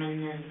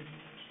regimen.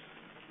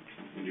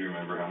 And do you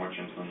remember how much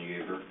insulin you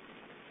gave her?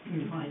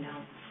 No, I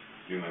don't.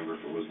 Do you remember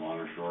if it was long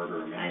or short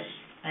or a mix?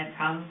 I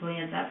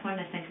probably, at that point,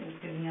 I think I was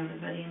giving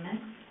everybody a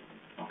mix.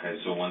 Okay,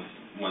 so once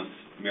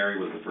Mary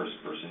was the first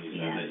person you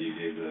said Yeah. that you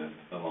gave the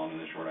long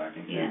and the short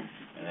acting to, Yeah.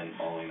 and then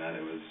following that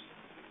it was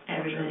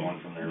everyone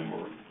from there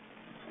forward.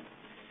 Okay.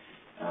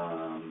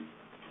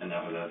 And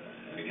that was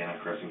again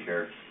at Crescent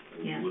Care.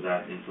 Yeah. Was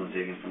that insulin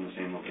taken from the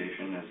same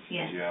location as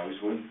you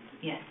always would?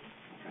 Yes.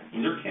 Okay.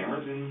 Was there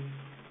cameras in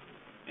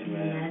the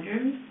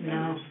bedrooms?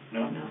 No.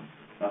 No? No.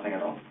 Nothing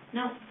at all?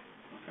 No.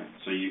 Okay.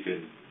 So you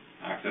could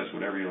access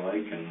whatever you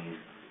like and...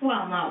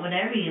 Well, not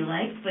whatever you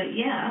like, but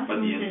yeah. But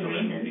the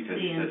insulin,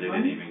 because you said they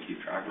didn't even keep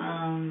track of it.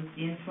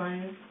 The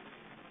insulin,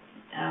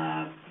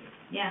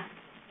 yeah.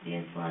 The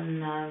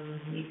insulin,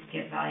 you could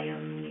get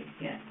Valium, you could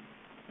get,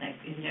 like,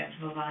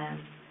 injectable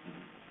Valium.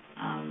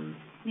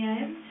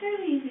 Yeah, it was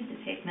fairly easy to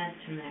take meds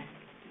from there.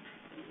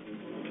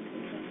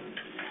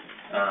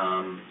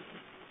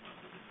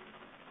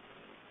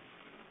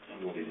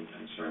 We'll get into,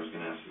 sorry, I was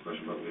going to ask you a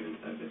question, but we'll get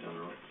into that a bit down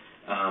the road.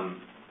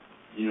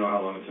 You know how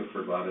long it took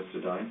for Gladys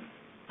to die?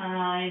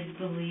 I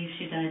believe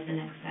she died the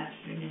next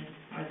afternoon,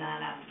 or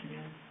that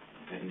afternoon.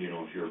 Okay, and do you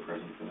know if you were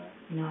present for that?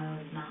 No, I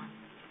was not.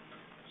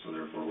 So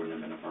therefore wouldn't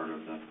have been a part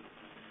of the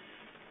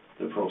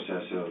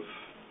process of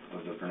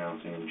the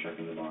pronouncing and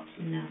checking the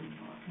boxes? No,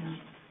 no.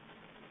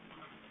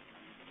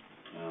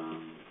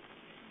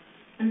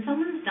 When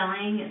someone's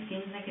dying, it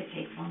seems like it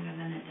takes longer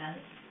than it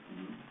does.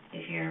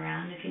 If you're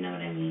around, if you know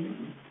what I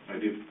mean. I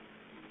do.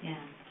 Yeah.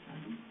 So.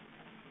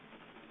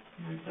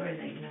 I'm sorry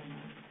that you know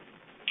that.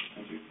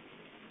 Thank you.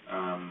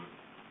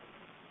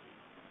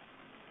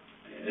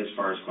 As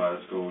far as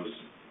Gladys goes,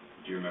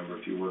 do you remember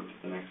if you worked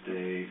the next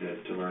day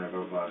to learn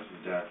about Gladys'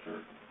 death, or?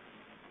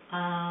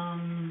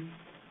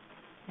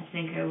 I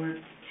think I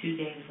worked 2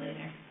 days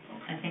later.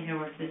 Okay. I think I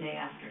worked the day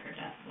after her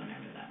death,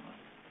 whenever that was.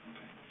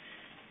 Okay.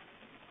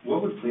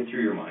 What would play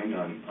through your mind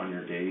on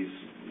your days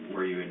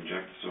where you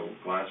inject, so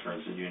Gladys, for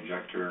instance, you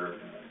inject her,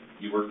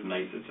 you work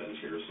nights it says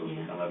here, so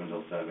 11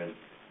 till 7,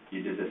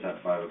 you did this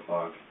at 5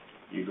 o'clock,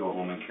 you go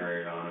home and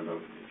carry on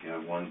about, if you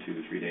have 1,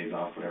 2, 3 days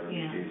off, whatever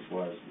the case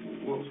was,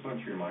 what was going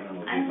through your mind on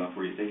those days off?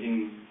 Were you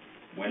thinking,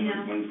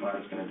 when's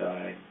Gladys going to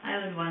die?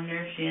 I would wonder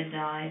if she had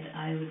died.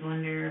 I would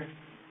wonder,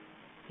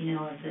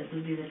 if this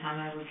would be the time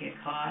I would get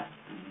caught.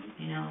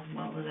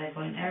 What was I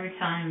going, every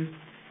time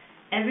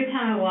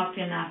I walked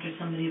in after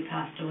somebody had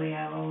passed away,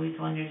 I always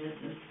wondered, is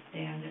this the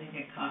day I'm going to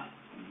get caught?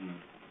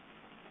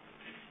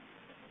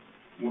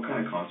 What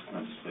kind of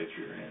consequences play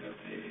through your head?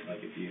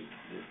 Like if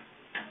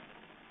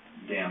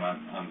damn,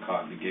 I'm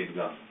caught, the gig's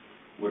up.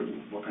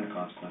 What kind of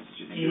consequences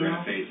do you think you're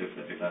gonna face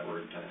if that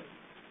were to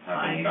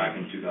happen back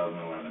in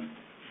 2011?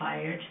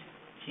 Fired,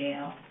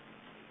 jail,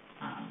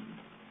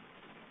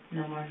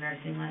 no more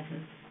nursing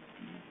license.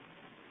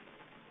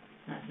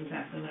 That's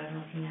exactly what I'm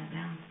looking at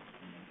now,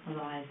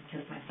 although I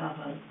took myself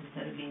out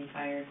instead of being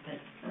fired, but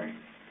Right.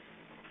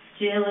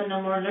 jail and no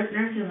more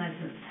nursing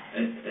license.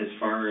 As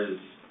far as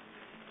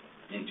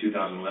in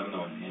 2011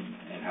 though,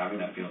 and having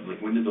that feeling, like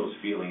when did those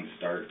feelings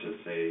start to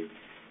say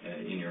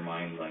in your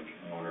mind, like,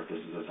 I wonder if this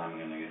is the time I'm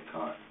gonna get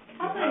caught?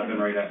 Did it happen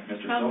right at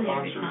Mr. Probably Silcox,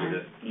 every or time.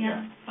 did it?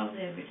 Yeah,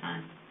 probably every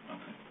time.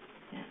 Okay.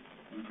 Yeah.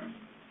 Okay.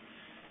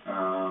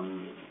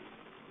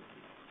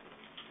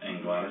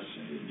 And Gladys,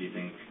 do you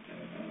think,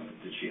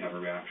 did she have a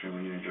reaction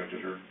when you injected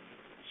her?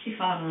 She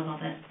fought a little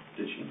bit.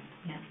 Did she?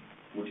 Yeah.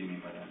 What do you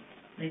mean by that?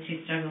 Like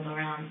she struggled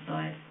around, so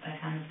I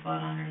found a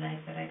spot on her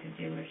leg that I could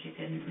do where she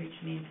couldn't reach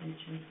me and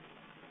pinch me.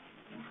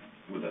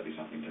 Okay. Would that be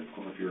something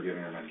typical if you were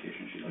giving her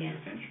medication, she'd like you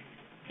to pinch?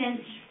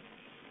 Pinch,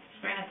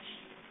 scratch,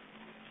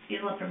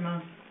 feel up her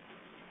mouth.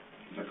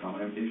 Is that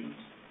common in patients?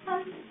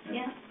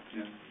 Yeah.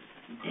 Yeah.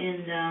 Okay.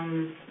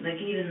 And,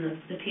 like even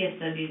the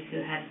PSWs who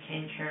had to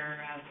change her,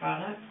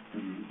 product,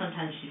 Mm-hmm.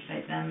 sometimes she'd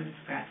fight them and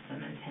scratch them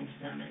and pinch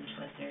them and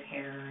twist their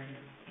hair and,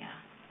 yeah.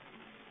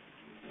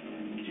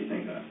 Do you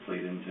think that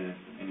played into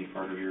any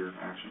part of your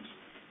actions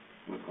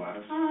with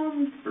Gladys,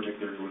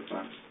 particularly with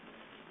Gladys?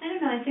 I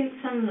don't know, I think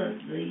some of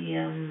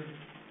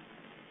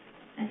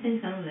I think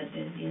some of it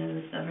did, you know,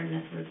 the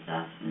stubbornness and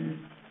stuff, and,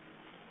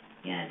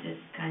 yeah, just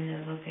kind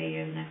of, okay,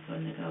 you're the next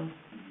one to go.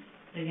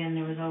 But again,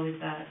 there was always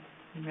that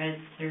red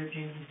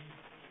surging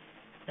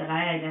that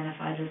I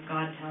identified as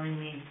God telling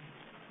me,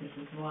 this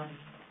is the one,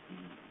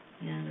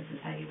 you know, this is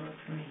how you work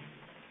for me.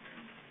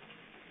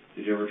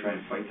 Did you ever try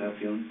and fight that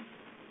feeling?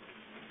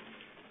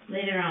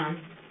 Later on,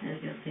 as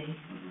you'll see.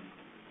 Mm-hmm.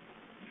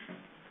 Okay.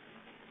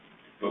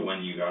 But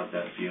when you got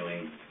that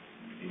feeling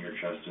in your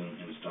chest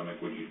and stomach,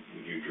 would you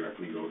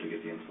directly go to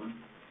get the insulin?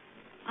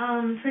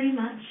 Pretty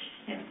much,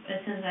 as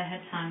soon as I had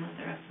time with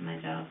the rest of my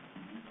job.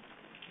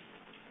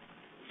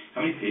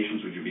 How many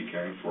patients would you be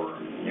caring for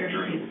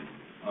 32.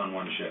 On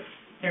one shift?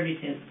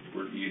 32.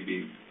 You'd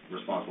be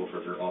responsible for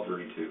all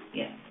 32?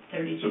 Yeah,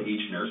 32. So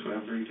each nurse would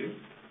have 32?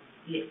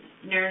 Yeah,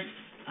 nurse,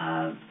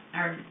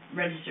 our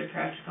registered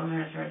practical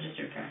nurse.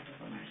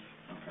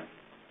 Okay.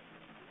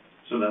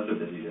 So that's a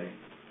busy day.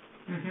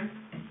 Mhm.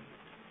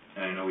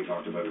 And I know we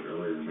talked about it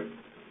earlier, but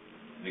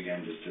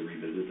again, just to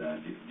revisit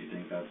that, do you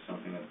think that's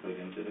something that played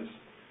into this?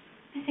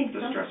 I think so.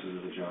 The stresses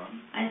of the job?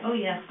 Oh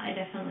yeah, I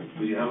definitely think so.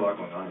 Because you had a lot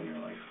going on in your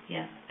life.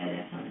 Yeah, I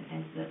definitely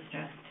think the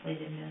stress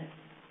played into it.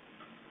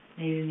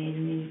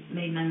 Maybe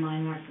made my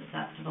mind more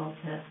susceptible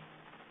to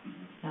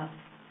stuff.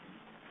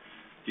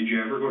 Did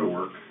you ever go to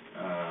work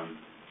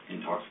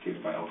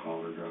intoxicated by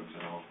alcohol or drugs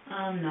at all?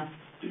 No.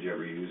 Did you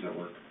ever use at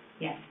work?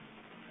 Yeah.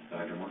 The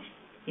Hydromorphs?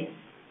 Yes.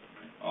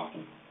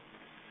 Often?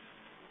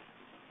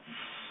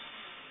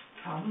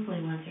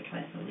 Probably once or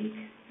twice a week.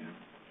 Yeah.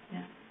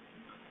 Yeah.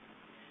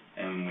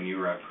 And when you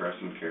were at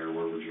Crescent Care,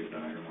 where would you get the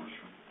Hydromorphs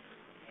from?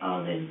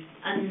 Oh, there's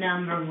a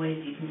number of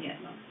ways you can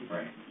get them.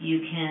 Right. You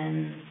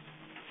can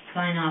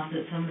sign off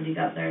that somebody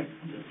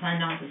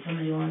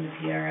owned a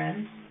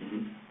PRN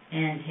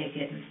and take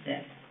it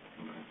instead.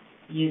 Okay.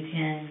 You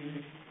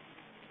can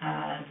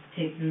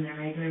take them their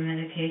regular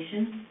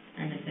medication,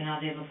 and if they're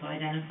not able to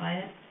identify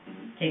it,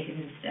 take it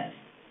instead.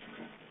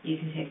 Okay. You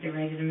can take the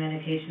regular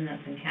medication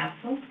that's in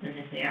capsules, and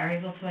if they are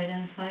able to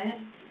identify it,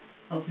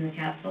 open the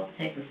capsule,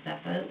 take the stuff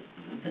out,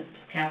 put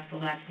the capsule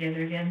back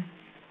together again,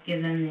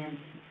 give them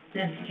the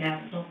empty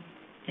capsule,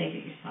 take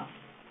it yourself.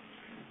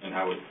 And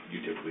how would you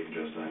typically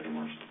ingest the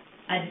Hydromorphs?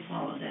 I just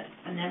swallowed it.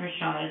 I never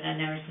shot it, I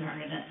never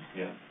snorted it.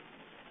 Yeah.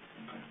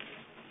 Okay.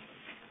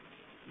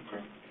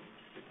 Okay.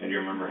 And do you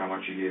remember how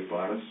much you gave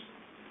Gladys?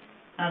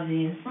 Of the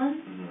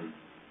insulin? Mm-hmm.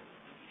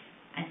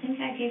 I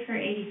think I gave her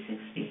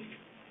 80/60.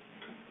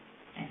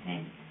 I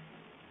think.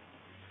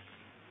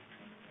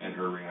 And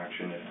her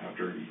reaction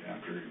after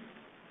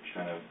she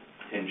kind of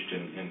pinched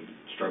and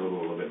struggled a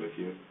little bit with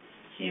you?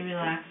 She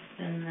relaxed,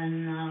 and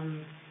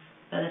then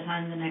by the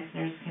time the next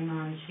nurse came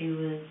on, she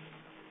was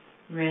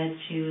red,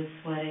 she was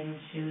sweating,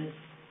 she was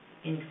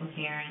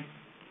incoherent.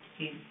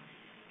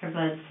 Her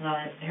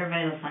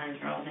vital signs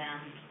were all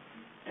down.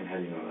 And how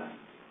do you know that?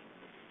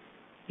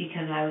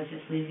 Because I was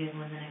just leaving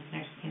when the next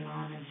nurse came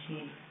on, and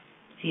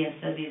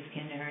PSWs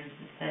came to her and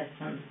said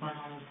something's going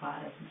on with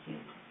Gladys, and she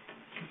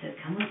said,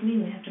 come with me,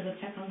 we have to go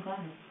check on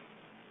Gladys.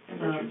 And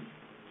So,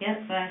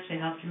 yep, so I actually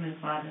helped her move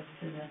Gladys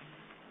to the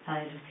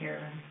palliative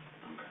care room.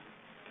 Okay.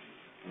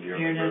 And do you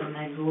Scared out remember of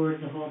my gourd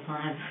the whole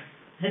time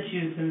that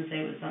she was going to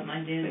say it was something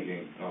I did.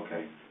 thinking,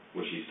 okay,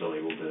 was she still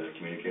able to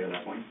communicate at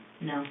that point?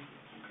 No.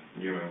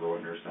 Okay. Do you remember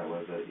what nurse that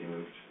was that you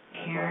moved?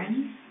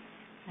 Karen?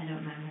 I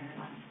don't remember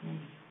her last name.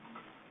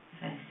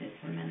 If I sat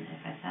for a minute,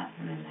 I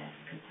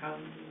could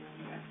probably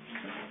remember it.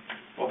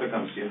 Well, if it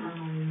comes to you.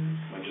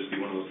 Might just be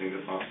one of those things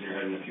that pops in your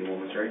head in a few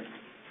moments, right?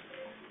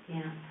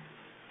 Yeah.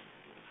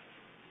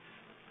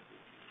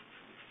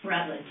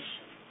 Rutledge.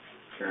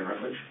 Karen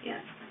Rutledge? Yeah.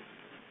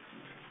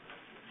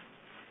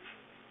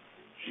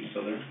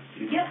 still there?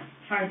 Yep,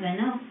 as far as I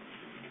know.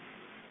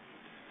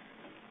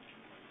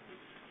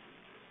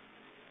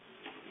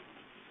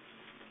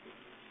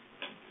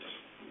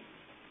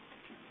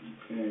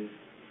 Okay.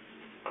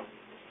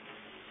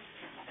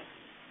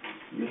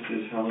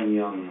 Mrs. Helen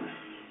Young.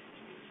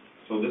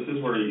 So this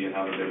is where you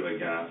have a bit of a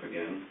gap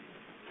again,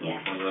 from Yeah.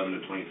 2011 to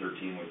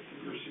 2013 with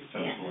your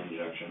successful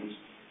injections,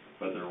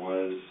 but there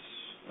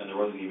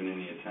wasn't even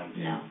any attempt.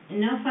 No.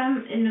 In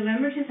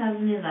November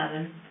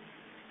 2011,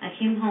 I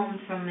came home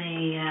from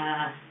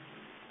a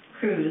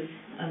cruise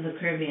of the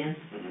Caribbean,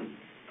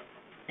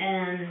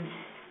 and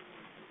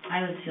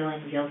I was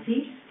feeling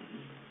guilty.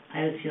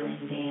 I was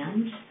feeling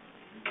damned.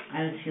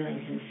 I was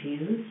feeling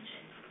confused.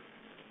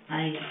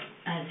 I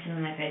was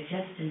feeling like I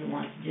just didn't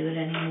want to do it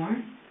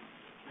anymore.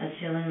 I was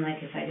feeling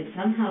like if I could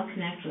somehow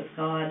connect with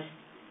God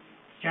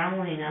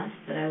strongly enough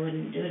that I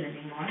wouldn't do it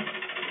anymore.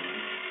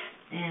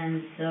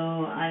 And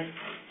so I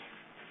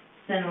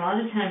spent a lot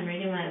of time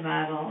reading my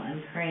Bible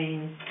and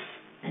praying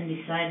and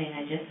deciding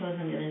I just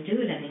wasn't going to do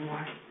it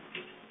anymore.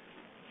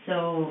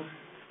 So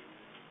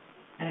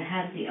I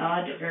had the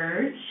odd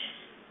urge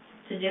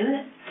to do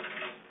it,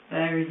 but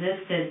I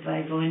resisted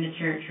by going to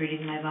church,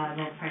 reading my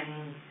Bible,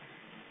 praying,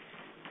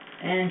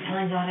 and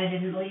telling God I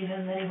didn't believe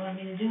Him, that He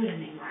wanted me to do it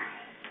anymore.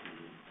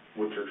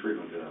 What church were you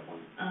going to that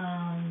point?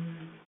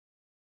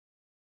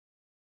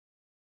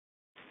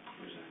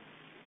 Where's that?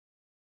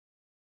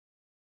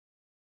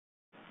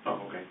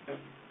 Oh, okay. Yep.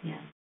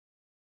 Yeah.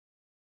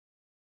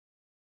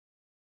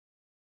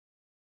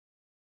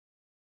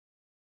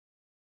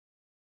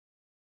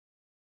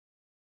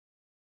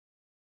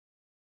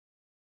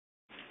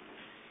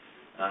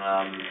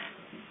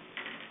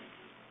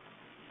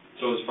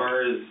 So as far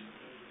as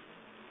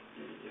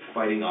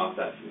fighting off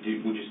that, would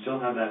you still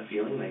have that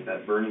feeling, like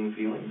that burning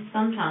feeling?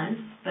 Sometimes,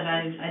 but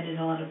I did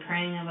a lot of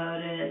praying about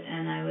it,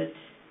 and I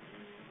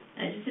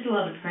just did a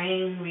lot of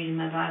praying, reading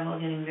my Bible,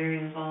 getting very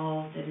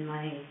involved in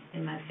my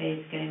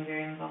faith, getting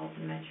very involved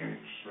in my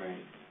church.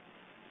 Right.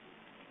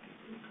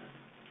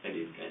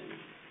 Okay. And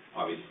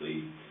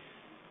obviously,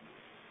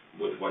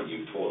 with what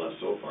you've told us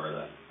so far,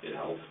 that it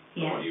helped,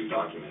 Yeah. what you've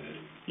documented.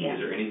 Yeah. Is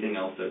there anything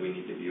else that we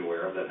need to be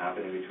aware of that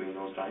happened in between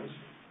those times?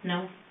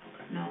 No.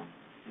 Okay. No.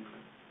 Okay.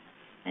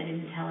 I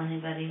didn't tell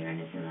anybody or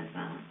anything like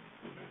that.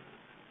 Okay.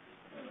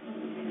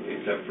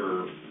 Except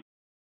for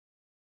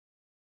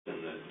the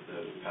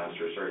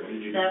pastor, sorry, when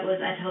did you? That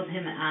was, I told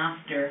him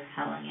after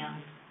Helen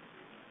Young.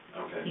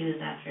 Okay. He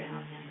was after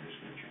Helen Young. I'm just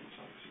going to turn this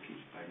off because it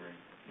keeps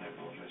vibrating. I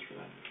apologize for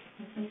that.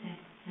 That's okay.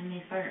 I may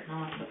fart, and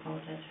I'll have to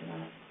apologize for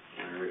that.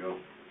 There we go.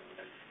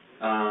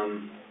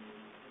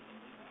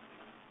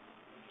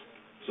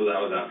 So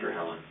that was after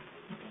Helen.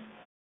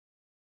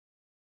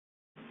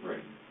 Right.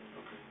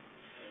 Okay.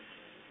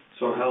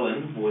 So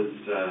Helen was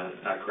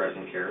at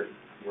Crescent Care.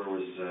 Where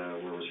was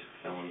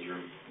Helen's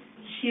room?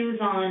 She was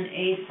on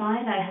A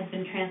side. I had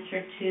been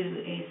transferred to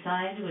A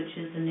side, which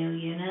is a new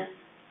unit,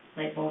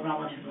 like, well,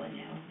 relatively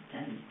new,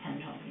 10,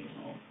 12 years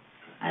old.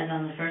 I was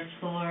on the first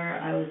floor.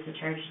 I was the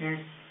charge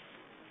nurse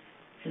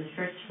for the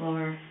first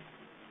floor,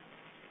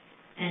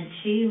 and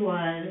she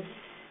was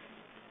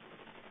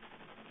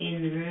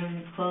in the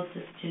room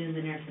closest to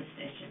the nurse's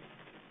station.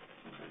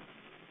 Okay.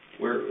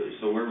 Where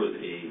was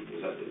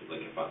that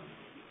like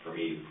for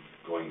me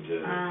going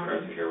to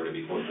Crescent Care, would it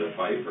be closer to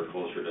Fife or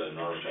closer to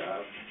North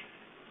Ave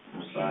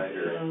side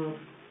or? So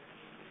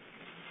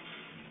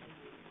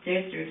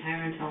there's the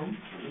retirement home.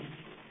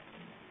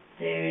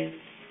 There's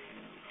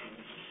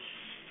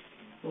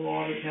the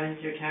wall that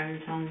joins the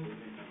retirement home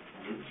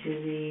to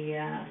the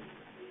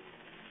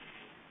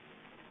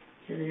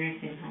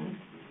nursing home.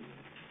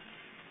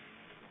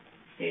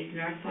 There's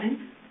North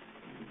Wing.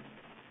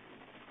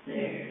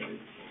 There's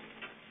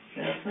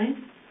South Wing.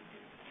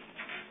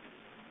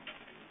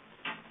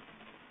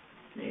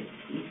 There's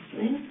East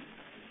Wing.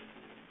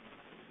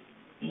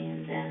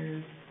 And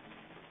then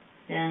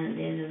down at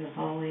the end of the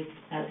hallway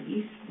of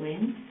East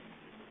Wing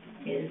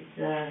is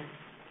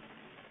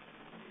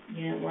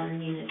Unit 1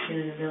 and Unit 2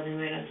 in the building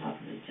right on top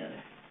of each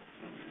other.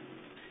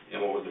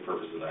 And what was the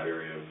purpose of that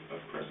area of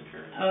Crescent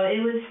Care? Oh,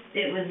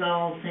 it was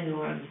all single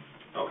rooms.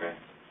 Okay.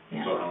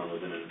 Yeah. So Helen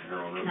was in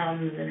her own room?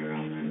 Helen was in her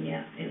own room,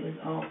 yeah. It was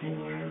all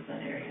single rooms,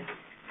 that area.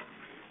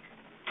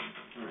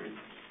 All right.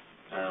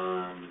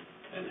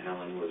 And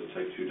Helen was a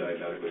type 2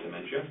 diabetic with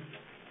dementia?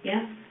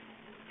 Yeah.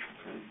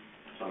 Okay.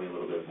 Tell me a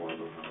little bit more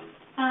about Helen.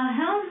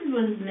 Helen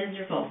was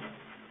miserable.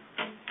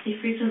 She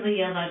frequently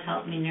yelled out,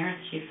 "Help me, nurse."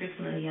 She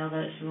frequently yelled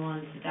out she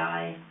wanted to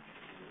die.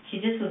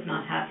 She just was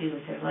not happy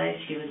with her life.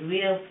 She would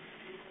wheel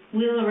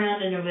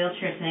around in her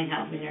wheelchair saying,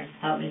 "Help me, nurse,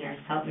 help me, nurse,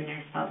 help me,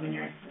 nurse, help me,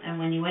 nurse." And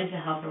when you went to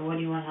help her, what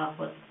do you want help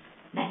with?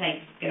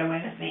 Nothing. Get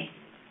away with me.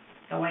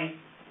 Go away.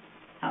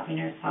 Help me,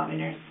 nurse, help me,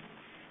 nurse.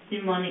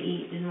 Didn't want to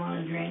eat, didn't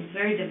want to drink.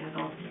 Very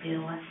difficult to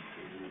deal with.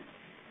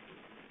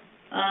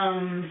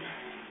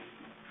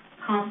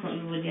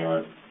 Constantly would yell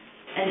out,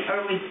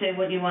 or we'd say,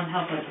 "What do you want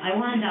help with?" "I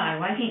want to die.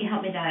 Why can't you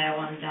help me die? I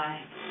want to die."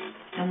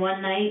 And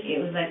one night, it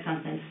was like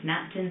something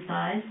snapped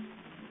inside,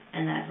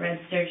 and that red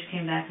surge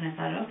came back, and I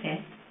thought,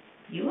 okay,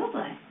 you will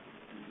die.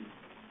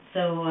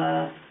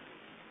 So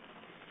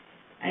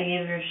I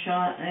gave her a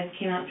shot, I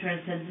came up to her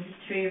and said, this is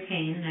for your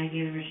pain, and I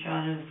gave her a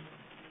shot of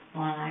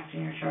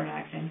long-acting or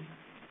short-acting,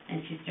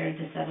 and she started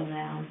to settle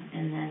down,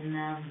 and then,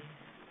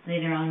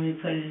 later on, we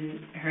put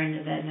her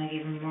into bed, and I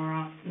gave her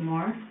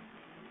more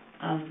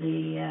of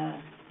the,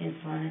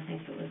 insulin, I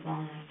think it was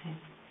long-acting.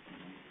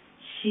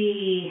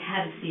 She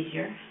had a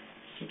seizure,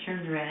 she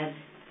turned red,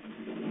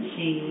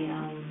 she,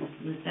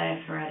 was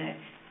diaphoretic,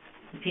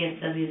 the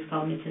PSWs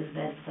called me to the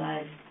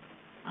bedside.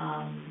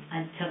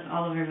 I took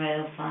all of her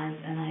vital signs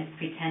and I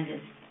pretended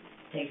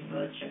to take her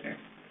blood sugar.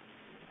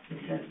 And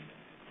said,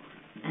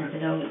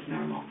 oh, it's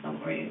normal, don't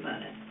worry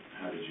about it.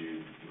 How did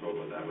you go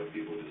about that with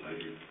people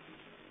beside you?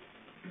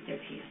 They're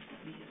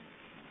PSWs.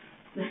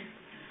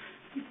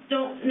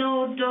 Don't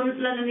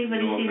let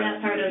anybody see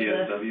that part of the...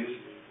 PSWs?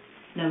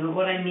 No, but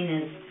what I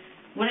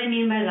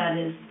mean by that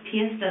is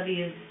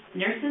PSWs,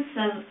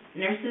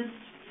 nurses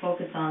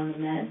focus on the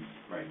meds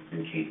right.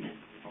 and treatment.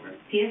 Okay.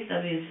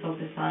 PSWs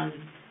focus on,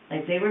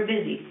 like, they were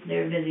busy. They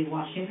were busy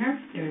washing her,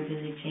 they were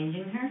busy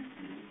changing her,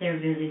 they were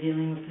busy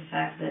dealing with the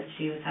fact that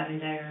she was having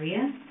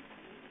diarrhea.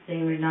 They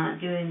were not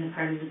doing the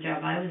part of the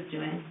job I was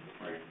doing,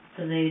 right.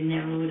 So they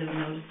never would have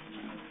noticed.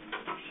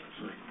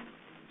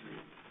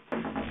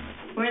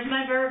 Where's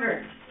my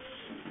burger?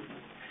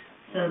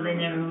 So they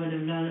never would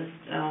have noticed,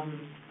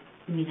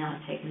 me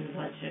not taking the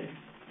blood sugar.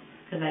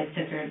 Because I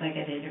took her, like,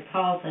 I did her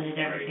pulse, I did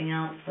everything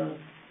else, so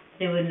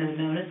they wouldn't have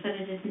noticed that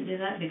I didn't do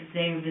that because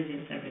they were busy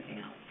with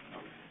everything else.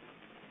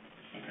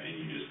 Okay, and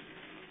you just...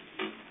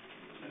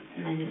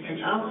 And I just said,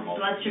 oh,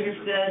 blood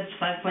sugar's good,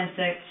 5.6,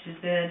 she's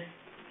good.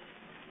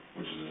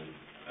 Which is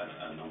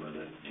a number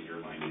that in your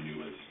mind you knew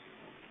was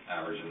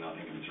average and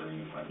nothing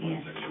concerning the 5.6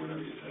 or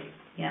whatever you said?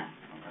 Yeah.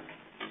 Okay.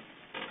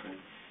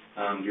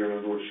 Do you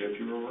remember what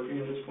shift you were working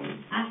at this point?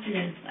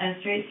 Afternoons. I was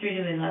straight through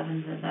to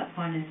 11s. At that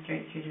point, I was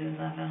straight through to 11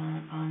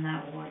 on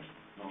that ward.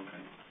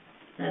 Okay.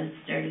 That had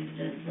started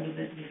a little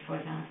bit before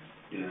that.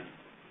 Yeah.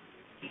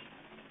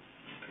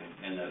 Okay.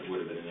 And that would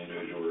have been an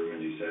individual room,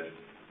 as you said?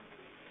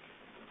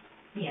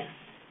 Yes.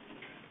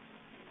 Okay.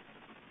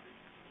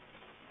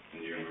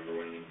 And do you remember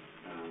when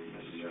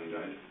Mrs. Young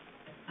died?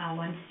 1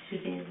 to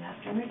 2 days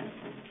afterwards.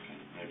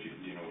 Okay. Do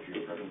you know if you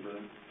were present for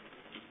that?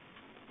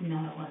 No,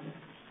 it wasn't.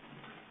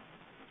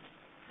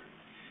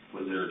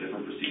 Was there a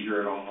different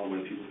procedure at all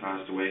when people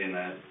passed away in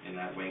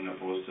that wing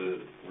opposed to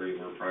where you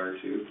were prior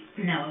to?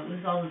 No, it was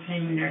all the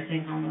same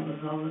nursing home. It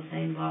was all the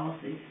same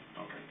policies.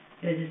 Okay.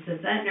 It was just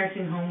that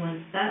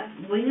that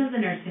wing of the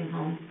nursing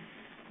home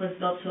was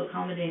built to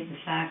accommodate the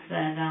fact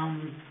that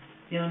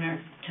the owner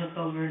took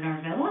over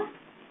Norvilla.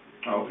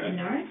 Oh, okay. In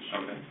Norwich.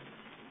 Okay.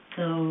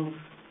 So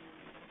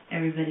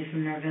everybody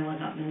from Norvilla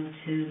got moved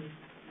to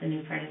the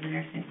new part of the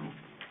nursing home.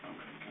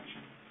 Okay, gotcha.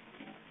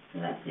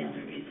 So that's the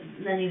only reason.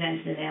 And then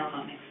eventually they all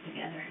got mixed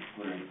together.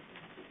 Right.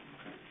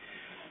 Okay.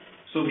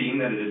 So being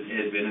that it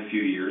had been a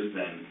few years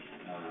then,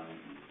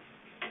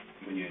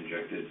 when you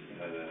injected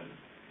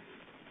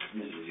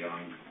Mrs.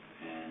 Young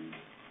and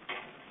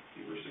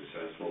you were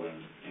successful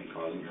in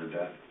causing her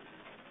death,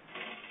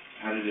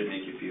 how did it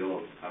make you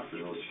feel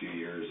after those few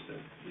years that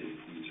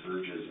these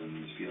urges and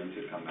these feelings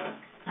had come back?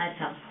 I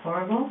felt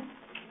horrible.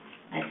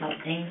 I felt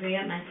angry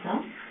at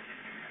myself.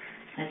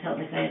 I felt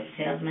like I had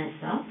failed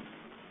myself.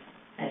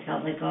 I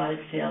felt like God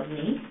had failed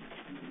me.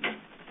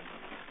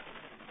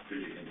 Did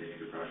you continue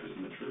to practice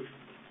in the church?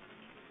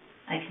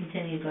 I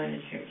continued going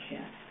to church,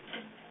 yes.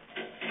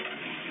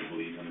 Did you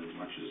believe in as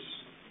much as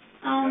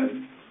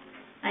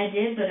I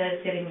did, but I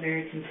was getting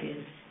very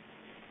confused.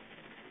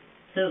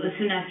 So it was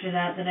soon after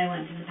that I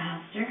went to the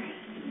pastor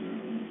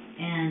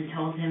and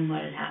told him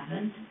what had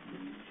happened.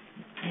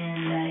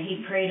 And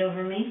he prayed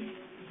over me,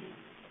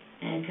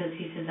 and because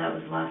he said that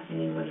was the last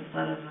thing he would have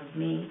thought of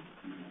me,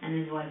 and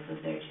his wife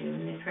was there too,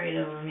 and they prayed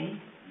over me,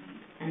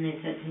 and they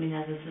said to me,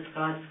 now this is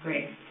God's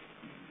grace,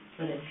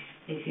 but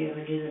if you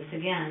ever do this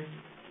again,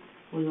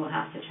 we will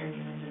have to turn you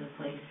into the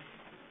place.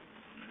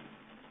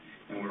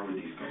 And where would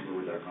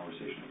that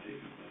conversation have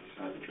taken place?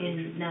 At the church?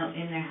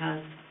 In their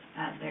house,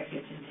 at their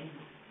kitchen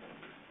table.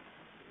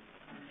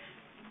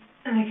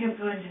 And I kept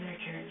going to their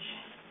church.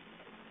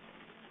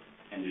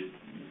 And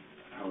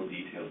how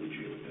detailed did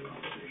you get with the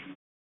conversation?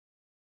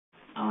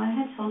 Oh,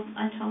 I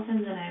told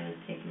him that I was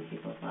taking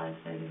people's lives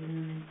by giving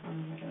them insulin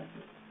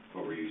overdoses.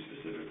 What were you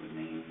specific with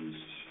names?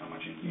 How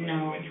much insulin?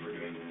 No. When you were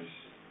doing this?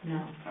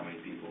 No. How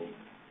many people?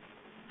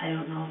 I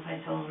don't know if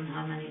I told him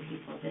how many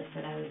people, just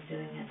that I was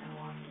doing it. I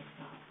wanted to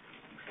stop.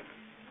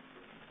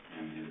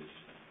 And his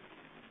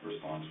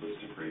response was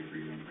to pray for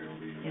you and pray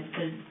over you? Yeah,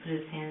 put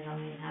his hands on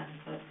me and have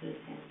him put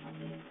his hands on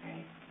me and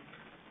pray.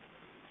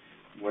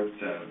 What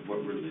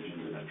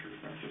religion did that church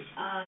practice?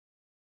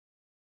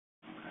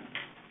 Okay.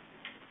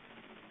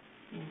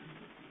 Yeah.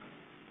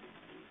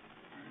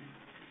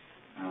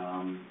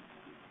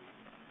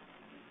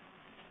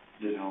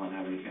 Did Helen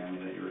have any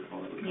family that you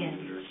recall that would come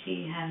visit her? Yes,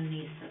 she had a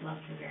niece that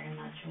loved her very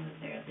much and was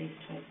there at least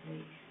twice a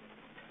week.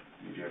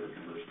 Did you ever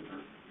converse with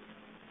her?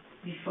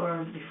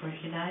 Before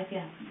she died,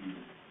 yeah. Mm-hmm.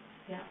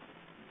 Yeah.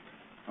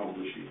 How old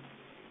was she?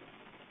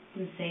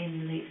 I'm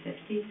saying late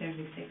 50s,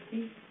 early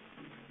 60s.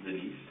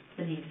 Denise?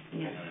 Denise,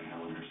 Okay, yes, and then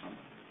Helen or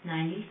something.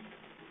 90.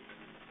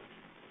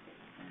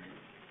 Alright.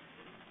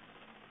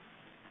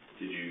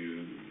 Did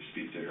you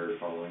speak to her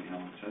following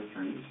Helen's death,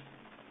 her niece?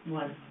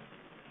 What? Okay,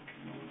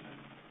 what was that?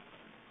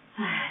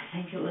 I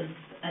think it was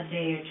a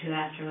day or two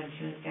after when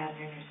she was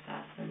gathering her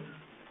stuff, and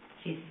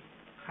she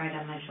cried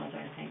on my shoulder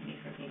and thanked me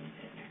for being a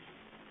good nurse.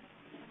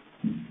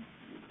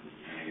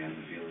 And again,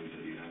 the feelings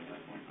that you had at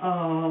that point?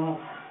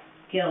 Oh,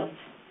 guilt,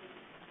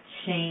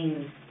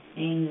 shame,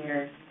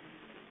 anger,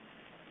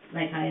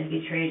 like I had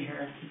betrayed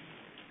her.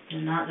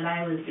 And not that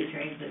I was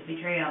betrayed, but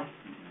betrayal,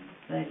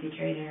 that I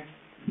betrayed her.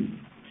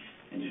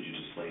 And did you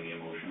display any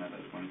emotion at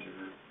that point to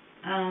her?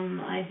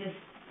 I just,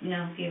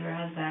 gave her a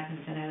hug back and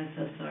said I was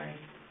so sorry.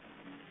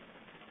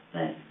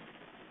 But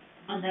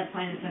at that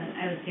point,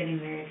 I was getting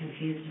very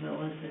confused about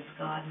was this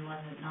God and was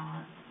it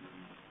not.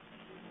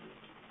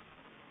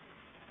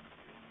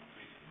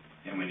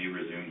 And when you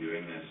resumed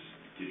doing this,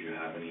 did you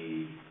have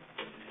any,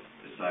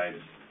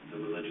 besides the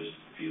religious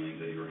feelings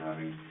that you were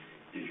having,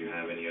 did you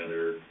have any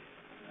other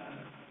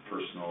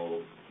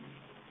personal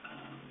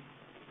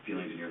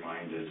feelings in your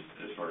mind as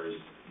far as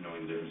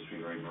knowing the difference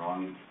between right and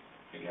wrong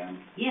again?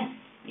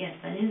 Yes,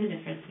 I knew the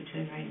difference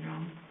between right and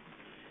wrong.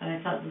 But I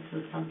thought this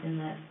was something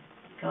that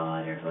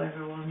God or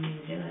whoever wanted me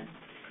to do it.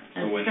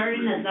 So I'm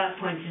starting at that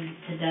point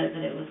to doubt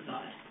that it was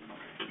God.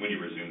 Okay. When you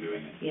resumed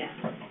doing it? Yeah.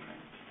 Okay.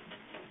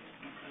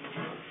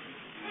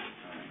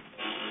 Alright.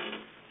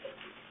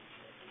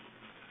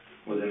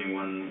 Was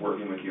anyone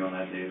working with you on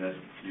that day that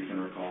you can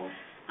recall?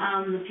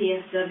 The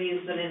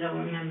PSWs, but I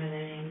don't remember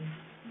their names.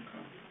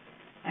 Okay.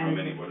 How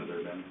many would have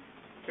there been?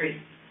 3. Okay.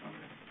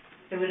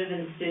 There would have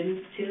been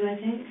students too, I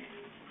think,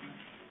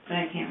 but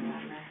I can't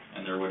remember.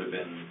 And there would have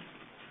been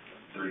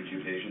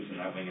 32 patients in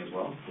that wing as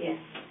well? Yes.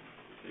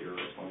 That you were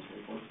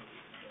responsible for? Okay.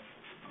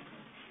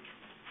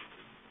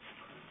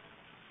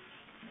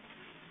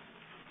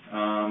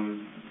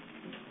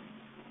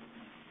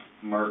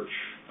 March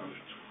of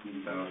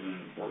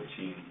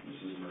 2014, this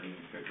is Maureen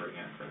Pickering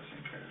at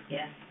Crescent Care.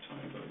 Yeah. Tell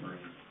me about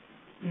Maureen.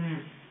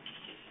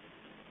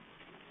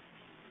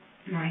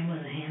 Maureen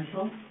was a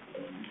handful.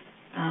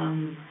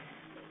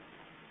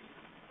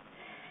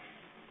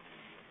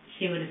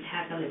 She would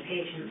attack other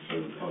patients, she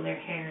would pull their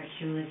hair,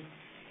 she would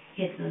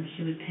hit them,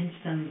 she would pinch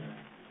them.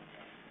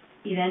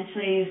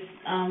 Eventually,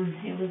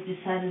 it was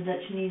decided that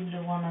she needed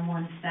a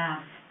one-on-one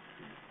staff.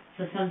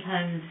 So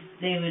sometimes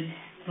they would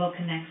book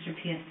an extra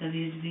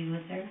PSW to be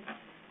with her.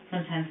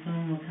 Sometimes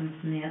someone would come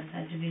from the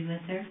outside to be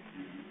with her.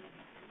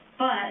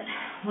 But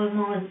when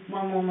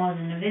one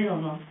wasn't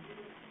available,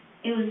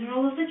 it was the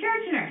role of the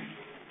church nurse.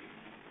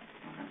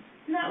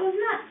 And that was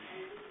nuts.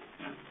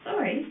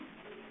 Sorry.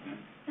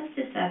 That's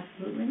just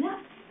absolutely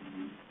nuts.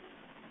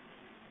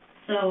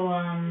 So,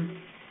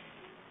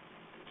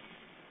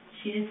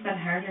 she just got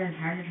harder and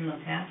harder to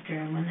look after,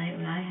 and one night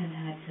when I had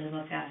to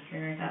look after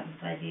her, I got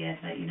this idea, I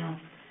thought,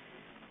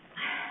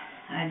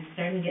 I'm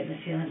starting to get the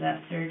feeling of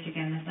that surge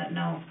again. I thought,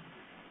 no,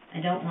 I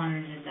don't want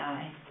her to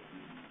die,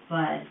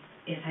 but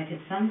if I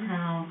could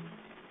somehow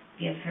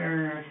give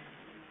her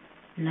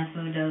enough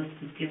of a dose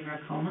to give her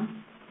a coma,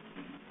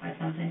 or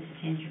something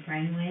to change her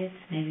brain waves,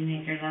 maybe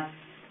make her less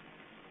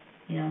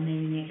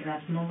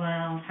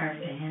mobile, harder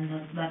to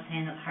handle,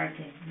 hard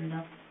to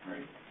handle.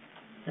 Right.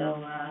 So,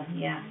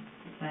 yeah,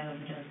 so I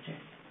overdosed her.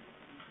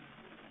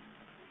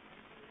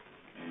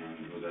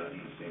 And was that in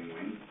the same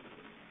wing?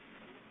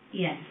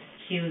 Yes,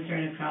 she was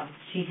right across.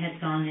 She had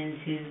gone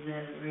into the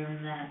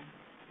room that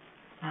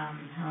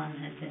Helen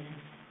had been in.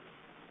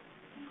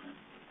 Okay.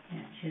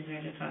 Yeah, she was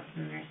right across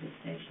from the nurse's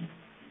station.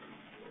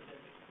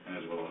 And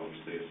as well,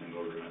 obviously, a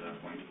single room at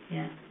that point?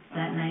 Yeah.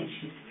 That night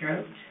she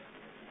stroked.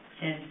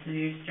 She had a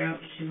severe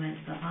stroke. She went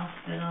to the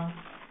hospital.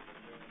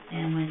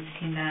 And when she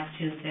came back,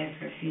 she was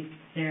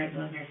there at the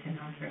nursing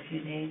home for a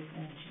few days,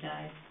 and she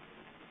died.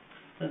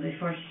 But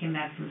before she came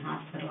back from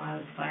hospital, I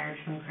was fired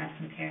from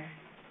Crescent Care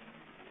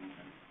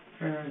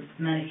for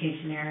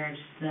medication errors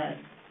that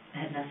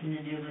had nothing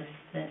to do with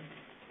this.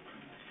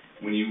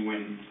 When you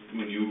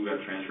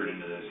got transferred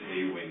into this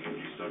A wing, did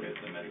you still get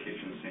the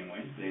medication the same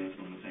way? The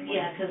insulin the same way?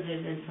 Yeah, because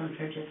there's insulin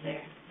purchase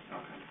there.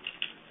 Okay.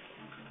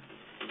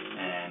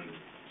 And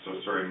so,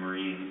 sorry,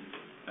 Maureen,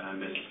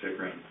 Mrs.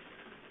 Pickering,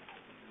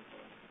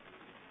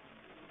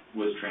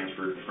 was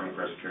transferred from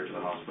Crescent Care to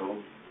the hospital?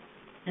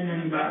 And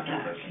then back to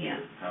back, Crescent yeah.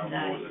 Care?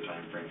 What was the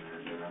time frame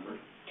there, do you remember?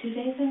 2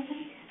 days, I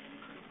think.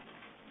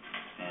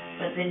 And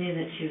But they knew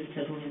that she was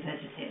totally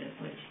vegetative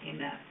when she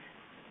came back.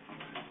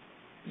 okay.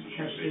 So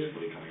she So was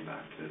basically coming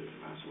back to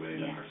pass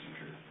away Yeah. at Crescent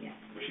Care? Yeah.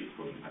 Was she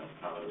put in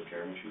palliative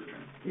care when she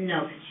returned?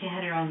 No, 'cause she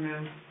had her own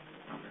room.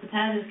 Okay. The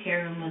palliative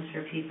care room was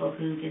for people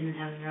who didn't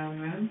have their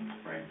own room,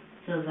 Right.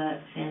 so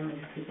that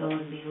families could go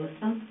and be with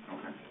them.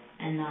 Okay.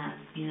 And not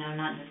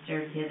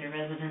disturb the other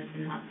residents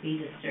and not be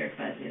disturbed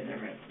by the other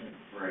residents.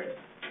 Right.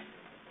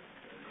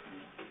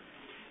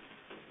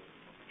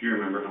 Do you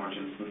remember how much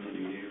insulin that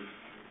you gave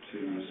to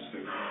Mrs.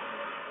 Pickering?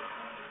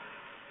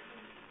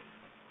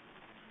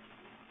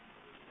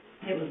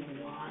 It was a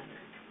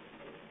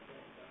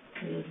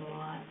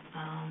lot.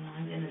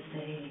 I'm gonna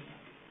say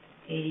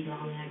 80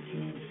 long X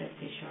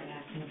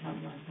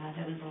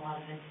yeah, there was a lot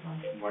of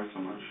insulin. Why so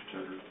much to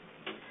her?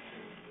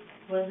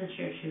 Wasn't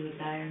sure if she would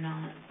die or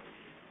not,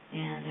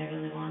 and I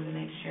really wanted to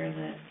make sure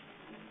that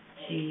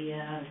she,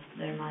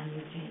 their mind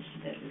was changed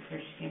a bit before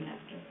she came back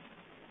to us.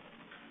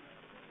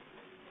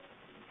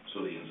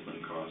 So the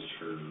insulin caused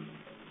her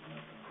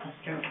A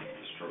stroke,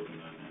 a stroke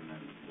and then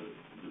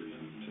the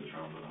reason to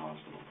travel to the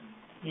hospital.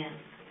 yeah.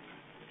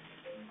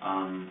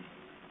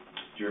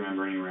 Do you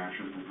remember any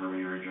reaction from her when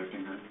you were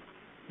injecting her?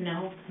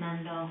 No, none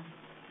at all.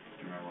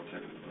 Do you remember what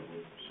type of,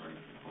 sorry,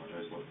 I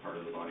apologize, what part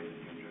of the body that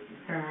you injected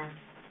her? Her,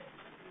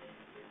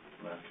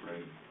 Left,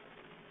 right?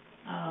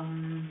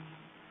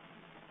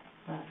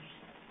 left.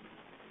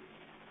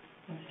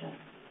 Left up.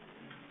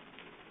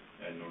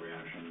 Had no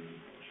reaction,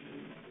 she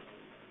didn't.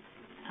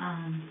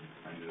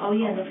 Oh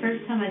yeah, the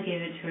first time I gave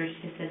it to her,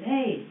 she said,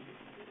 "Hey,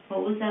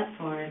 what was that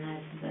for?" And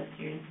I said,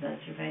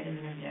 that's your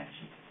vitamin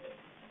injection."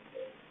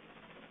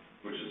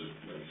 Which is,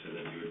 like I said,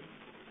 that you would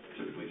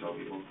typically tell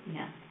people?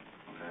 Yeah,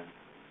 Okay.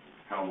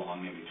 How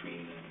long in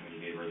between when you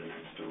gave her the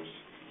next dose?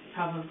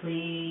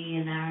 probably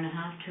an hour and a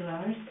half, 2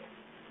 hours.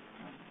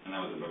 And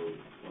that was about,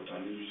 what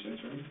time did you say,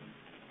 sorry?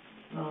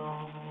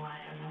 Oh, I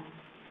don't know.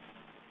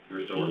 You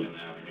were still working in the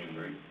afternoons,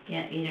 right?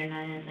 Yeah, 8 or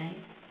 9 at night.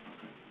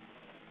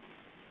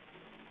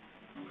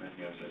 Okay,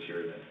 yeah, it says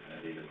here that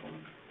at 8 o'clock,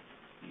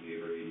 you gave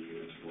her 80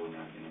 units of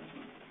long-acting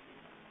insulin.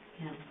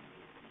 Yeah.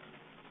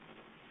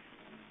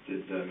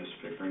 Did Miss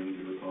Pickering, do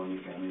you recall any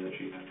family that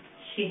she had?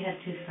 She had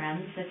 2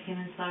 friends that came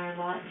and saw her a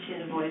lot, and she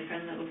had a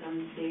boyfriend that would come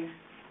and see her.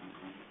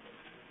 Okay.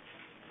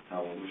 How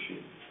old was she?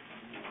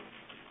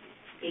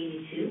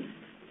 82?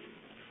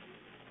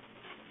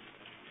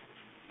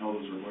 How old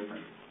was her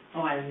boyfriend?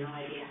 Oh, I have no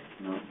idea.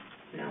 No?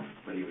 No.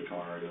 But he would come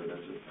on a regular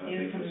visit? He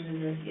would come and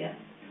visit, yeah.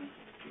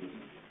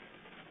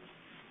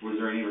 Was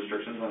there any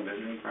restrictions on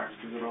visiting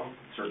practices at all,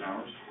 certain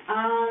hours?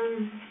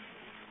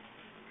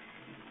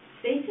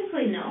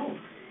 Basically, no.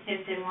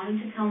 If they wanted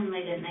to come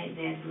late at night,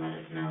 they had to let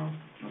us know,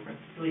 Okay.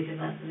 so we could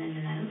let them in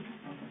and out.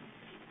 Okay.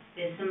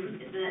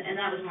 And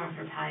that was more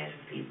for palliative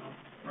people.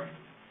 Right.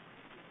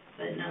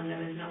 But no, there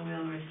was no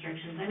real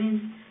restrictions. I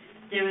mean,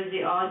 there was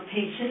the odd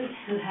patient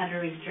who had a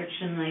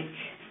restriction, like,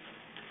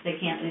 they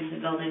can't leave the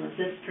building with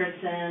this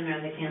person,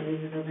 or they can't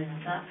leave the building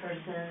with that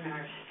person,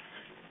 or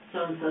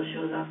so-and-so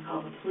shows up,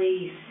 call the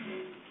police,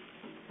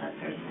 that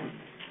sort of thing.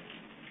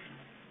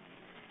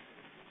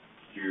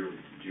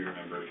 Do you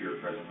remember if you were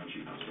present when she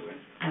passed away?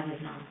 I was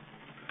not.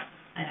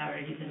 I'd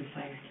already been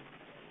fired.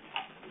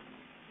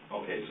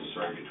 Okay, so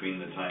sorry, between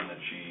the time that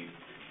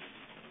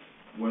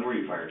when were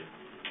you fired?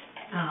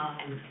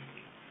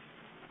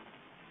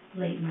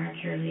 Late March,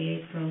 early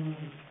April.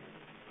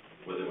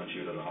 Was it when she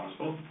was at the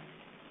hospital?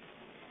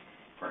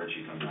 Or did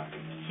she come back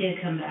and then? She had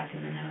come back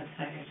and then I was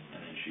fired.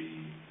 And then she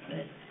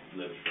But,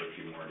 lived for a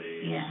few more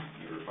days? yeah.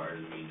 You were fired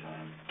in the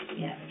meantime?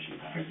 Yeah, And she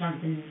passed? for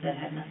something that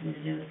had nothing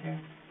to do with her.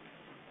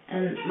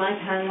 And my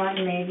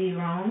timeline may be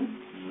wrong.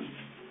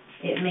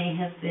 Mm-hmm. It may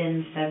have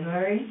been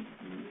February,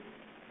 Mm-hmm.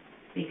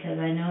 because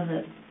I know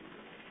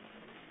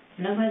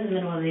by the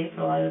middle of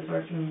April I was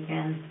working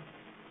again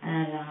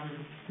at,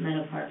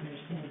 Meadow Park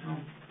Nursing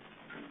Home.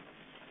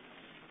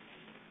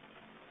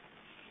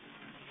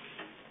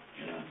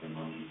 Yeah, that's in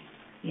London.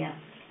 Yeah.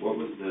 What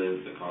was the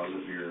cause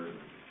of your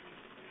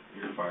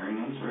firing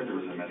then, sorry? There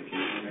was a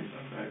medication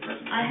mix-up at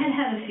present? I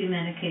had a few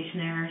medication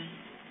errors,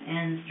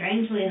 and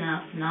strangely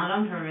enough, not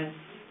on purpose,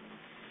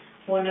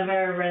 one of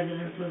our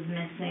residents was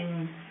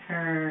missing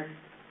her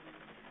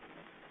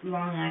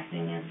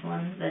long-acting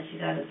insulin that she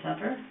got at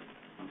supper,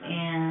 Okay.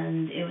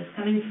 and it was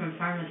coming from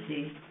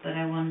pharmacy, but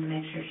I wanted to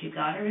make sure she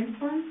got her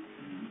insulin,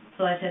 Mm-hmm.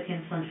 so I took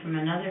insulin from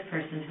another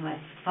person who I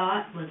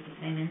thought was the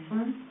same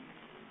insulin,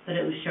 but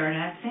it was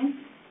short-acting,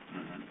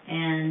 Mm-hmm.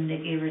 and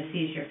it gave her a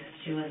seizure because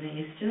she wasn't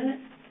used to it,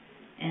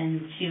 and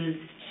she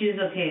was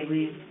okay.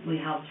 We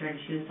helped her and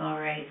she was all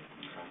right.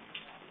 Okay.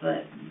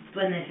 But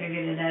when they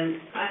figured it out,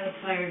 I was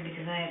fired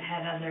because I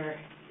had other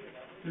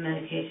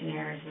medication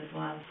errors as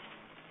well.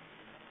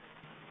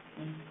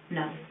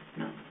 No,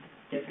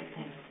 different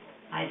things.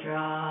 Eye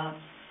drops,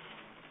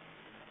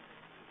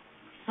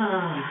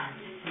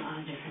 just a lot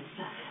of different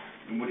stuff.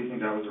 And what do you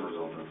think that was a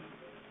result of?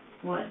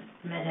 What,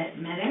 med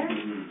errors?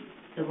 Mm-hmm.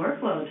 The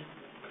workload.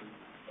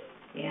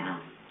 Yeah.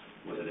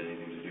 Was it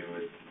anything to do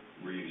with,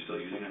 were you still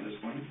using it at this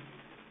point?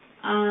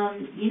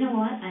 You know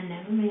what? I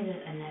never made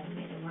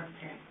a work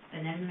trip. I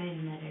never made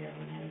a med error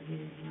when I was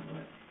using it at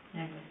work.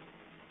 Never.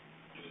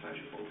 Just had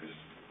you focused.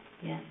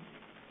 Yeah.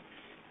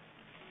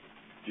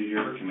 Did you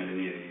ever commit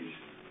any of these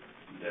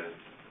deaths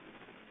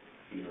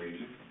when you were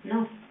using?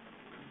 No.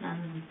 None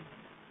of them.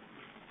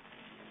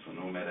 So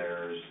no med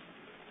errors,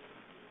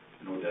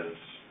 no deaths.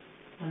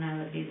 When I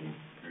was using.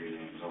 You're using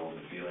it was all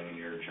the feeling in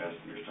your chest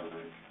and your stomach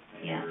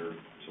and Yeah. your The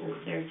sore.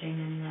 surging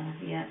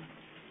and yeah.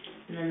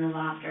 And then the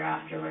laughter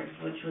afterwards,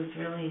 which was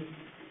really,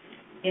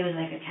 it was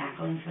like a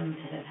cackling from the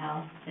pit of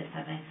hell, if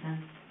that makes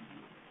sense.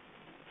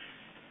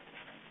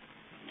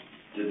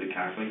 Did the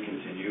cackling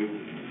continue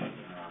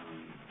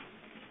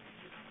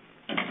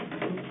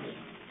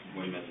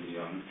when Mrs.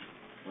 Young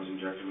was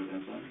injected with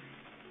insulin?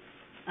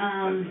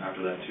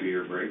 After that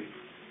 2-year break?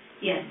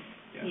 Yes,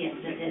 Yeah, yes,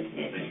 the it did,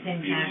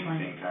 same feeling, cackling,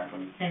 same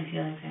cackling. same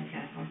feeling, same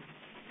cackling.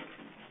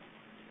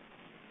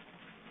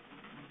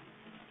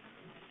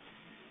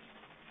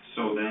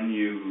 So then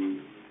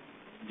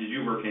did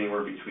you work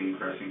anywhere between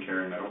Crescent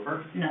Care and Meadow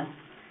Park? No,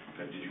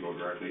 Okay, did you go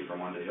directly from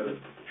one to the other?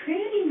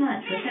 pretty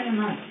much within a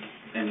month.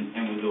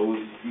 And would those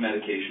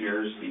medication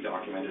errors be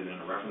documented in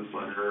a reference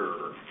letter,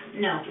 or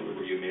No,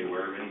 were you made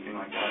aware of anything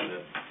like that?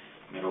 That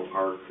Meadow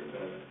Park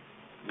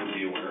would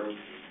be aware of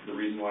the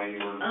reason why you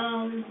were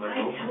let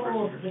go I from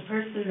told Crescent the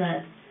Care? person that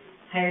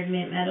hired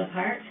me at Meadow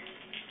Park,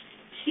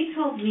 she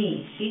told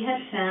me she had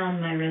found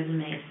my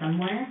resume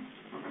somewhere,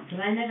 because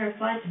I never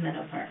applied to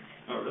Meadow Park.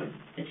 Oh, really?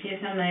 But she had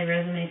found my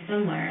resume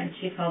somewhere, and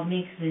she called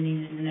me because they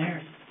needed a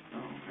nurse. Oh,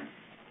 okay.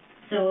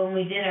 So when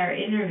we did our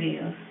interview,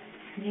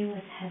 her name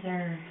was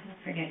Heather,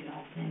 I forget her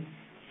last name,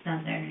 she's not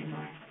there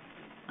anymore.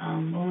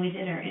 When we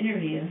did our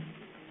interview,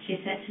 she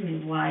said to me,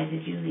 "Why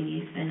did you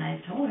leave?" And I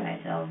told her, I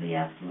said, "I'll be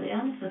absolutely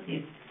honest with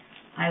you.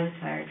 I was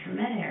fired for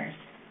med errors."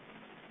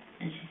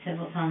 And she said,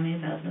 "Well, tell me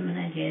about them," and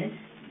I did.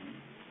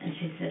 And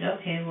she said,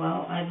 "Okay,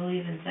 well, I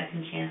believe in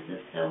second chances,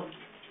 so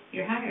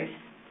you're hired.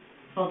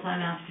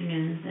 Full-time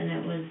afternoons," and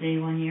it was a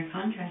 1-year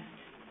contract.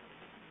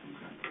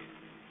 Okay.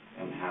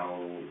 And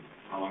how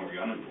long were you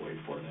unemployed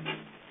for then?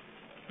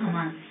 A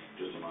month,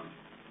 Just a month?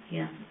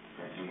 yeah.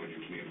 Okay, and would you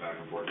commute back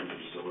and forth, and did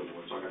you still live in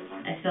Woodstock at the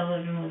time? I still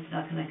lived in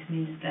Woodstock and I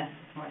commuted back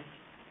and forth,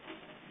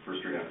 For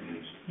straight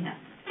afternoons? yeah.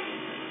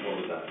 What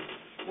was that?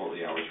 What were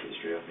the hours for the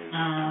straight afternoons?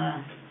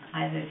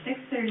 Either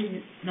 6:30,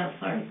 no,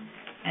 sorry,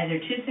 either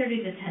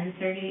 2:30 to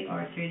 10:30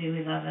 or 3 to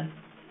 11.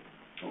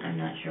 Okay. I'm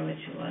not sure which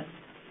it was.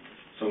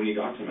 So when you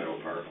got to Meadow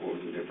Park, what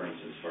was the difference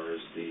as far as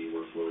the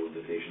workflow of the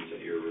patients that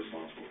you were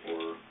responsible for?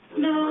 Were the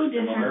No numbers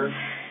similar?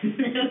 difference.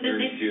 It was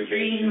 32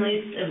 extremely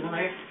patients.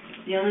 similar.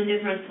 The only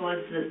difference was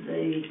that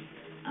the,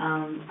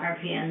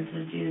 RPNs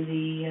would do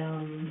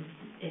the,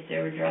 if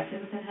there were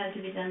dressings that had to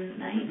be done at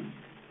night,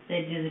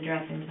 they'd do the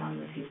dressings on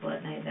the people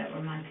at night that were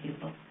my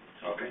people.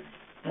 Okay.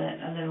 But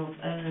other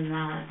than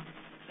that,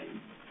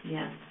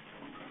 yeah.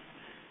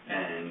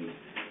 And,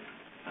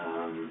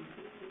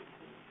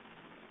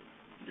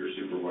 your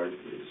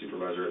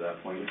supervisor at that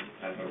point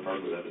at Meadow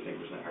Park, was that the same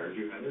person that hired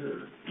you, Heather,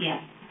 or? Yeah,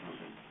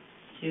 Okay.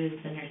 she was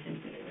the nursing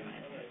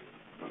supervisor.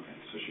 Okay,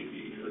 so she'd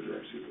be her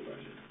direct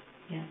supervisor.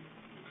 Yeah.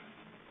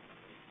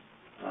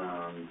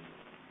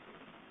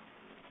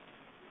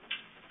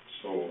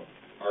 So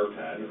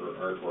Arpad, or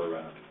Art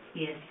Horvath,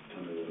 Yes.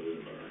 tell me a little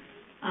bit about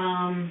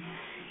Art.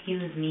 He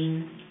was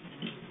mean.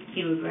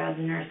 He would grab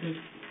the nurses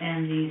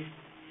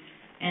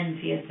and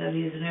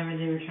PSWs whenever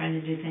they were trying to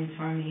do things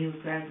for me. He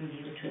would grab them,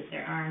 he would twist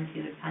their arms,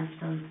 he would punch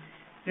them.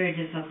 Very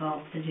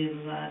difficult to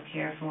do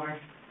care for.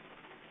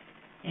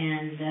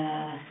 And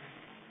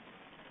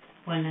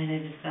one night I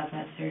just got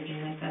that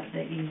surgery, like, "That's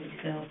it, you need to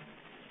go."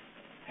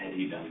 Had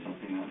he done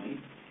something that night?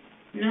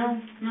 No,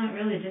 not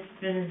really, just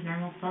been his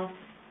normal self.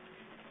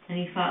 And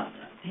he fought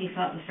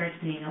the first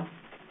needle.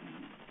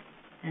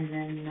 And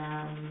then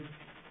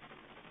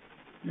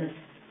the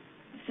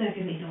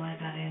second needle I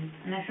got in.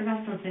 And I forgot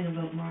something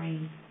about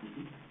Maureen.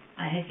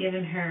 I had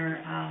given her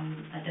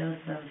a dose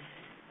of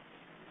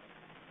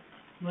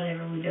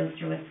whatever we dosed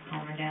her with to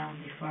calm her down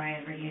before I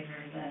ever gave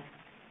her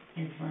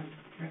the insulin.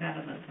 Forgot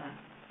about that.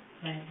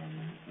 But I had done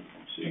that.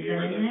 So you Is gave that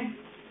her in there?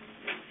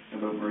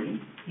 About Maureen?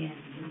 Yeah. I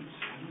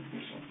don't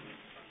think so.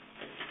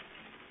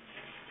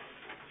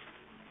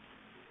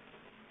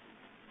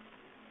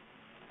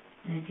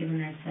 I had given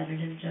her a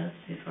sedative dose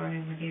before I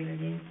ever gave her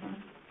the insulin.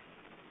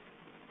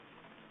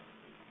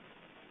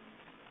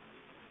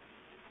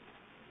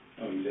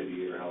 Oh, you said you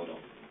gave her Haldol.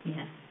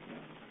 Yeah.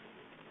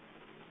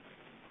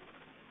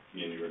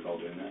 Yeah. And you recall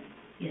doing that?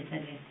 Yes, I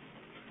did.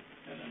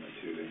 And then the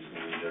 2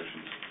 insulin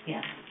injections.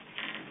 Yeah.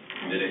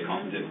 Did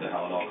the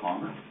Haldol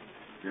calm her?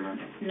 Do you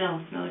remember? No,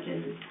 it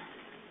didn't.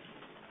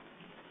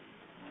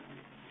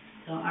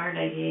 So Art,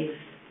 I gave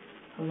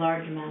a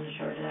large amount of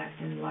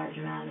short-acting, a large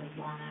amount of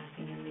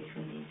long-acting in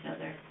between each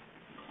other.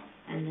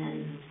 And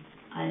then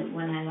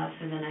when I left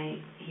for the night,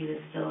 he was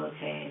still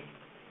okay.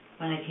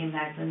 When I came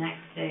back the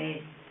next day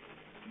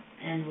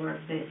and worked,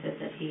 they said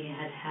that he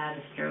had had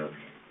a stroke,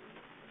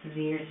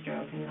 severe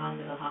stroke, and gone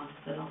to the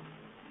hospital.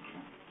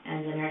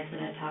 And the nurse that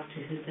I talked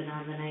to who'd been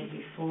on the night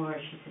before,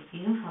 she said, "Do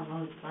you know how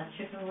low his blood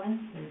sugar was?"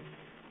 And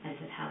I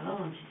said, "How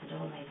low?" And she said,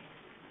 "Oh, like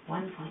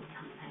 1 point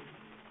something."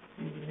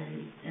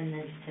 And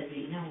then she said, "But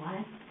you know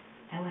what?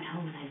 I went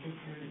home and I did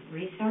some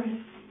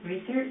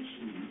research,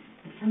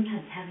 and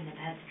sometimes having a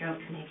bad stroke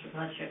can make your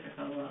blood sugar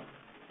go low."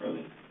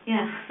 Really?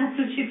 Yeah, that's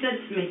what she said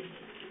to me.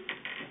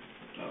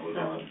 That was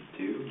So, odd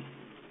too.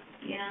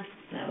 yeah,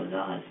 that was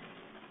odd.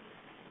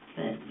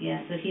 But, yeah,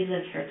 so he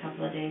lived for a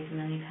couple of days and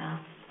then he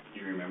passed. Do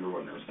you remember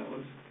what nurse that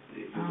was that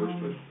you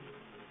worked with?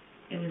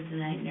 It was the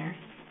night nurse.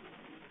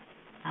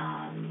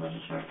 Little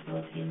short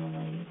Filipino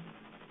lady.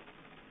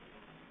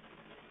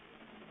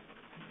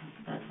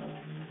 That's all I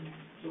remember.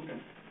 Okay.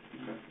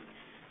 Okay.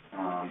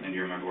 And do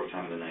you remember what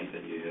time of the night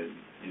that you had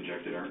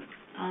injected her?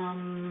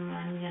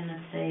 I'm gonna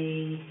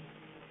say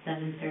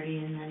 7:30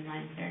 and then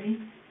 9:30.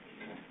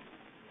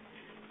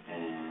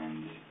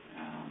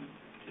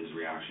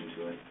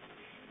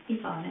 He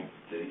fought it,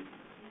 Did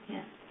he?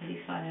 yeah, but he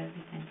fought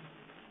everything.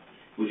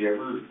 Would you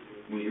ever,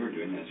 when you were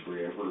doing this,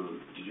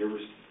 did you ever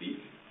speak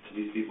to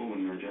these people when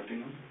you were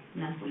injecting them?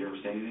 No, Would you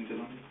ever say anything to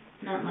them?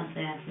 not unless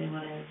they asked me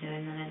what I was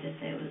doing, then I just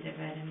say it was a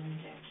vitamin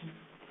injection.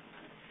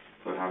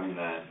 But having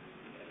that,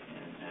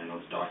 and I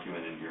know it's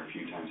documented in here a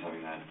few times,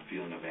 having that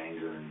feeling of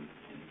anger and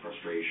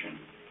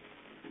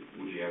frustration,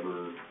 would you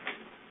ever,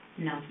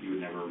 No, you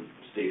would never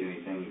state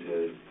anything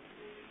to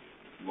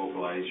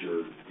vocalize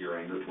your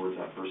anger towards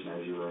that person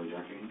as you were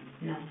injecting them?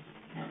 no,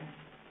 never.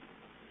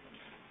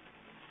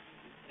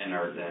 And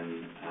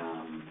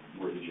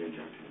where did you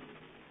inject him?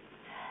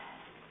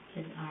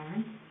 His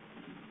arm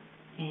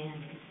and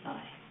his thigh.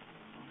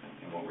 Okay.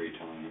 And what were you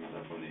telling him at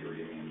that point that you were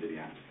giving him? Did he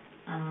ask?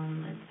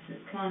 It's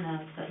just, come on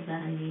up, settle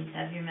down, you need to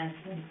have your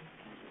medicine.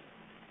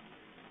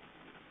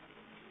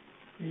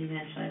 And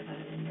eventually I put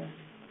it into him.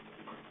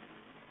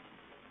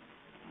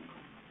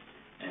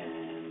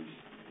 And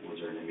was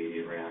there an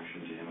immediate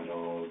reaction to him at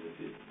all?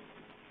 Did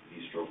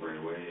he stroke right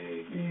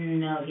away?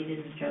 No, he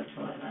didn't stroke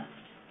till I left.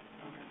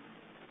 Okay.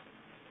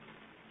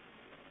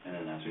 And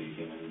then that's when you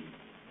came in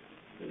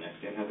the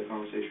next day and had the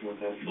conversation with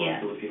that Yeah.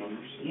 Filipino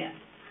nurse? Yeah.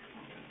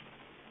 Okay.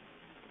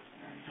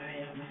 All right. Sorry,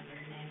 I don't remember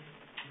her name.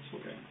 It's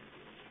okay.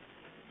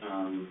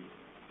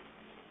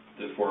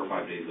 The 4 or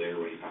 5 days later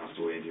when he passed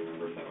away, do you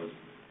remember if that was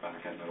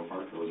back at Meadow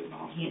Park or was it in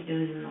the hospital? It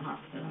was in the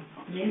hospital.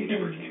 Okay, so he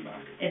never came back.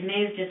 It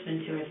may have just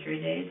been 2 or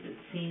 3 days, it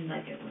seemed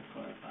like it was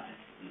 4 or 5.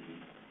 Mm-hmm.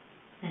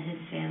 And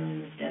his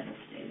family was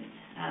devastated,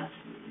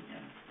 absolutely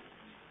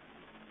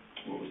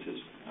devastated. What was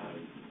his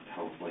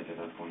health like at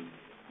that point,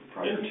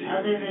 prior to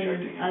Other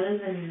injecting him?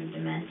 Other than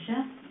dementia,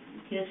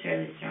 he was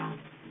fairly strong.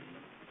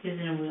 He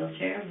was in a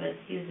wheelchair, but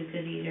he was a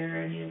good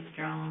eater and he was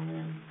strong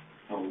and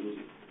How old was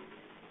he?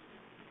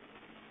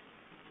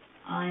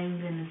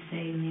 I'm gonna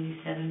say maybe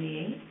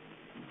 78.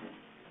 Okay.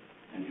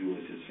 And who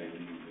was his family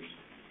members?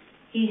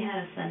 He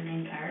had a son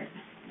named Art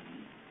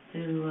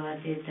who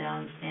did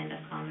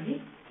stand-up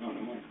comedy. Oh,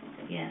 no way.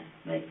 Okay. Yeah,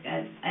 like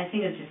I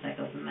think it was just like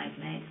open mic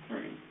night.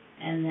 Right.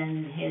 And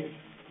then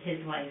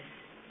his wife.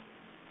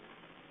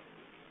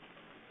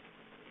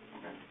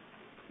 Okay.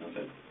 That's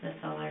it? That's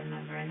all I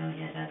remember. I know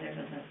he had other,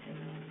 but that's the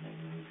only ones I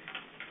remember.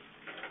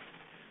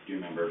 Do you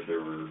remember if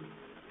there were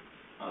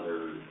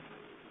other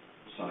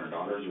son or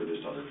daughters or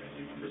just other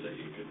family members that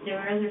you could recall? There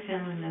were other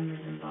family members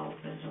involved,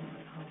 but I don't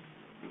recall.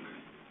 Okay.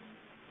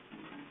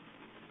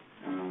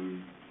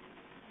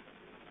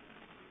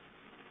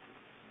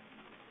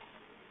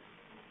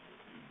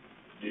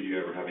 Did you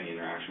ever have any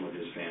interaction with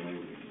his family?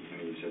 I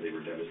mean, you said they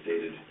were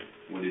devastated.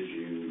 When did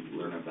you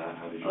learn of that?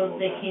 How did you know Oh, of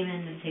they that? came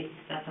in to take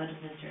stuff out of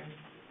his room.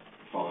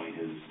 Following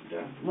his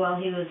death? While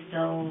he was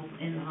still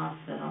in the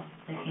hospital,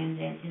 they Okay. came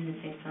in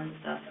to take some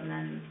stuff, and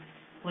then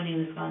when he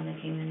was gone, they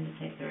came in to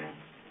take the rest.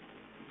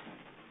 Okay.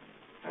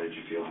 How did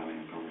you feel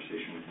having a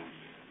conversation with him?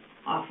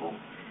 Awful.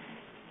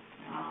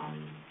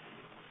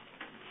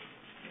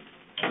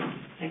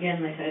 Again,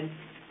 like I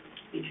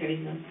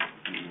betrayed them.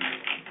 Mm-hmm.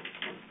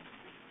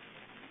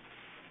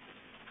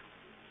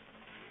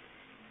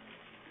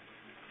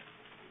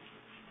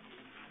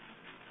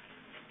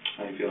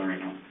 How you feeling right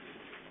now?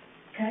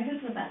 Can I go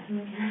to the bathroom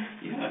again?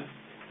 Yeah.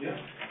 Yeah.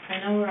 I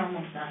know we're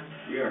almost done.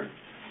 We are.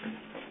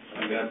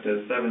 I've got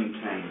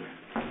 7:10.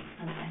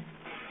 Okay.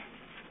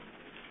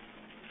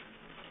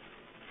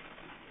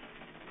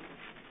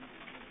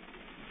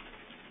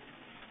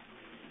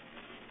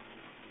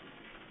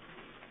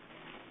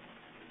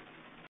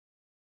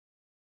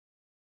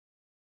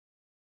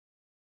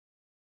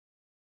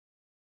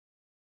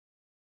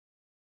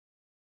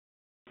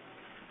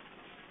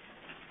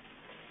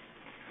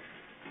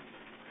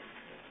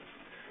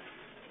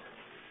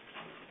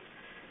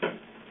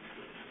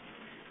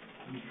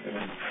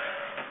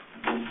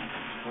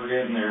 We're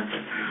getting there.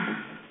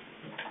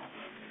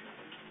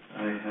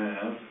 I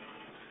have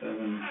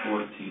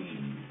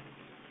 7:14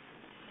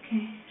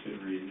 Okay. to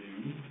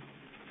resume.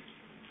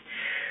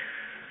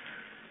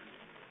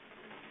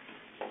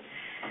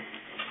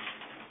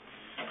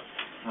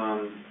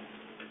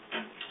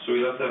 So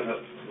we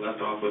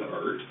left off with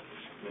Art,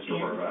 Mr.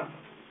 Yeah. Horvath,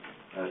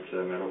 at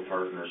Meadow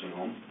Park Nursing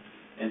Home.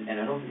 And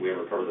I don't think we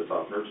ever covered this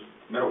off.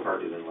 Meadow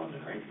Park is in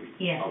London, right?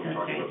 Yes, I'll be that's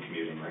talking right. about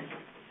commuting, right?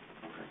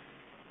 Okay.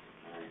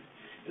 All right.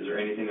 Is there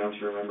anything else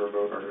you remember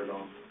about Art at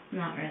all?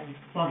 Not really.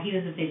 Well, he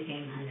was a big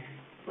game hunter.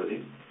 Was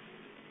he?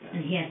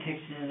 And he had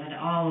pictures of it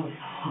all over the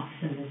walls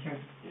in his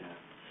room. Yeah.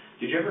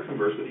 Did you ever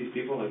converse with these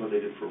people, like what they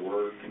did for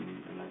work and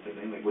that type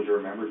of thing? Like, would you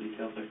remember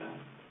details like that?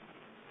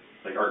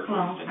 Like Art, for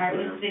Well, instance. Art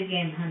was a big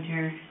game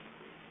hunter.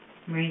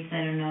 Maurice,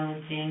 I don't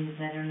know. James,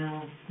 I don't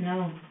know.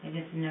 No, I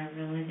guess I never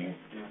really did.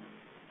 Yeah.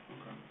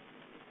 Okay.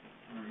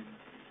 All right.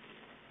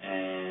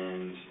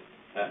 And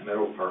at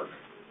Meadow Park,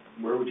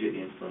 where would you get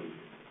the insulin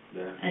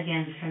there?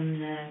 Again, from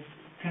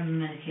the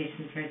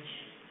medication fridge.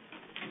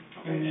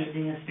 Okay. And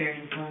using a spare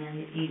insulin and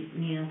eat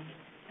needle.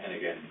 And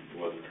again, it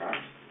wasn't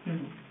tracked?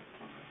 Mm-hmm.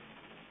 Okay.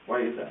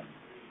 Why is that?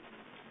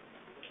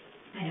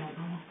 I don't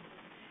know.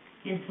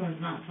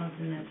 Insulin's not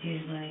something that's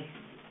usually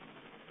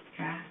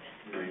tracked.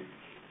 Right.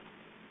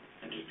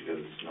 And just because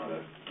it's not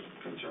a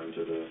concern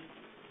to the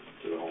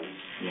homes.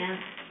 Yeah.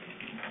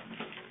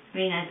 I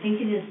mean, I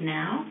think it is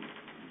now.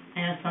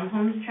 I know some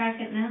homes track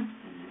it now.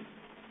 Mm-hmm.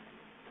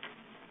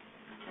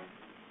 Okay.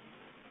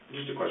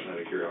 Just a question out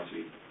of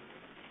curiosity.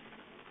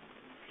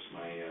 Just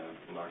my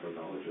lack of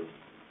knowledge of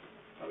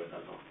it,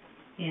 that's all.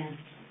 Yeah.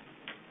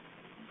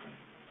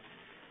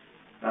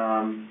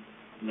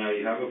 Now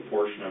you have a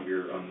portion of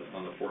your, on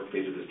the fourth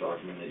page of this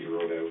document that you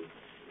wrote out,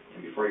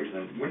 and before you,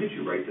 when did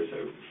you write this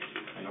out?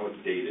 I know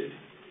it's dated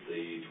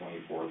the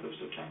 24th of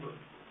September.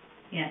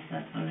 Yes,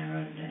 that's when I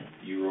wrote it out.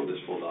 You wrote this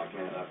full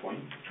document at that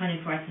point?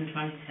 24th and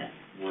 25th.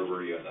 Where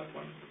were you at that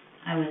point?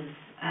 I was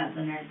at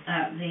the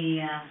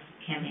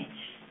CAMH.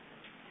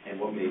 And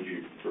what made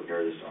you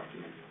prepare this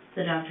document?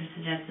 The doctor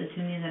suggested to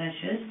me that I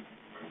should.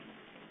 Okay.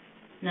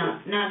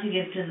 Not to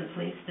give to the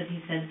police, but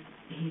he said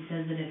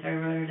that if I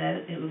wrote it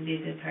out, it would be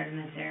a good part of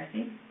my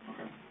therapy.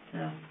 Okay. So.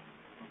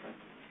 Okay.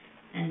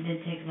 And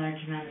did take a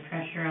large amount of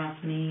pressure off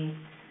me,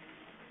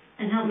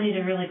 and helped me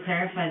to really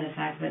clarify the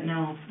fact that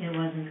no, it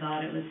wasn't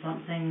God, it was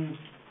something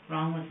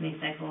wrong with me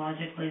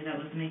psychologically that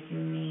was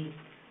making me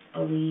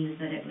believe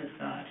that it was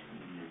God.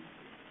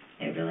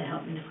 Mm-hmm. It really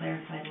helped me to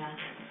clarify that.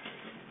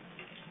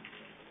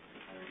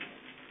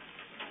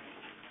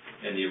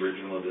 And the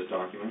original of this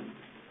document?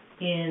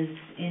 Is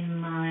in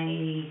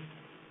my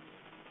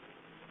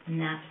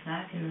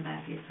knapsack in the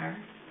back of your car.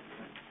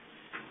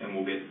 And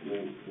we'll get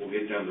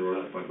down the road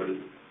at that point, but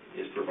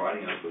is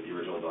providing us with the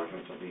original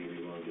document something you'd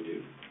be willing to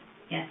do?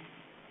 Yes.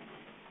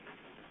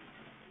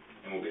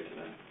 And we'll get to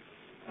that.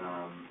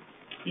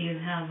 Do you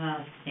have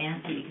a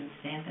stamp that you can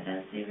stamp it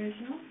as the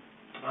original?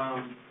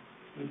 I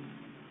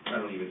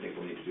don't even think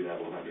we'll need to do that.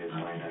 We'll have you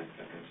sign a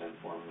consent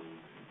form,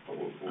 but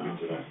we'll get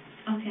to that.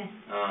 Okay.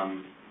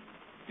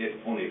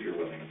 Only if you're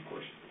willing, of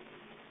course.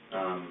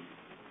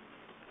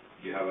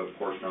 You have a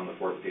portion on the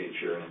fourth page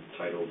here, and it's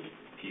titled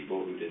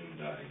 "People Who Didn't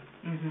Die."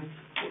 Mhm.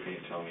 What can you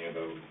tell me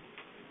about?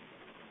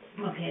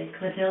 Okay,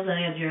 Clotilda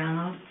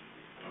Adriano.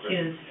 Okay. She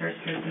was the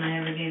first person I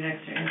ever gave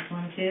extra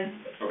insulin to.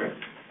 Okay.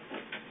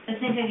 I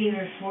think I gave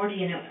her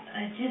 40, and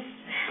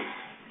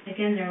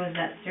again, there was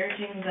that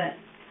surging, but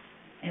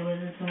it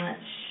wasn't so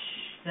much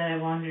that I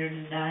wanted her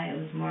to die, it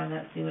was more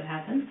let's see what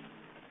happens.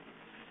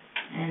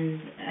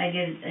 And I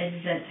did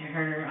that to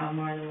her on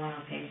more than one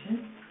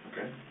occasion.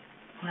 Okay.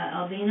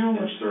 Albino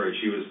was... Sorry,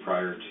 she was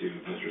prior to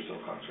Mr.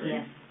 Silcox, right?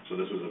 Yes. So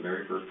this was the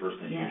very first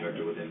person that you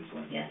injected with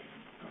insulin? Yes.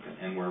 Okay,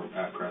 and we're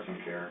at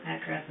Crescent Care?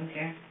 At Crescent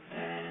Care.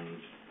 And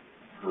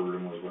her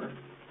room was where?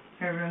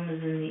 Her room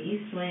was in the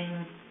east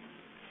wing,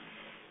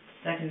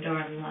 second door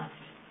on the left.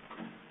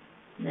 Okay.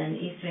 Then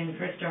east wing,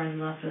 first door on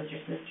the left was her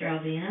sister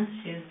Albina.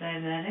 She was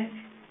diabetic.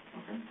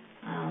 Okay.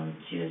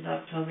 She was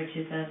October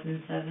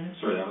 2007.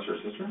 Sorry, that was her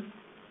sister?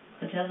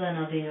 Clotilda and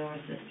Albina were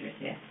sisters,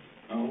 yes.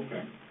 Oh,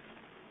 okay.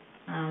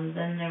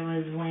 Then there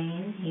was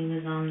Wayne. He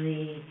was on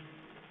the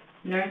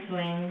north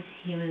wing.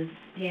 He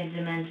had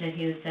dementia.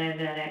 He was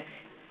diabetic.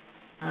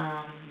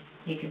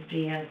 He could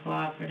be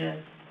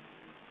uncooperative.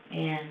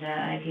 And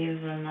I gave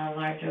him a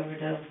large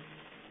overdose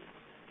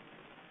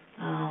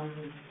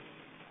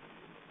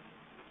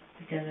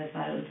because I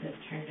thought it was his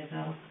turn to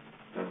go.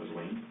 That was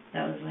Wayne?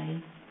 That was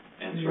Wayne.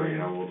 And sorry,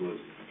 how old was...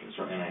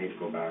 Sorry, and I hate to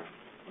go back.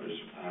 I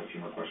just have a few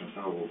more questions.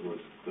 How old was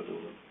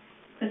Clotilda?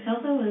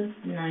 Clotilda was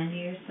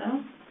 90 or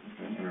so.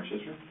 Okay, and her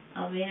sister?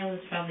 Albina was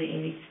probably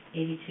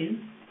 82.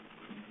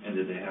 And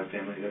did they have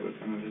family that would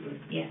come and visit?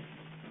 Yes,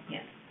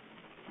 yes.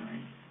 All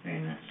right.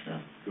 Very much so.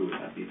 Who would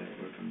that be that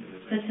would come to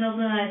visit?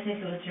 Clotilda, I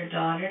think it was her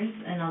daughters,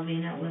 and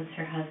Albina was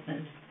her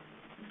husband.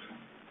 Okay.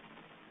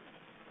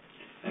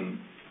 And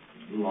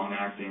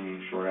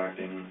long-acting,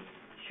 short-acting?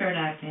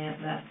 Short-acting at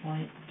that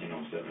point. In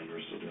 07, you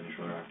were still doing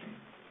short-acting.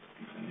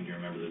 Okay, and do you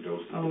remember the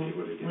doses that Oh, they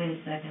would have given? wait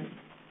a second.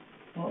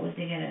 What would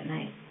they get at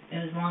night? It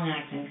was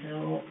long-acting, because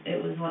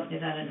it was what they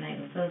got at night.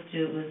 With those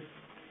two, it was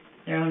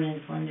their own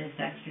insulin, just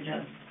extra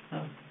dose.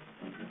 So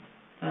Okay.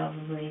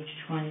 probably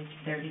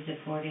 30 to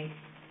 40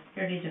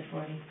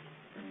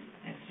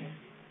 extra. Okay.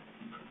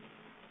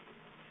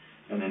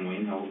 And then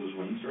Wayne, how old was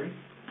Wayne, sorry?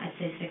 I'd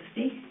say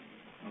 60.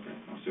 Okay,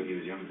 oh, so he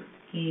was younger.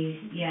 He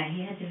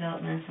had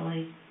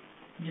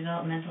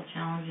developmental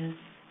challenges,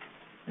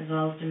 as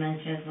well as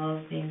dementia, as well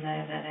as being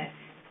diabetic,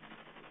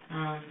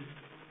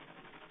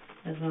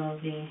 as well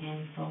as being a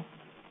handful.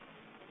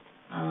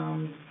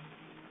 And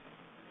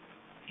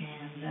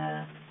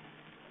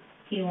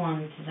he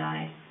wanted to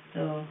die,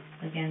 so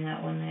again,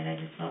 that one night I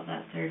just felt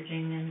that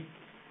surging,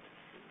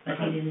 but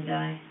he didn't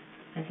die.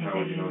 How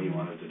would you know he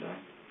wanted to die?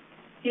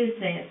 He would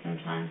say it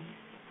sometimes,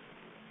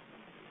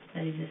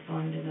 that he just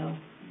wanted to go.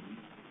 Mm-hmm.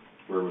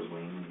 Where was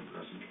Wayne in the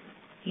Crescent Care?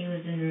 He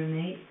was in room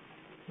 8,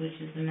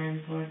 which is the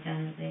men's ward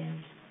down at the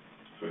end.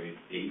 So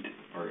 8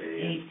 or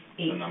A? 8.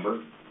 The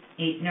number?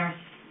 8 north.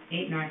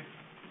 8 north.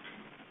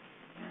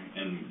 Alright,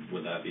 and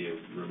would that be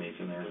roommates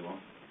in there as well?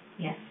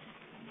 Yes.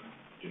 Okay.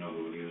 Do you know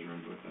who he was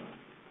roomed with?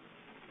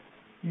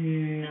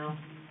 No.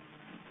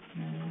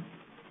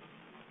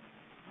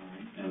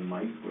 Alright, and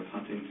Mike with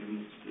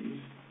Huntington's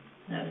disease?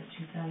 That was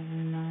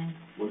 2009.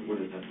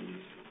 What is that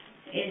disease?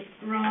 it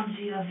robs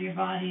you of your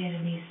body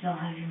and you still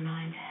have your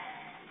mind.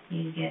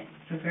 You get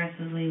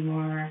progressively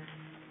more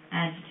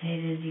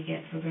agitated, you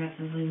get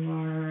progressively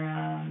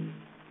more,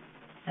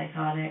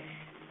 psychotic,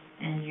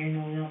 and you're in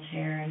a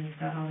wheelchair and you've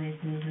got all these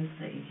movements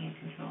that you can't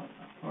control. It's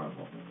a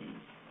horrible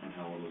disease. And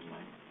how old was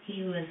Mike?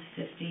 He was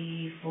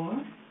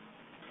 54,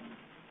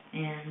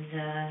 and,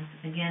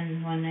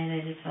 again, one night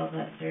I just felt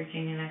that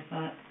surging and I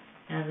thought,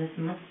 now this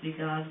must be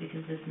God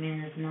because this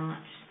man is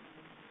not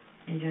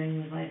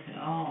enjoying his life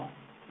at all.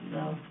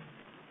 So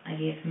I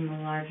gave him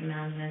a large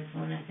amount of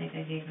insulin. I think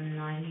I gave him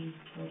 90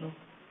 total.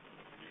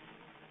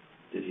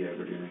 Did he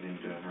ever do anything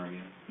to harm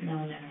you?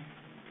 No, never.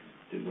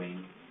 Did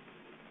Wayne?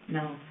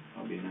 No,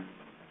 Albina?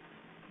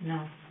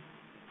 no,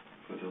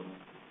 Clotilda?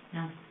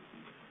 no.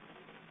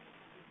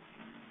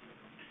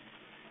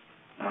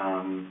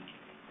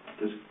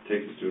 This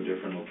takes us to a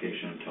different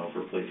location,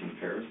 Telford Place in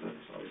Paris.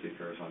 That's obviously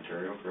Paris,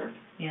 Ontario, correct?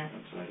 Yeah,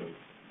 Outside of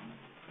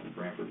kind of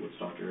Brantford,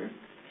 Woodstock area.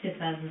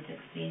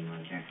 2016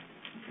 winter.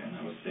 Okay, and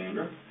that was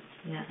Sandra?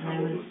 Yeah, and How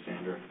I old was, was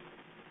Sandra?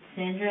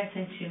 Sandra, I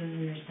think she was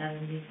in her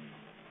 70s.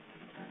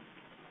 Okay.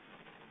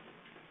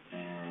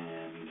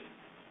 And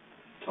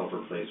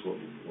Telford Place,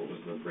 what was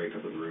the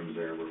breakup of the rooms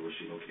there? Where was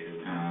she located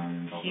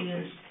within Telford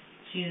Place?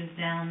 She was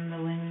down the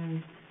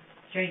wing,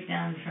 straight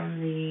down from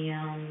the,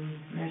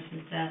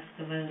 nurse's desk,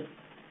 about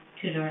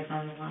 2 doors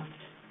on the left.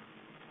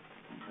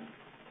 Okay.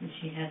 And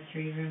she had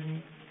 3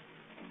 roommates.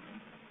 Okay.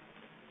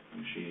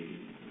 And she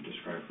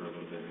described her a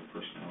little bit of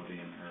personality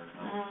and her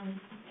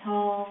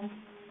Tall,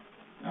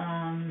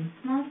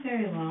 not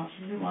very well.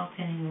 She didn't walk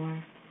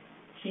anymore.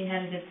 She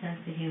had a good sense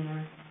of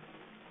humor.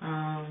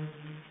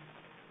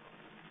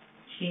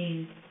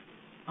 She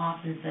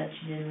often said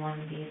she didn't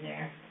want to be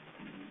there.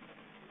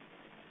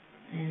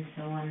 And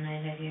so one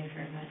night I gave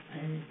her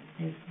an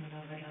insulin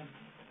overdose.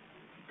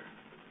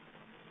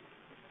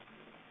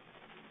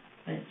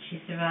 But she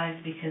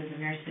survived because the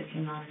nurse that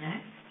came on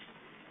next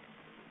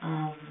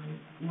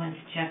went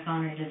to check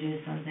on her to do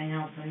something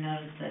else and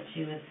noticed that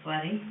she was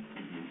sweaty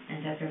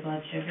and took her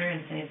blood sugar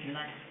and saved her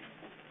life.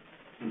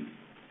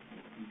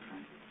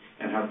 Okay.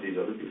 And how did these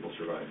other people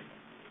survive?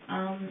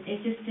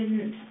 It just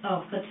didn't.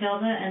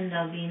 Clotilda and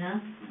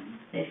Albina,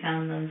 they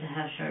found them to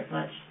have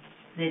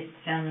they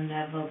found them to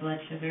have low blood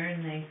sugar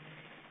and they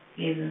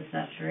gave them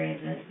stuff to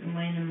raise it. And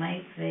Wayne and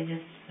Mike, they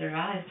just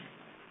survived.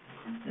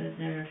 It was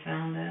never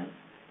found out.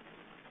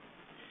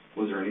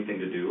 Was there anything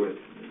to do with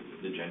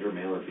the gender,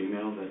 male or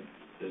female, that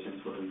this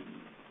insulin,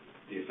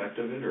 the effect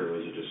of it, or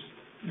was it just,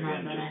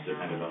 again, just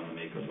depended on the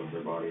makeup of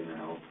their body and their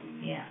health?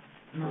 And yeah,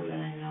 not that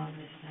I know of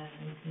if it has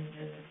anything to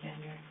do with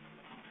gender.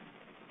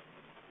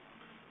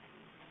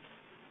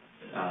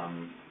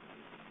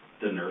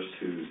 The nurse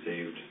who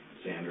saved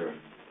Sandra,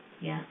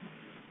 yeah.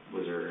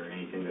 Was there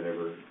anything that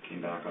ever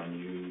came back on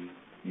you?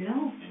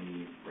 No.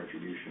 Any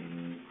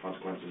retribution,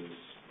 consequences?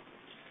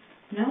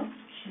 No,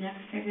 she never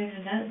figured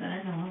it out that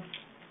I know of.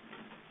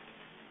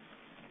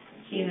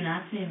 She even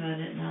asked me about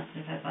it and asked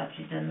if I thought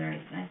she'd done the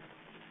right thing.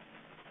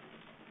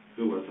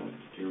 Who was that?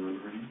 Do you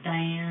remember her name?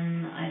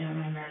 Diane, I don't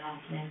remember her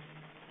last name.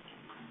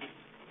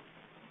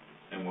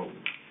 And what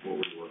were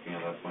you working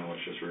at that point? What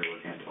shifts were you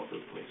working at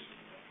Telford Place?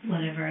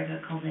 Whatever I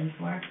got called in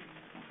for.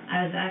 Okay.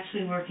 I was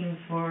actually working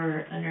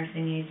for a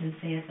nursing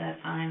agency at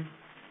that time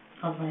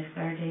called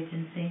Lifeguard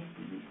Agency,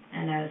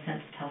 and I was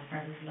sent to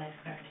Telford as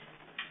lifeguard.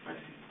 I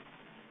see.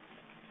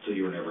 So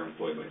you were never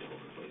employed by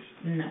Telford Place?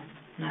 No.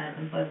 I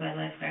was employed by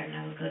Lifeguard, and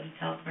I would go to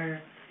Telford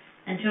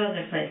and to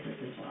other places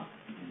as well.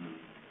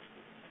 Okay.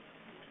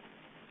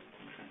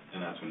 And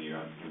that's when you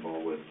got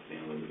involved with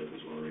St. Elizabeth as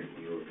well, right?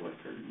 When you were with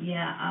Lifeguard?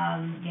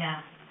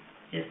 Yeah.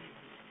 Just,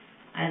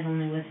 I was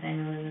only with St.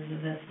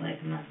 Elizabeth like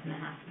a month and a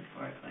half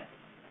before I quit.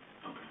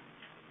 Okay.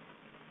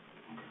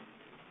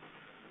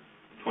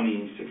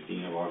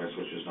 2016 of August,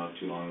 which is not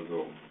too long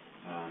ago,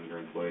 you're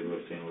employed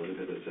with St.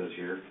 Elizabeth, it says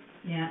here.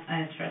 Yeah,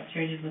 I was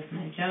frustrated with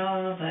my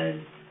job.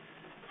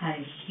 Had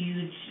a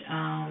huge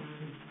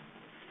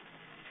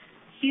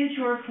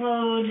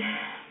workload,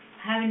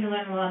 having to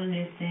learn a lot of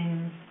new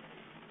things,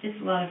 just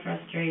a lot of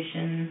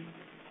frustration.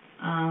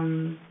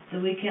 The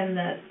weekend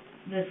that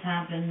this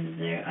happened,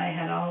 I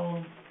had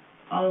all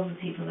of the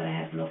people that I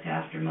had to look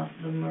after. Most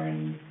of them were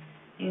in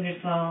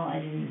Ingersoll. I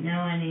didn't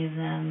know any of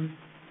them.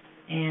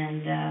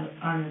 And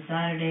on the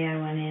Saturday I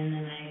went in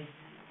and I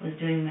was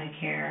doing my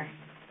care.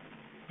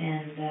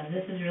 And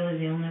this is really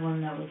the only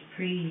one that was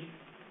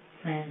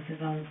pre-planned,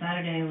 because on the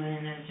Saturday I went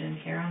in and I was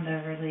doing care on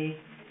Beverly.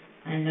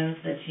 I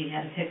noticed that she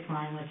had a PICC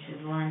line, which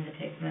is a line that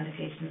takes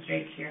medication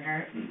straight to your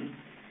heart,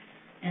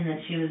 and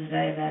that she was a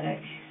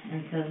diabetic.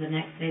 And so the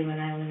next day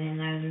when I went in,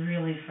 I was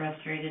really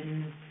frustrated,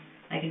 and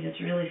I could just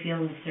really feel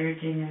the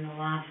surging and the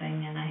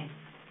laughing, and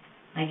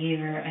I gave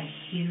her a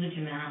huge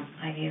amount.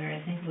 I gave her,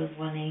 I think it was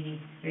 180,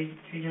 three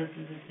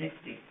doses of 60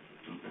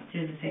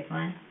 through the PICC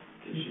line.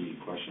 Did she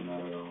question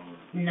that at all?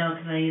 No,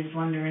 because I used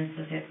one to rinse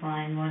the PICC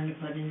line, one to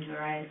put into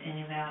her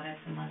antibiotics,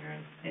 and one to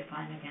rinse the PICC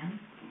line again.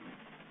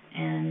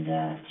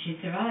 And she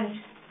survived.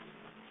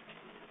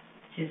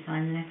 She was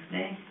fine the next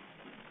day.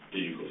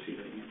 Did you go see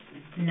her next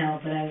time?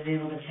 No, but I was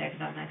able to check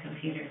it on my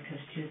computer,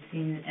 cause she was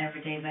seen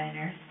every day by a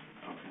nurse.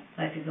 Okay, So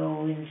I could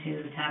go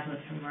into the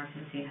tablet from work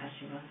and see how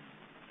she was.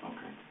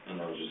 okay. And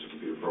that was just a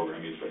computer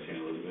program used by St.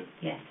 Elizabeth?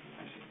 Yes,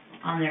 I see.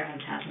 on their own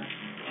tablet.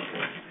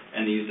 Okay.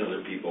 And these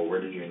other people, where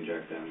did you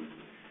inject them?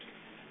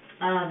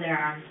 Their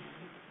arms,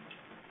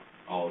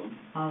 All of them?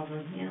 all of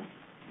them, yeah.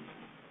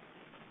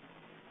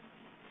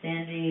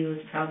 Sandy was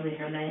probably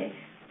her leg,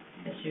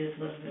 but she was a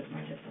little bit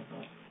more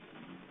difficult.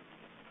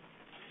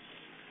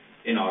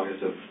 In August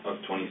of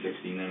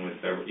 2016 then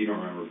with Beverly, you don't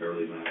remember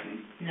Beverly's last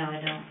name? No,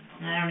 I don't.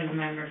 And I don't even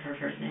remember if her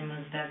first name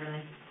was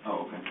Beverly.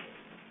 Oh, okay.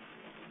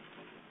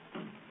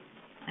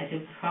 I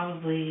could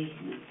probably,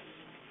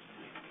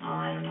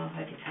 I don't know if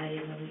I could tell you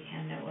the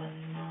weekend it was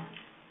or not.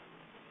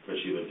 But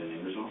she lived in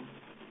Ingersoll?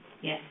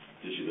 Yes.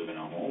 Did she live in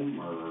a home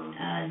or?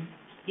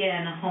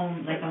 Yeah, in a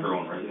home, Like her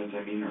own residence,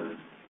 I mean, or?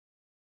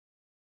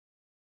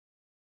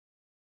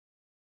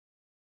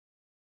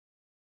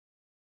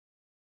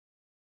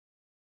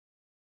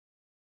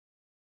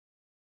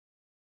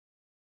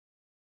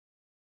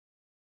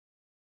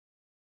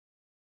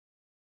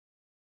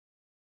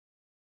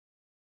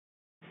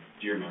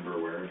 Do you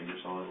remember where in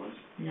Ingersoll it was?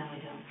 No, I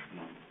don't.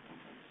 No.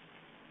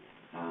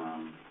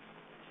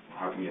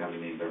 How come you have the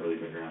name Beverly,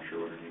 but you're not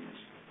sure what her name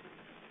is?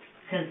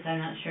 Because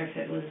I'm not sure if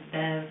it was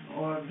Bev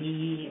or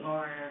B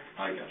or,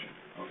 I gotcha,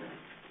 okay.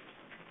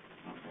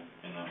 Okay,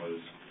 and that was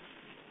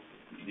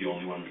the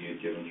only one that you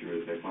had given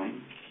through the PICC line?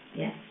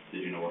 yes.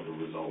 Did you know what the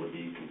result would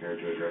be compared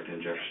to a direct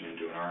injection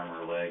into an arm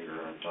or a leg or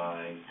a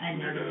thigh?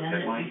 I'd compared never to a done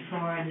PICC it line?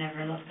 before, I'd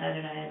never looked at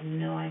it, I had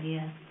no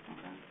idea.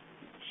 Okay.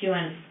 She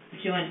went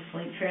to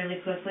sleep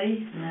fairly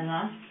quickly and I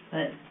left,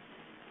 but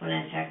when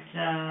I checked,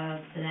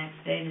 the next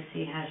day to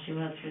see how she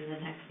was through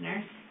the next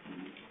nurse,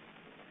 Mhm.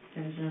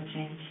 there was no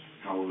change.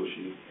 How old was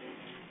she?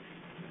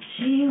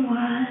 She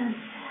was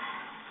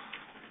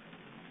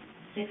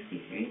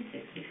 63,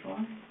 64.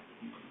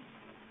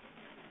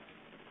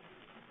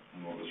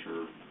 And what was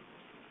her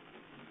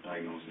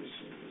diagnosis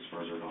as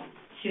far as her health?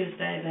 She was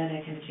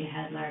diabetic and she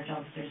had large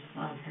ulcers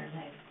on her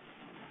leg.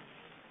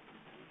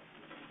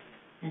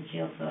 And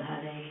she also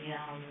had a,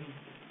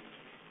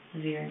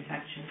 severe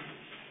infection.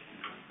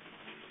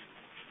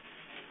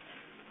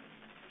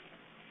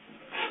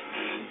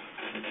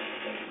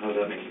 How does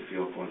that make you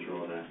feel going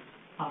through all that?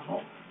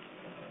 Awful.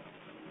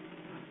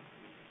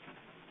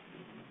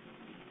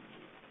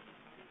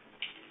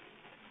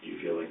 Do you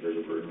feel like there's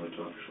a burden lifted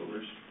off your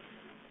shoulders?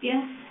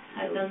 Yes,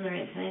 I've done the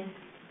right thing.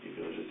 Do you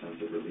feel there's a sense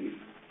of relief?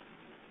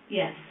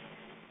 Yes.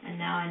 And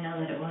now I know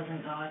that it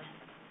wasn't God.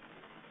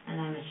 And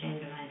I'm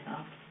ashamed of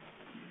myself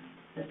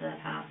that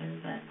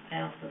happened, but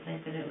I also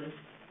think that it was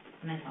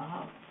mental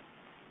health.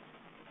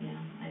 You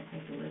know, I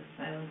think it was,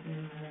 I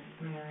wasn't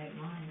in my right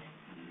mind.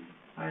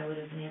 Or I would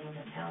have been able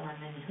to tell. I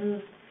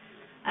mean,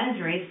 I was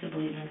raised to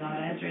believe in God.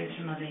 I was raised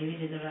from a baby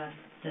to go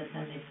to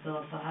Sunday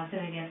school, so how could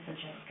I get such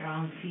a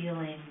strong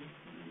feeling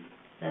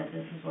that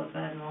this is what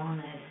God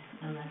wanted,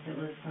 unless it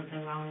was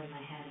something wrong in my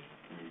head?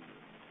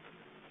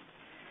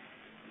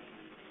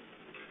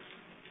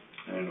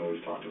 And I know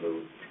we've talked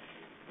about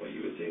what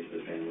you would say to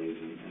the families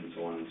and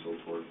so on and so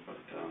forth, but,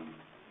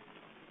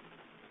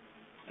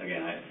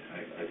 again,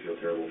 I feel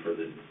terrible for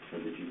the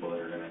people that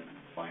are gonna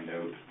find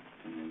out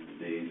in the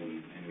days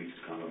and weeks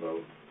to come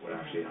about what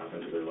actually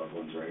happened to their loved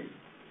ones, right?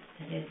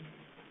 I do.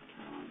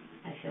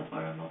 I feel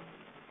horrible.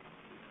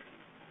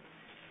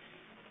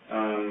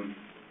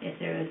 If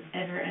there was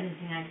ever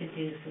anything I could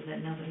do so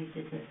that nobody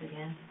did this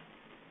again,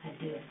 I'd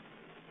do it.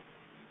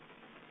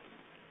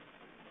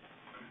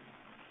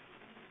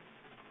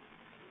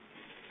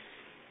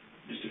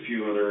 Just a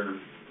few other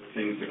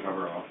things to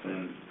cover off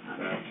then,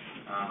 that,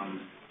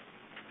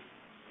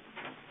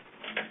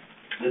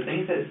 the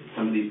things that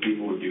some of these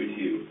people would do to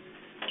you,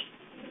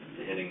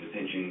 the hitting, the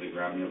pinching, the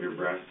grabbing of your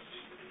breasts,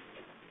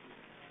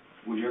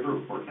 would you ever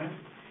report that?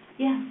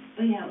 Yeah,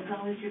 but yeah, it was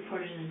always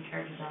reported and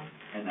charged on.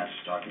 And that's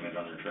documented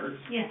on their charts?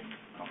 Yes.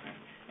 Okay.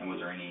 And was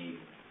there any,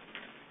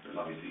 there's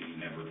obviously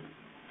never,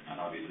 not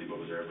obviously, but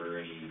was there ever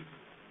any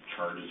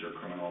charges or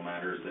criminal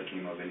matters that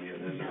came of any of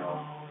this at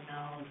all?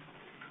 No.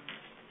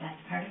 That's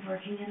part of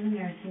working in the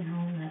nursing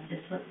home, that's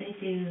just what they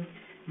do.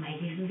 Might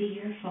even be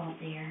your fault,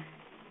 dear.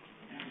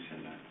 Yeah, who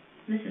said that?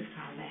 Mrs.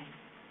 Conbeck.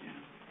 Yeah.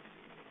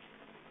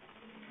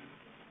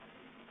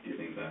 Do you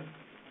think that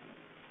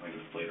might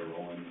have played a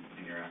role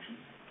in your actions?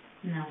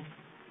 No.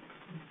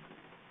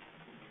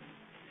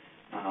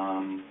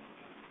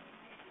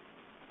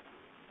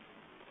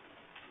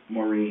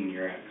 Maureen,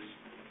 your ex.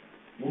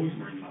 What was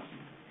Maureen's last name?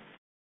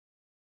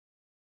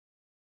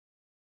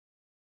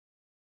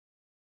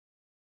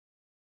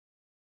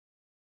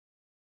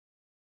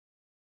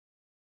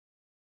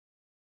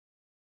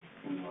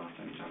 When was the last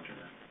time you talked to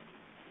her?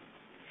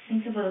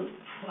 Think about,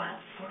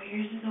 4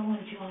 years ago when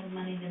she wanted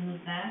money to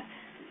move back?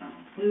 Oh,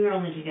 We were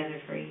only together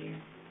for a year.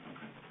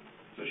 okay.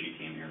 So she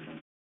came here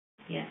from,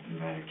 Yeah, and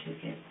brought her 2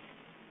 kids.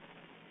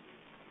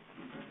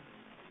 okay.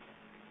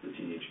 The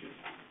teenage kids?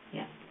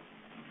 Yeah.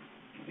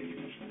 I think you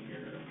mentioned that in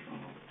your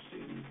Toronto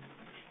statement.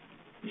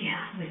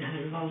 Yeah, we got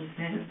involved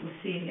with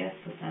CES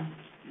with them.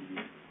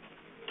 Mhm.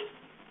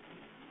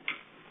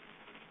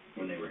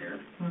 When they were here.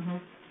 Mhm.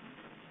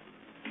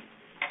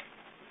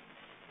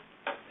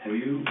 Have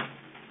you,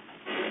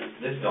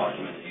 this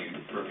document that you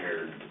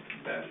prepared,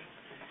 Beth,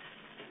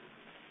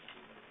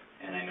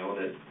 and I know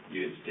that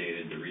you had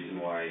stated the reason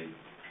why,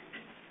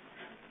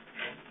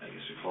 I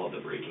guess we call it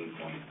the breaking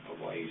point of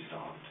why you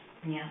stopped,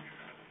 Yeah.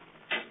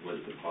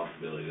 was the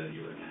possibility that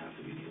you were gonna have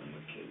to be dealing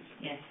with kids,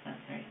 Yes, that's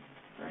right.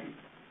 right?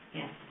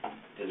 Yes.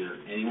 Is there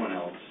anyone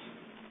else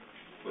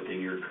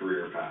within your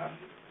career path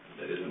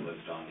that isn't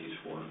listed on these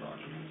 4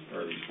 documents,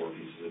 or these 4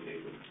 pieces of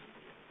paper,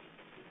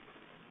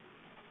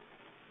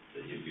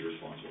 that you'd be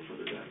responsible for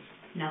their deaths?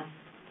 No,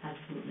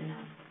 absolutely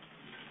not.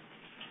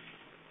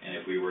 And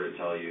if we were to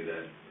tell you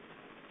that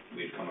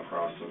we've come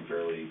across some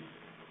fairly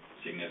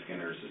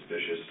significant or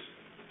suspicious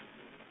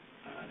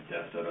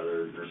deaths at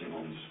other nursing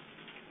homes,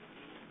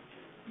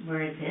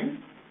 Where it's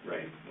in,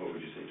 right, what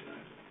would you say to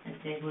that?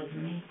 I'd say it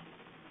wasn't me.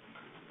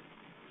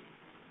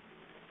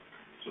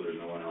 So there's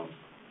no one else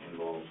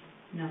involved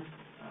No,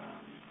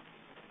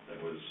 that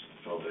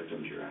fell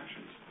victim to your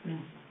actions? no.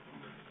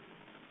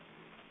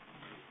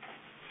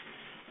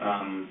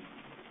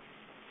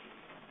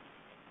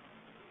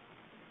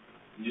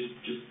 Just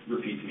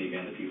repeat to me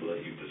again the people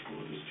that you've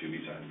disclosed this to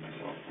besides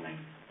myself tonight.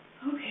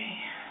 Okay,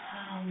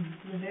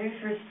 the very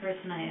first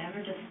person I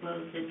ever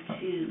disclosed it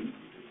to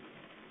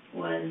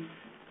was,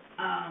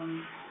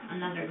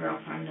 another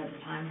girlfriend at the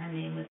time. Her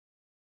name was,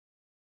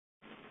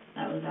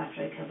 that was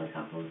after I killed a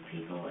couple of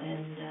people,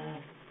 and,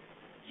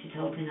 she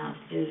told me not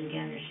to do it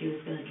again or she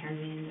was gonna turn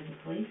me into the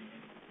police.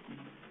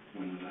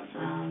 When was that,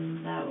 sorry? I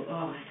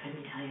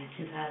couldn't tell you,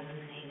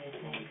 2008, I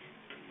think.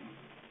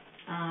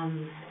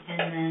 And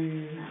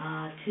then,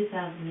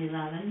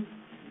 2011,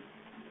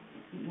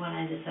 when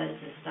I decided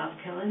to stop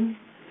killing,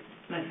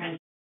 my friend,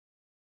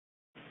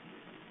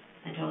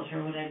 I told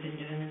her what I'd been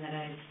doing and that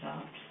I had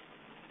stopped.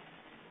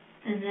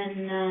 And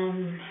then,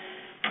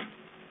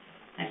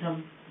 I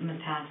told my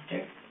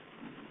pastor.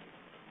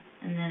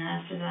 And then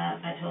after that,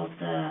 I told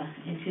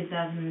in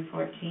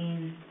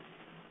 2014,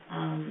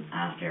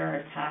 after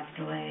Art passed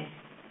away,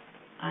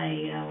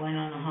 I went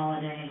on a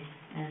holiday,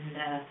 and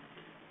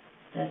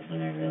that's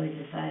when I really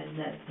decided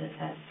that this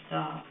had to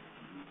stop.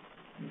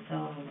 And so,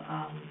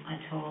 I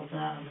told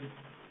a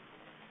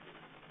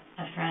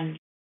friend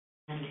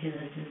who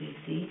lives in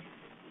BC.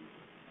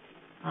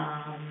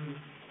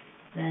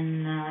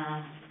 Then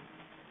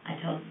I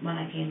told, when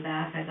I came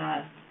back, I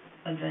got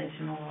advice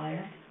from a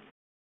lawyer.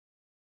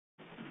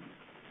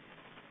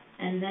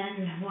 And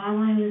then while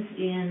I was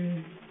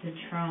in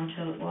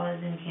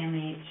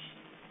CAMH,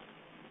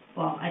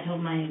 well, I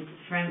told my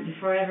friend,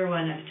 before I ever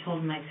went, I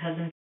told my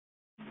cousin,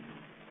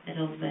 I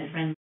told my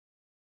friend,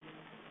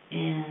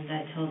 and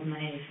I told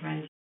my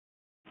friend,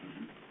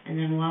 and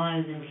then while I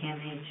was in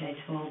CAMH, I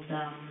told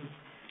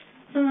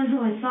someone who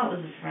I thought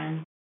was a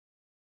friend.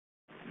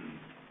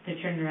 They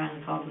turned around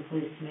and called the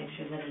police to make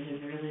sure that it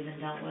had really been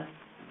dealt with.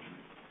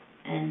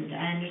 And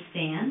I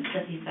understand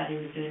that he thought he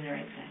was doing the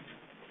right thing.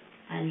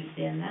 I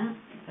understand that,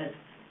 but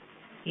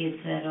he had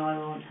said, oh, I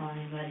won't tell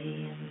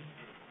anybody, and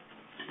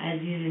I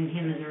was using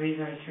him as a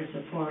resource for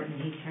support, and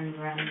he turned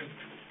around and,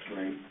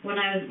 Right. when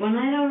I'd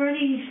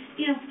already,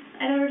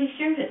 I'd already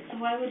shared it, so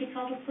why would he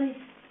call the police?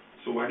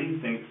 So why do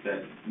you think that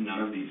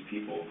none of these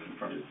people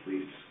confronted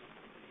police?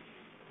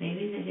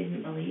 Maybe they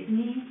didn't believe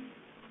me,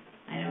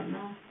 I don't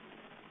know.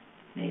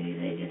 Maybe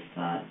they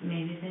thought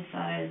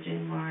I was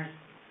doing more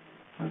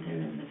something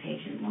that the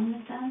patient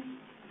wanted done,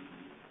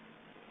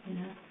 you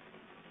know?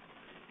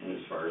 And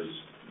as far as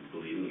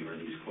believing you, are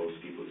these close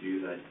people to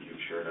you that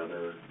you've shared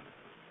other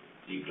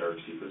deep, dark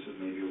secrets with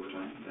maybe over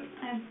time?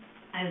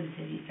 I would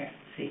say deep dark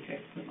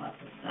secrets with lots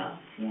of stuff,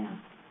 yeah.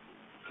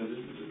 Because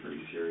this is a pretty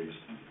serious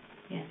thing.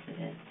 Yes, it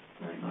is.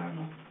 Right. It's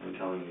horrible. And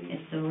telling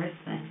It's the worst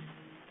thing.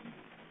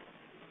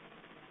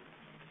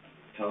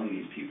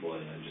 these people, I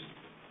just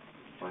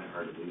find it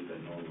hard to believe that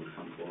no one would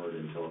come forward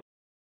until,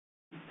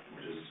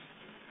 which is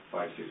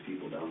 5, 6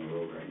 people down the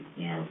road, right?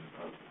 Yeah. Of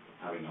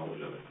having knowledge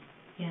of it.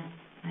 Yeah,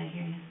 I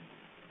hear you.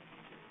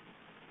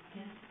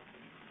 Yeah.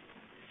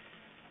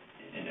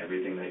 And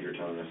everything that you're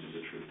telling us is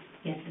the truth.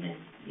 Yes, it is.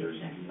 There's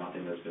Yes, sir.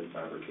 nothing that's been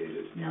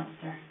fabricated. No,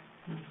 sir.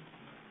 No.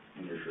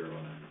 And you're sure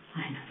about that?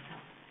 I know so.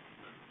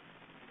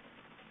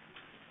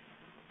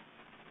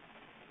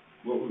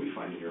 What would we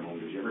find in your home?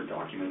 Did you ever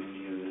document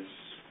any of this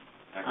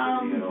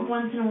activity at all?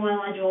 Once in a while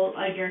I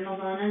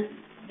journaled on it.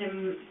 There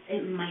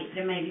might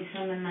be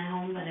some in my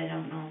home, but I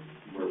don't know.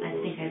 Where would I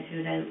those think be? I threw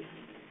it out.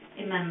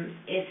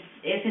 If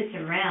it's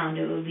around,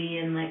 it would be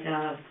in like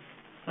a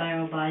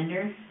spiral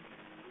binder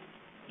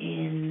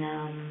in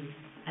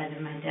either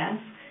my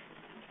desk,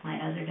 my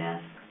other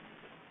desk,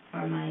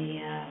 or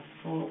my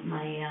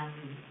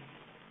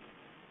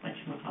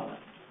whatchamacallit.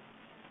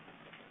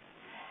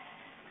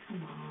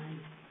 Come on.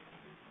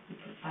 You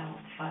put files,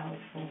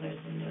 folders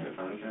in In there. a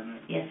filing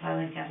cabinet? Yes,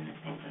 filing cabinet,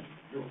 thank you.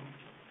 You're welcome.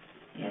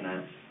 Yeah. And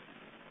that's,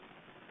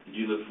 do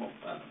you live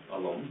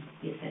alone?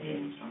 Yes, I do.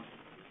 And stuff?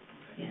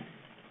 Okay. Yes.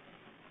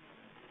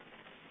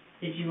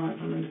 Did you want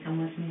someone to come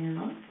with me and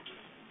look?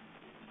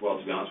 Well,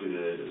 to be honest with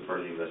you, as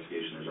part of the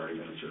investigation, there's already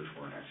been a search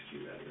warrant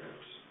executed at your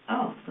house.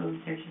 Oh, so the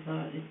search is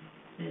already,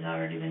 there's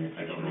already been a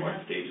I search don't know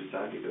what stage it's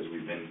at, because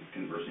we've been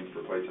conversing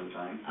for quite some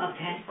time.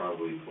 Okay, It's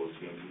probably close to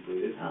being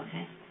completed,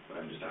 okay,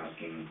 but I'm just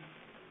asking,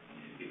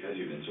 because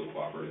you've been so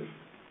cooperative,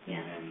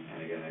 yeah,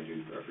 and again, I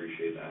do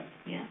appreciate that,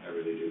 yeah, I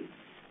really do.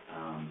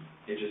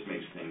 It just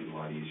makes things a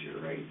lot easier,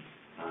 right?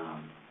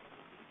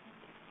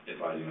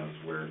 Advising us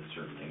where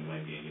certain things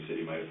might be, and you said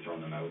you might have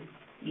thrown them out,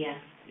 yeah.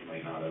 you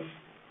might not have.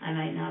 I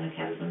might not have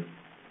kept them.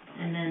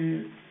 And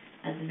then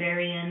at the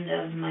very end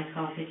of my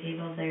coffee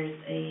table, there's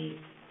a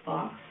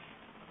box,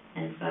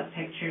 and it's got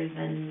pictures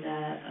and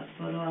a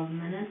photo of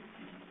them in it.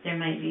 There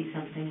might be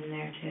something in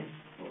there too.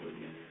 What would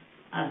be in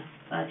there?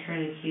 A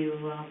curlicue,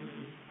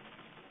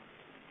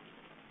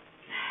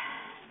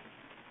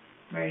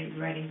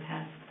 writing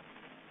pad.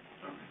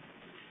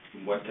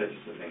 Okay. What types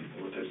of things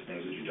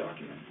would you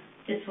document?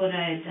 Just what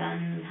I had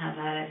done, how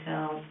bad I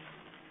felt,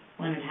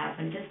 when it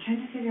happened, just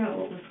trying to figure out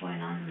what was going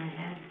on in my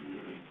head.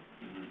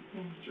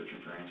 Yeah. Searching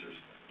for answers.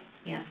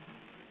 Yeah.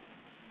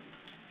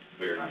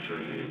 But you're not sure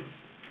if you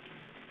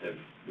have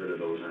rid of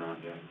those or not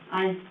yet?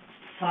 I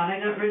thought I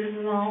got rid of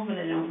them all, but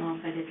I don't know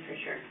if I did for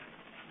sure.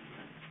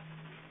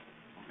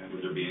 Okay.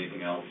 Would there be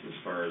anything else as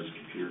far as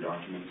computer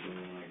documents or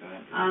anything like that?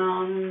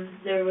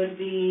 There would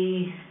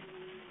be,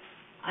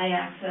 I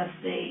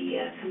accessed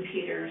a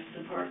computer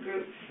support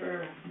group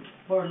for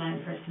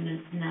borderline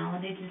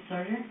personality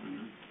disorder.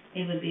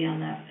 It would be on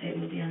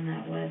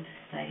that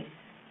website.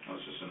 Oh,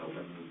 it's just an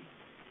open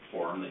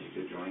forum that you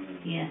could join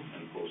and Yeah.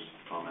 and post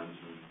comments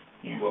and.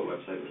 Yeah. What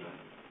website was that?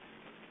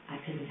 I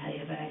couldn't tell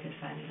you, but I could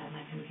find it on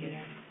my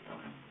computer.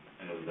 Okay.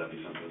 And would that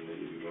be something that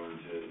you'd be willing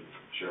to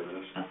share with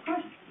us? Of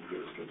course. And give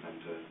us consent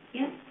to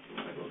Yeah.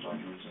 look at those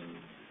documents and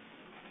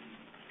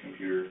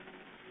computer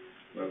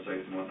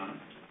websites and whatnot?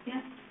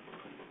 Yeah.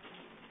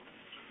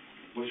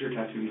 What's your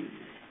tattoo mean?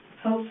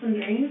 Hopes and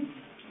dreams.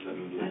 What does that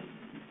mean to you?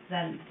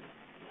 That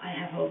I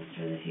have hopes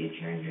for the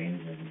future and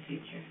dreams of the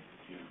future.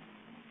 Yeah.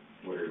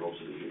 What are your hopes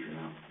of the future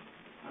now,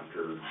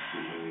 after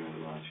speaking to me over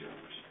the last few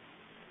hours?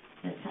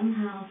 That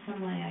somehow,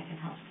 some way I can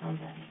help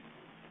somebody.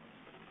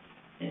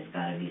 There's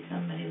gotta be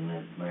somebody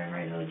wherever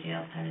I go,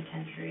 jail,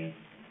 penitentiary,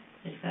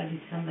 there's gotta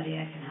be somebody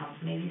I can help.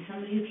 Maybe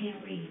somebody who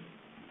can't read,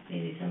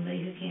 maybe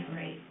somebody who can't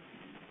write,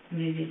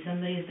 maybe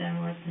somebody who's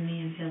done worse than me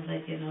and feels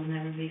like it'll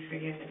never be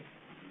forgiven.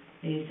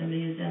 Maybe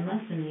somebody who's done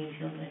less than me and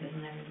feels like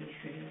it'll never be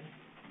forgiven.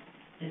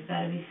 There's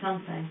gotta be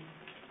something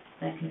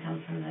that can come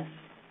from this.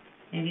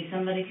 Maybe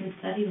somebody can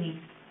study me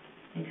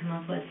and come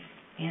up with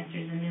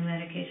answers and new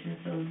medications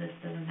so this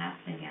doesn't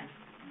happen again.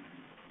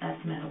 That's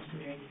my hopes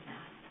and dreams now.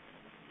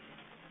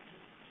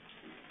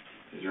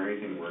 Is there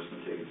anything worse than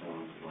taking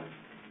someone else's life?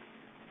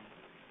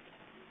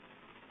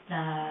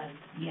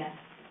 Yes.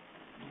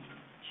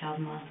 Child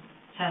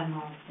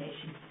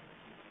molestation.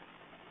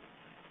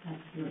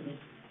 Absolutely.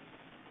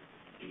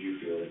 Did you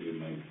feel that you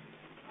might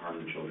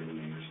harm the children and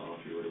yourself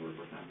if you were to work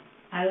with them?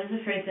 I was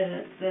afraid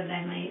that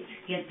I might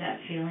get that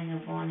feeling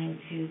of wanting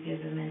to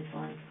give them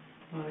insulin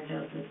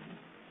overdoses,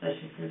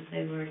 especially since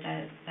they were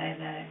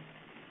diabetic.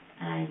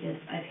 And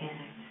I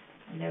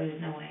panicked. There was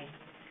no way.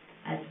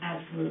 I was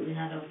absolutely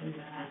not open to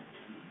that.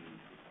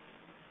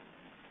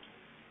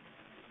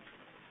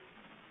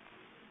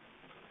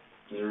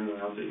 Is there anything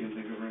else that you can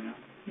think of right now?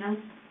 No,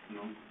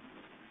 No?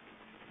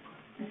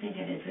 I think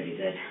I did pretty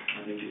good.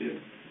 I think you did.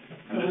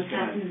 So what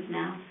happens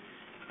now?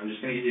 I'm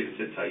just gonna get you to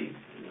sit tight,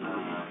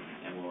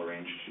 and we'll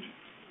arrange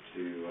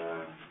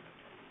to,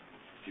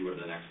 see what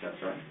the next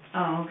steps are.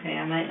 Oh, okay,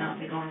 I might not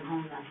be going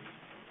home then.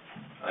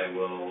 I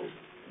will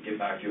get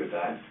back to you with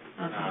that.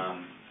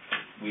 Okay.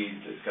 We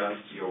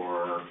discussed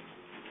your,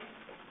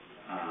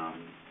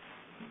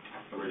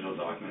 original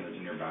document that's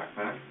in your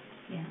backpack.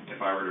 Yeah.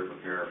 If I were to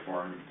prepare a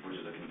form, which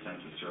is a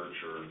consent to search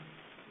or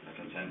a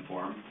consent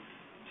form,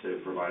 to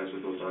provide us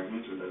with those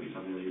documents, would that be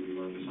something that you'd be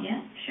willing to sign?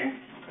 Yeah, sure.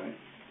 Okay.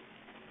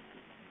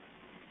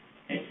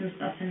 There's some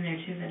stuff in there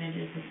too that I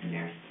did with the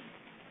nurse.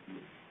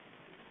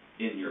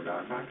 In your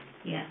backpack?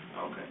 Yeah.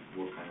 Okay.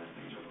 What kind of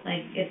things are those?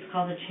 Like, it's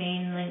called a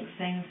chain link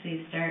thing, so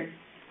you start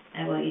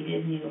at what you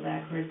did and you go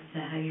backwards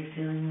to how you're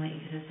feeling, what you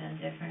could have done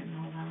different and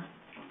all that.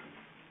 Okay.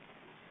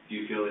 Do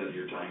you feel that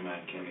your time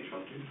at CAMH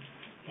helped you?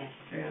 Yes,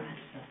 very much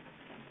so.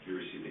 You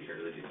received the care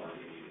that you thought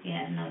you needed?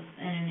 Yeah, and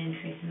an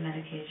increase in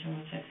medication,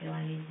 which I feel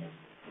I needed.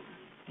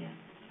 Yeah.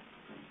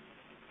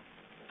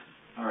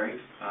 All right,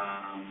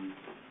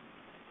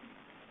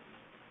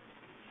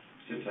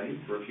 sit tight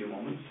for a few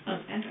moments,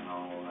 Okay. and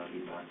I'll be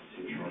back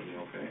to you shortly,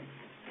 okay?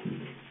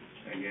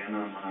 Again,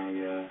 on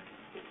my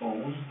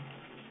phone,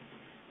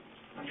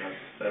 I got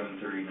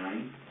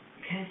 7:39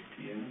 Okay.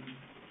 p.m.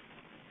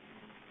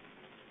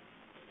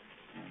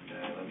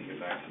 And let me get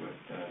back to you with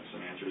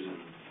some answers and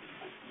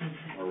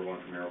Okay. where we're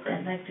going from here, okay?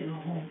 I'd like to go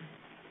home.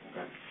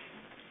 Okay.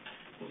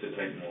 We'll sit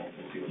tight and we'll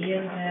see what's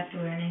Even going if to I happen. have to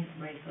wear an ankle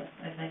bracelet,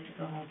 I'd like to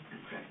go home.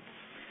 Okay.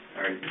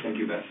 All right, thank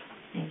you, Beth.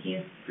 Thank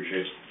you.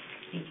 Appreciate it.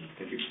 Thank you.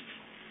 Thank you.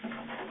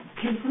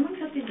 Can someone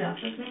cut these off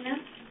with me now?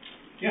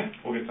 Yeah,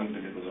 we'll get something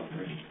to get those off,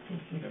 right?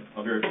 Thank you. Yep,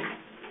 I'll be right back.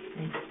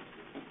 Thanks.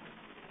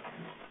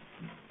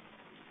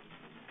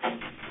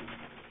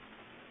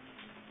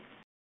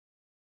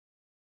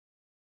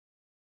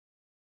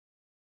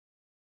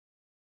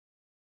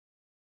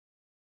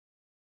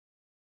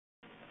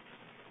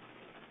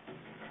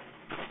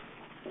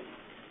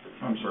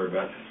 I'm sorry,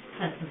 Beth.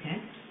 That's okay.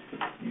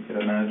 You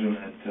could imagine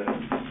that,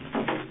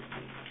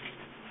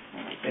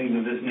 things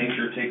of this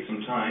nature take some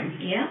time.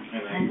 Yeah,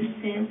 And I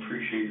understand.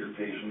 appreciate your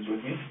patience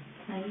with me.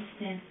 I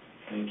understand.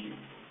 Thank you.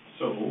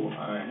 So,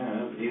 I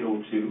have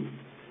 8:02.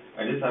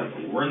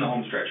 We're in the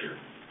home stretch here.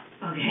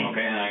 Okay.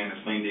 Okay, and I can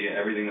explain to you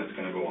everything that's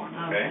gonna go on,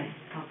 okay?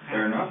 Okay.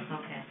 Fair enough?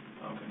 Okay.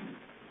 Okay.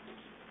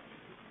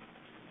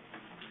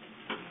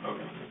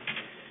 Okay.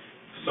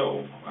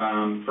 So,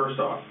 first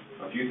off,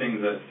 a few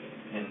things that,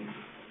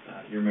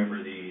 you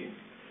remember the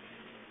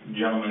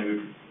gentleman who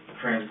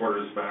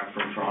transported us back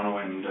from Toronto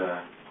and,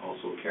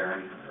 also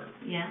Karen, or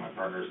Yeah. my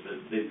partners,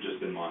 they've just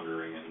been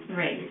monitoring and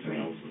Right, taking some right.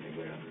 notes and things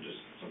like that. They're just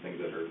some things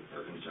that are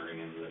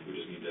concerning and that we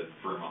just need to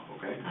firm up,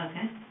 okay?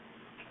 Okay.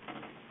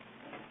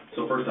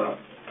 So first off,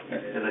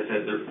 as I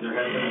said, there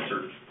has been a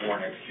search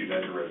warrant executed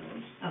at the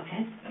residence,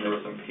 Okay. and there was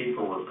some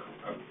paperwork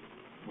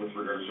with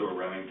regards to a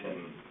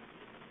Remington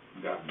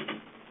gun,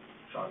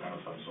 shotgun of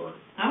some sort.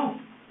 Oh,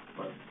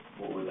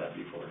 What would that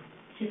be for?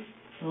 just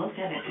to look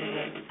at it,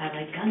 'cause I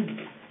like guns.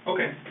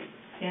 Okay.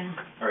 Yeah.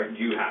 All right,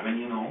 do you have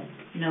any at home?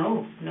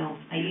 No,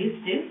 I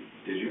used to.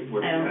 Did you?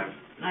 What did you have?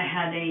 I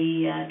had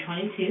a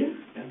 22.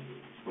 Yeah.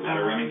 Was that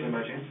a Remington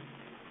by chance?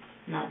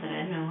 Not that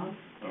I know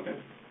of. Okay.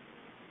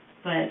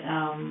 But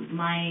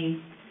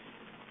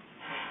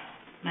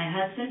my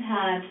husband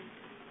had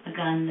a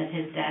gun that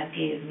his dad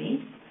gave me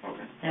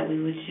Okay. that we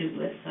would shoot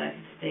with, so I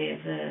could stay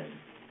at the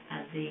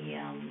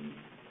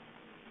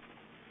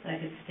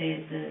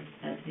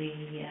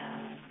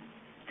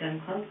gun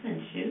club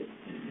and shoot.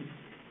 Mhm.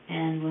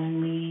 And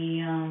when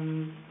we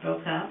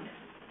broke up,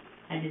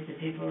 I did the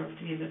paperwork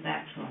to give it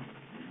back to him.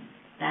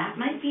 That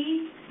might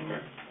be Okay.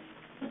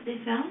 what they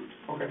found.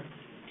 Okay.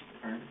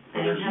 All right.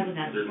 I don't have a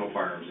gun. There's no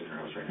firearms in your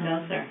house right now?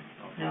 No, sir.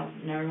 Okay. No,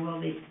 never will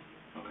be.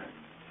 Okay.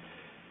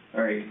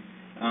 All right.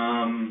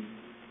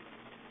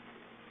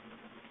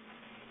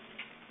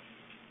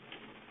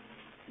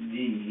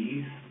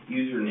 The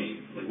username,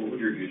 like what would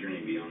your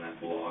username be on that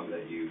blog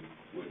that you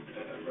would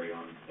write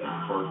on the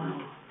support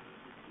group?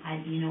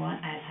 You know what,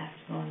 I'd have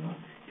to go and look,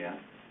 Yeah?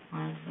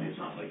 honestly. It's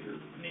not like your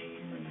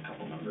name and a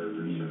couple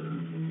numbers or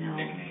No.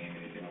 nickname,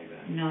 anything like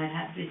that? No, I'd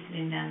have to be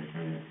sitting down in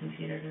front of the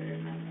computer to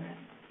remember it,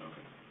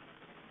 Okay.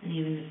 and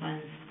even to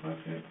find the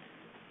support group.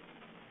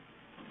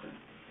 Okay.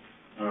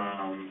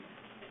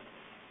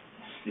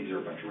 These are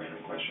a bunch of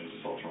random questions,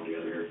 just all thrown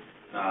together here.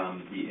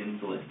 The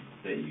insulin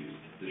they used,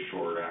 the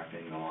short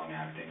acting, the long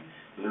acting,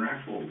 was there an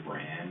actual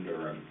brand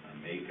or a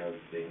make of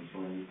the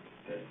insulin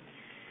that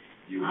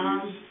you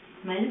would use?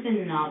 Might have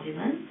been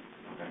Novulin,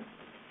 Okay.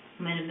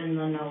 might have been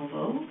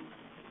Lenovo.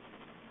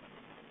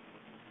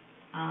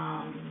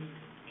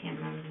 Can't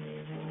remember the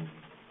other one.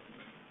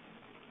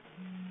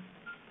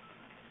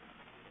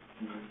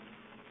 Okay.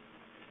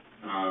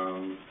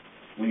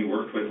 When you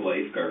worked with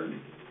Lifeguard,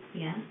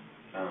 Yeah,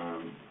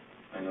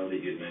 I know that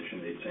you had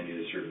mentioned they'd send you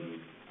to certain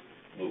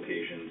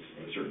locations,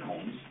 certain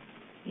homes.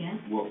 yeah.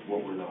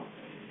 What were the,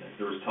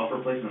 there was Telfer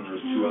Place and then there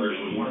was two others,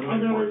 was one of them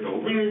in Fort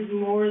Dover? There's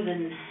more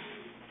than,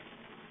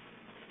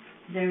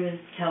 there was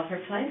Telfer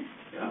Place,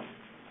 Yeah,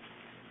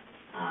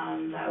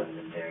 that was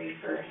the very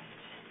first.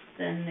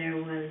 Then there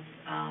was,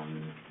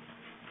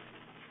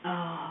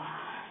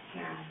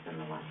 here, I'm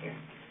gonna look here.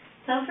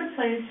 Telfer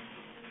Place,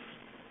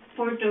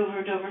 Fort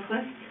Dover,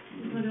 Dovercliff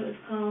is what it was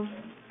called.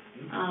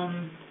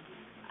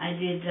 I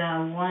did,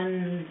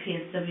 one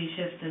PSW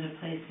shift at a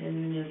place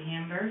in New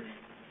Hamburg,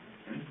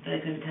 but I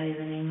couldn't tell you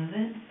the name of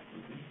it.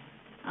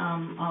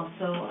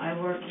 Also, I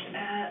worked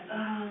at,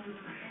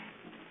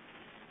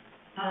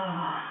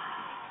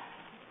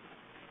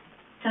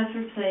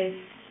 Telfer Place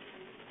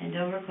and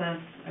Dovercliff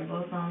are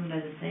both owned by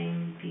the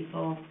same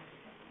people,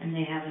 and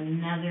they have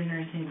another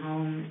nursing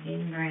home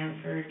in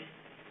Brantford,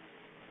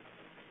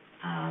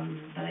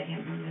 but I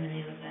can't remember the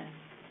name of it.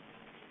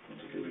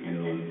 that's okay, we can And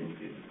get all then- that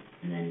located.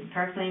 And then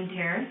Park Lane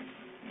Terrace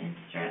in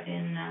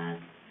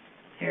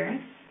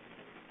Paris,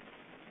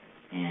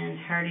 and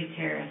Hardy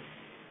Terrace,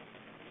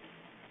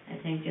 I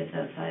think just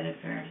outside of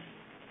Paris.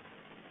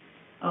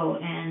 Oh,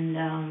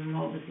 and,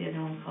 what was the other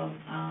one called?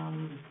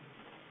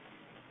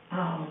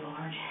 Oh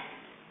Lord.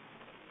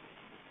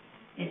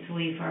 It's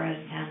way far out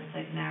of town, it's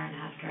like an hour and a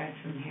half drive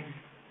from here.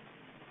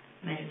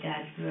 My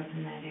dad grew up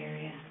in that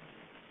area.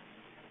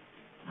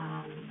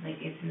 Like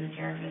it's in the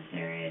Jarvis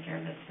area,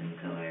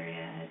 Simcoe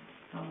area,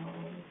 it's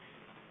called,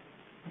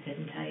 I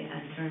couldn't tell you,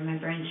 I'm sorry, my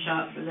brain's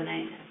shot for the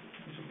night.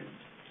 That's okay.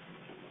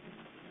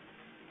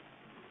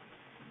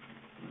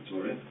 That's all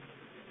right.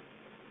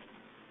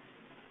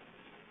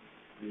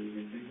 Anything you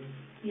can think of?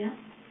 Yeah.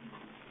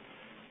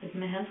 Is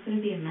my house gonna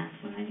be a mess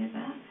when I get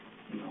back?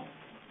 No,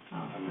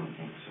 Oh, I wouldn't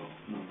okay. think so.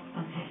 No.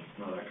 Okay.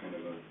 Not that kind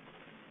of a,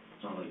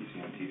 it's not like you see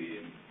on TV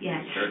and Yeah.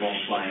 things start going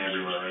flying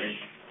everywhere, right?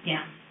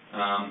 Yeah.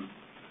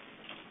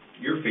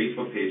 your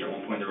Facebook page, at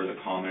one point there was a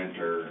comment,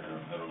 or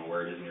I don't know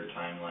where it is in your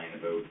timeline,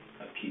 about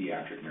a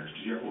pediatric nurse.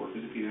 Did you ever work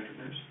as a pediatric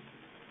nurse?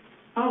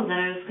 Oh, that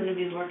I was gonna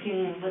be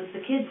working with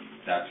the kids.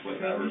 That's what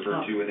that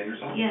referred to within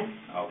yourself? Yes.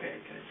 Okay,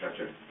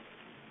 gotcha.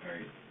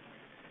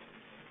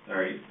 All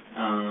right,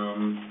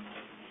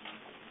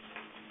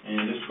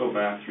 and just go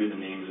back through the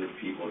names of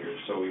people here.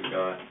 So we've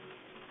got,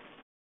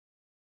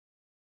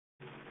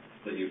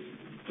 that you've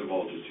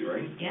divulged us to,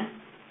 right? Yeah.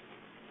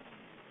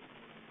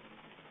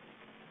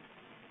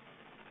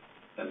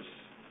 That's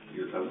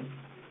your cousin?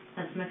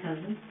 That's my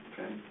cousin.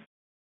 Okay.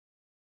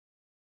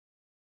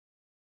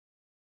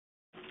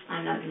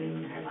 I'm not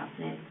giving her last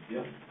name.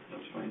 Yep,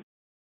 that's fine.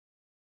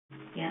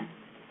 Yeah.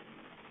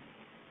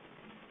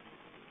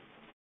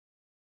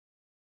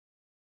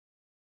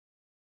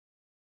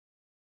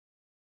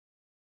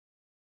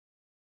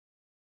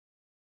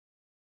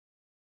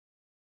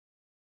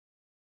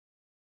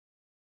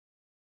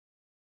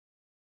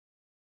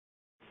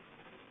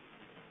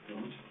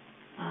 Don't?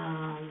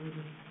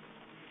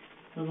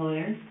 The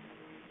lawyer,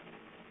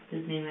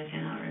 whose name I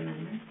cannot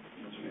remember.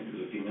 That's okay,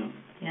 there's a female?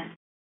 Yeah.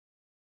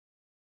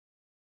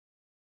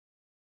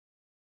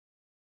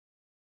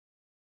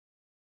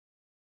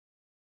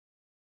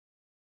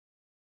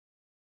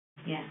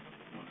 Yeah.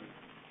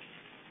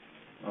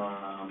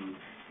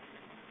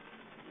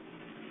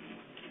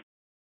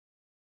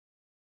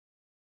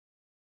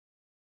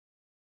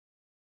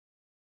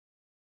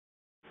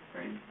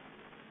 Right?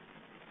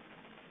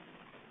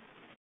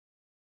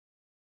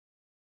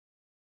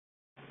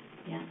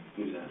 Yeah.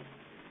 Who's that?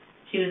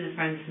 She was a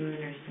friend from the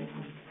nursing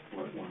home.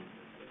 What one?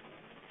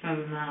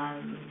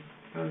 From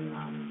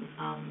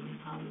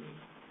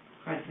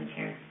Crescent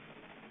Care.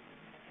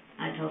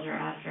 I told her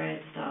after I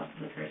had stopped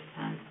the first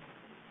time.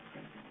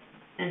 Okay.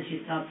 And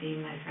she stopped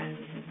being my friend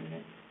because of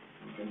it.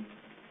 Okay.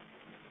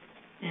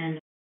 And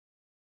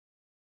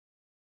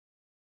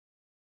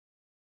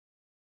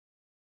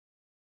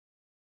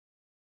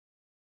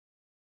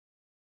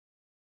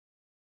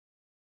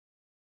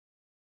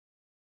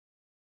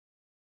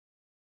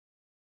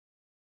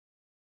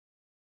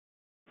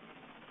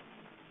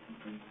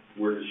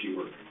Where does she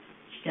work?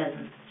 she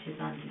doesn't. She's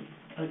on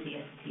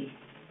ODST.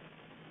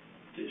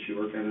 Did she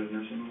work at a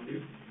nursing home with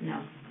you?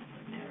 No,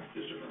 never.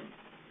 Just a friend?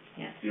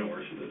 Yeah. Do you know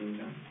where she lives in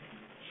town?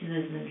 She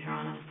lives in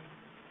Toronto.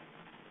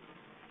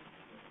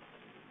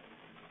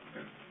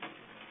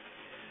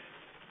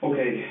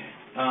 Okay,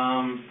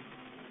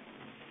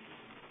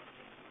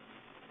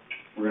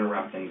 we're gonna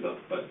wrap things up,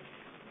 but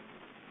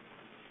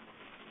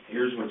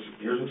here's what's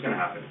gonna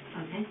happen,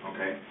 Okay.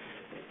 okay?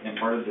 And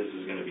part of this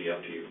is gonna be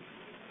up to you.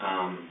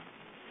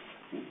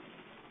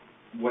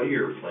 What are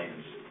your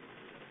plans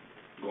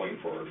going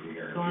forward from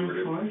here? If you Going were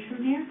to- forward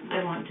from here,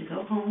 I want to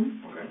go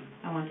home. Okay,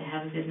 I want to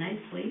have a good night's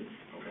sleep.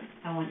 okay,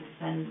 I want to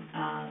spend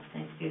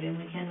Thanksgiving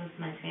weekend with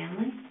my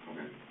family.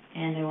 okay,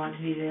 And I want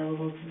to be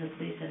available to the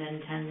police at any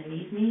time they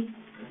need me.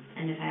 okay,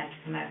 And if I have to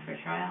come back for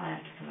trial, I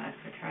have to come back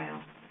for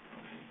trial.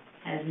 okay.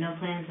 I have no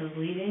plans of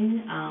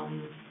leaving.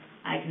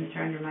 I can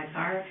surrender my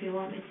car if you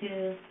want me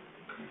to.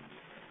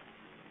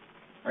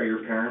 Are your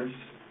parents,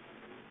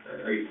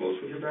 are you close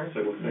with your parents?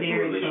 Like, what type of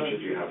Very relationship close.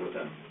 do you have with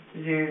them?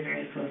 Very,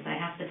 very close. I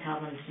have to tell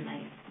them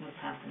tonight what's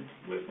happened.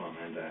 With mom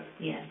and dad?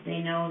 Yes, they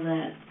know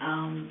that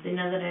I've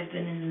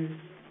been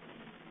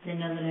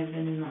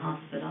in the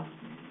hospital,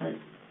 but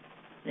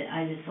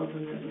I just told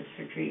them it was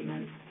for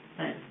treatment.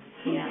 But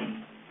yeah,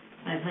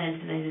 my plan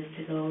tonight is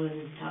to go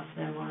and talk to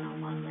them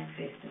one-on-one, like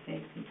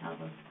face-to-face, and tell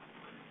them.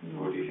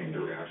 What do you think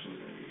their reaction's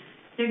gonna be?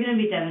 They're gonna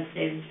be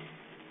devastated.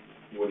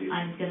 What do you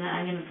think?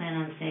 I'm gonna plan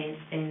on staying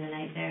the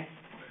night there,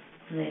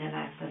 so they have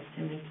access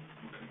to me.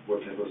 Okay.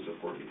 What type of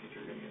support do you think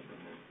you're gonna get from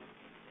them?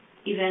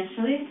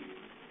 Eventually,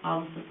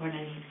 all the support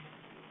I need.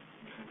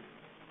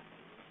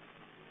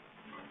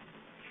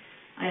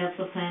 I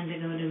also plan to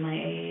go to my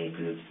AA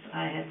groups.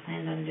 I had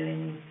planned on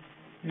doing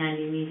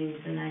 90 meetings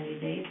in 90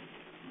 days.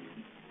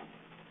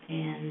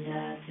 And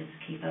just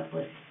keep up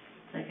with,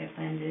 like I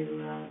plan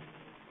to,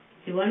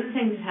 see, one of the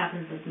things that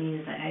happens with me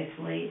is I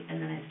isolate and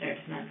then I start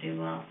to not do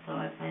well. So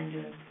I plan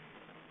to,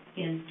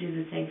 do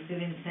the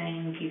Thanksgiving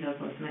thing, keep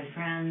up with my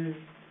friends,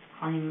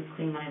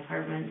 clean my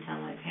apartment, tell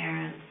my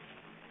parents.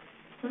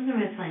 Those are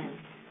my plans.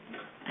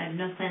 I have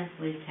no plans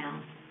to leave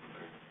town.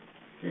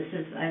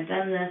 I've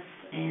done this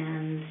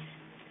and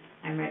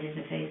I'm ready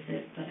to face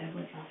it, but I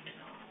would love to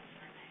go home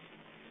for a night.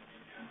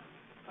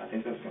 I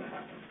think that's gonna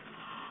happen.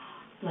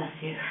 Bless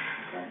you.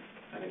 Okay,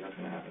 I think that's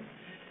gonna happen.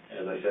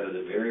 As I said at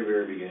the very,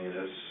 very beginning of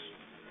this,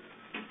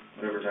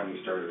 whatever time we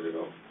started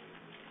ago,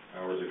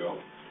 hours ago,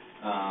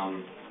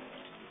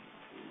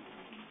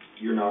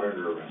 you're not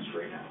under arrest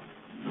right now,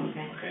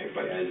 Okay. okay?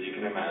 But as you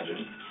can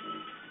imagine,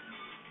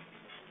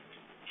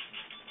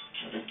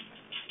 okay,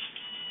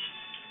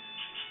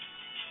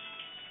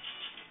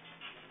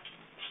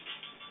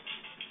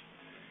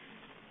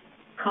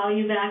 Call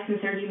you back in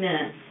 30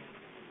 minutes.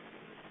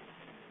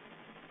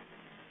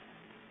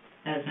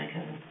 That was my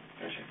cousin.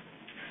 gotcha,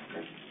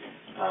 okay.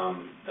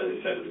 As I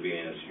said at the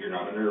beginning of this, you're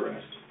not under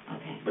arrest,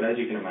 Okay. but as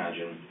you can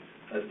imagine,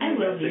 I an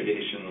will be.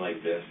 investigation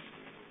like this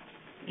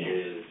Yeah.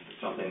 is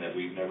something that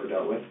we've never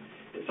dealt with.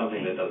 It's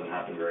something that doesn't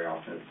happen very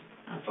often.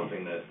 It's Okay.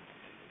 something that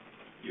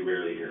you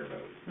rarely hear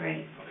about,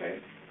 Right, okay?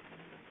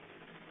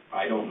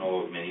 I don't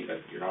know of many, but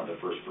you're not the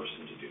first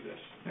person to do this,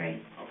 right,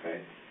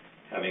 okay?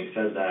 Having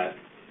said that,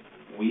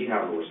 we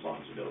have a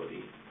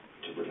responsibility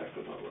to protect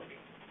the public,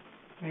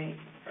 right.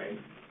 right?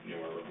 You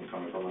know where I'm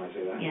coming from when I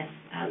say that? Yes,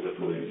 As a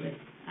police. absolutely,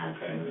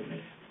 absolutely.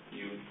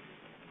 You've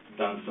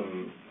done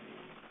some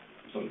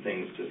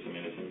things to some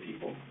innocent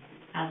people,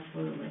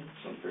 Absolutely.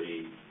 some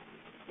pretty,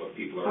 what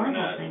people are Horrible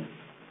gonna, things.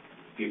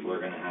 people are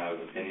gonna have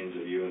opinions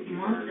of you and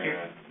people are Monsters.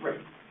 gonna, right,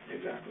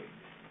 exactly.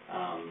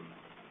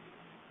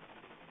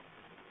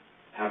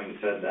 Having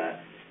said that,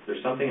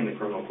 there's something in the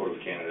Criminal Code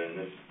of Canada, and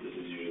this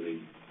is usually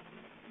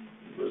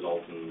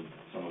results in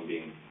someone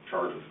being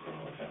charged with a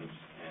criminal offense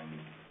and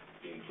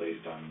being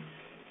placed on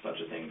such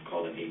a thing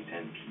called an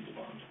 810 peace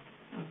bond.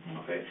 Okay,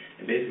 Okay,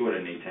 and basically what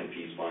an 810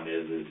 peace bond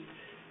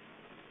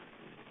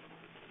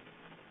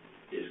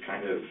is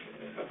kind of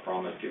a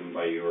promise given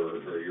by you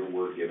or your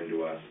word given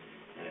to us,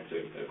 and it's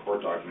a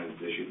court document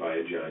that's issued by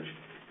a judge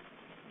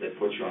that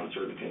puts you on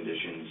certain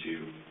conditions,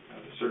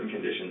 certain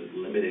conditions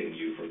limiting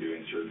you from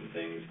doing certain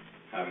things,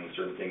 having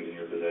certain things in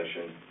your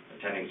possession,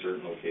 attending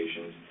certain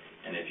locations,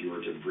 and if you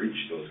were to breach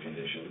those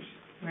conditions,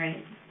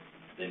 right,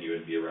 then you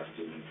would be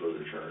arrested and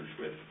further charged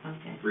with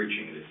okay,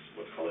 breaching this,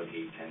 what's called an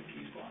 810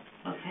 peace bond.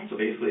 okay. So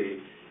basically,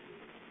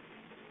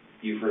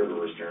 you've heard of a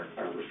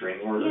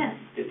restraining order? Yes.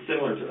 It's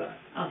similar to that,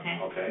 Okay,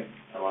 okay?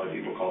 A lot of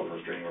people call them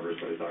restraining orders,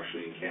 but it's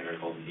actually in Canada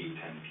called an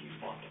 810 peace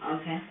bond.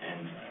 okay,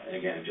 And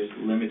again, it just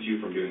limits you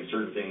from doing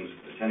certain things,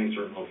 attending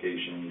certain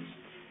locations.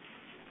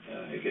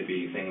 It could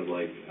be things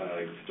like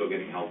still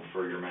getting help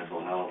for your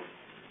mental health,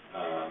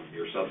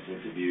 your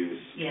substance abuse,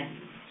 yes,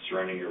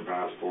 surrendering your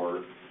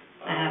passport.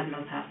 I have no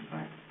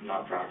passport,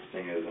 Not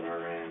practicing as an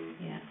RN,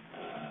 yeah,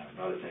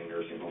 not attending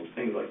nursing homes,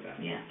 things like that.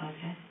 yeah,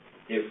 okay,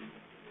 If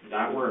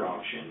that were an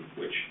option,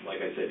 which, like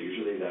I said,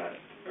 usually that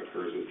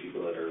occurs with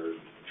people that are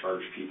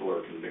charged people or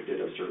convicted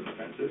of certain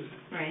offenses,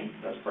 right,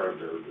 that's part of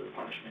their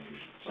punishment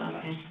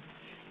sometimes. okay.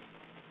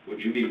 Would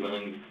you be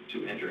willing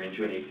to enter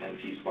into an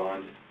 810 peace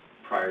bond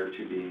prior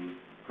to being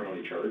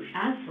criminally charged?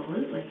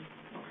 Absolutely,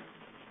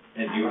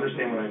 And do you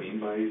understand what I mean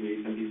by the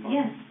 810 peace bond?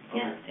 yes, Okay.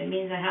 yes, it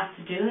means I have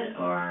to do it,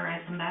 or I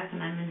come back and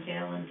I'm in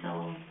jail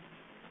until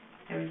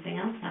everything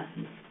else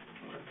happens.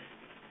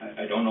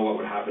 I don't know what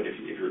would happen if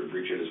you were to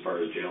breach it as far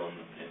as jail and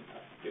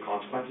the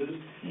consequences.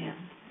 Yeah,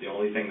 The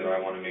only thing that I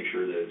want to make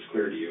sure that it's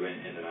clear to you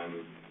and that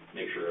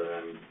make sure that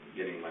I'm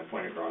getting my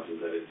point across is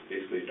that it's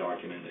basically a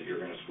document that you're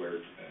going to swear,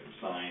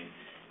 sign,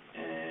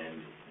 and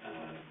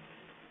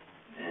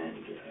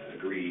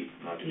agree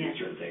not to do Yes.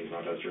 certain things,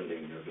 not to have certain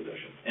things in your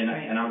possession. And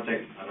Right. and I'm not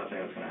saying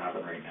that's going to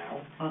happen right now,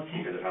 okay,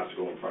 because it has to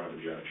go in front of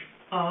a judge.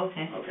 oh,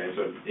 okay, Okay,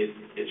 so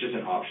it's just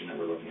an option that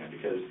we're looking at,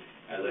 because,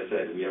 as I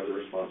said, we have the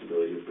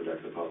responsibility to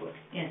protect the public.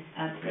 yes,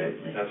 Okay,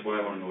 absolutely, that's why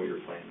I want to know what your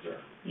plans are.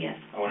 yes.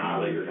 I want to know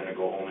that you're going to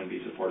go home and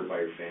be supported by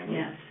your family.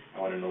 Yeah, I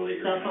want to know that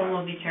you're cell going to phone have...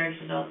 will be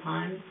charged at all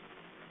times,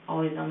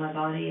 always on my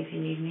body if you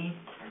need me.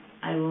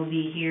 I will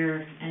be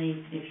here,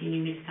 if you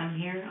need me to come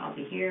here, I'll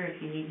be here.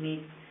 If you need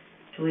me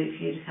to wait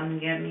for you to come and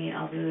get me,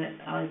 I'll do it.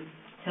 I'm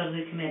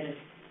totally committed.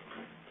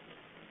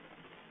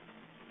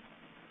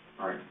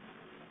 All right.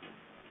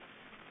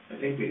 I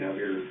think we have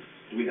do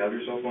we have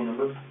your cell phone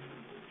number?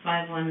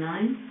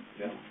 519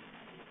 Yeah.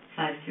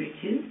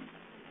 532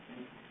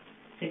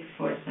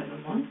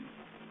 6471.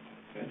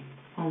 Okay.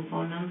 Home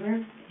phone number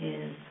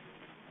is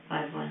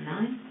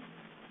 519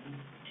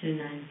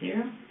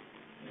 290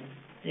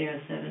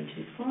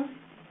 0724.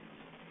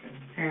 Okay.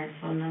 Parents'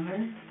 phone number,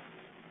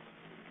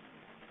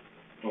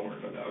 Don't worry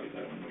about that, I'll get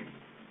that when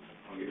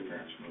I'll get your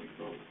parents when we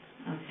go.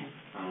 okay.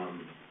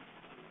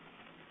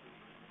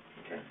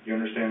 Okay. You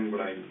understand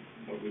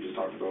what we just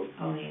talked about?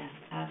 Oh, yes,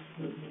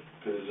 absolutely,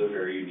 Because it's a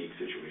very unique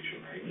situation,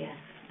 right? yes,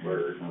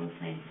 Where I'm so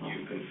thankful,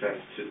 You confess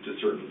to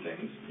certain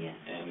things, yes,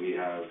 and we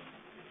have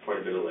quite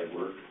a bit of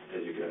legwork,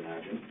 as you can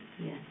imagine,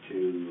 yes,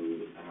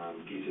 to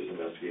piece this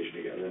investigation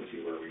together and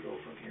see where we go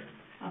from here.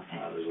 okay,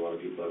 There's a lot of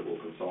people that will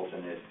consult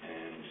in it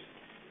and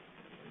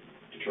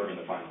determine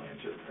the final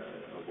answer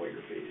of what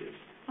your fate is,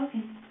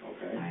 okay,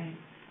 okay? all right,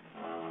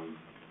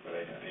 But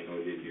I know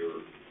that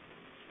you're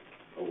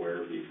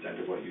aware of the extent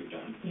of what you've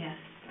done. yes,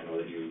 I know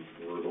that you've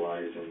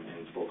verbalized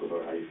and spoke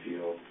about how you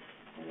feel,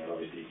 and that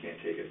obviously you can't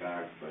take it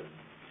back, but,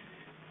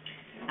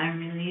 you know. I'm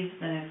relieved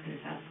that I've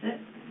confessed it.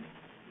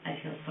 I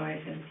feel sorry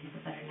for the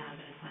people that are now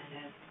gonna find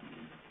out.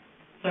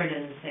 Sorry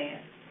doesn't say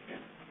it. Yeah.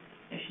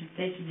 They should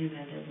do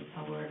that as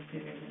a word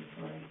bigger than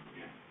sorry,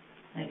 Yeah.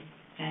 like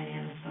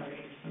Diana sorry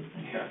or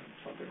something. Yeah,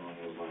 something along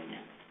those lines.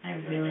 Yeah, I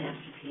really have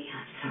to pee,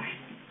 I'm sorry.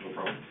 No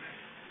problem.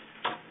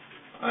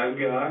 I've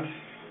got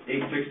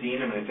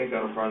 8:16, and I think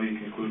that'll probably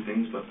conclude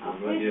things, but I'm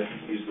glad you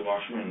used the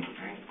washroom and All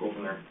right. go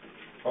from there.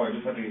 Oh, I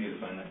just have to get you to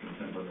sign that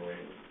consent by the way.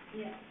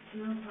 Yeah,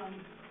 no problem.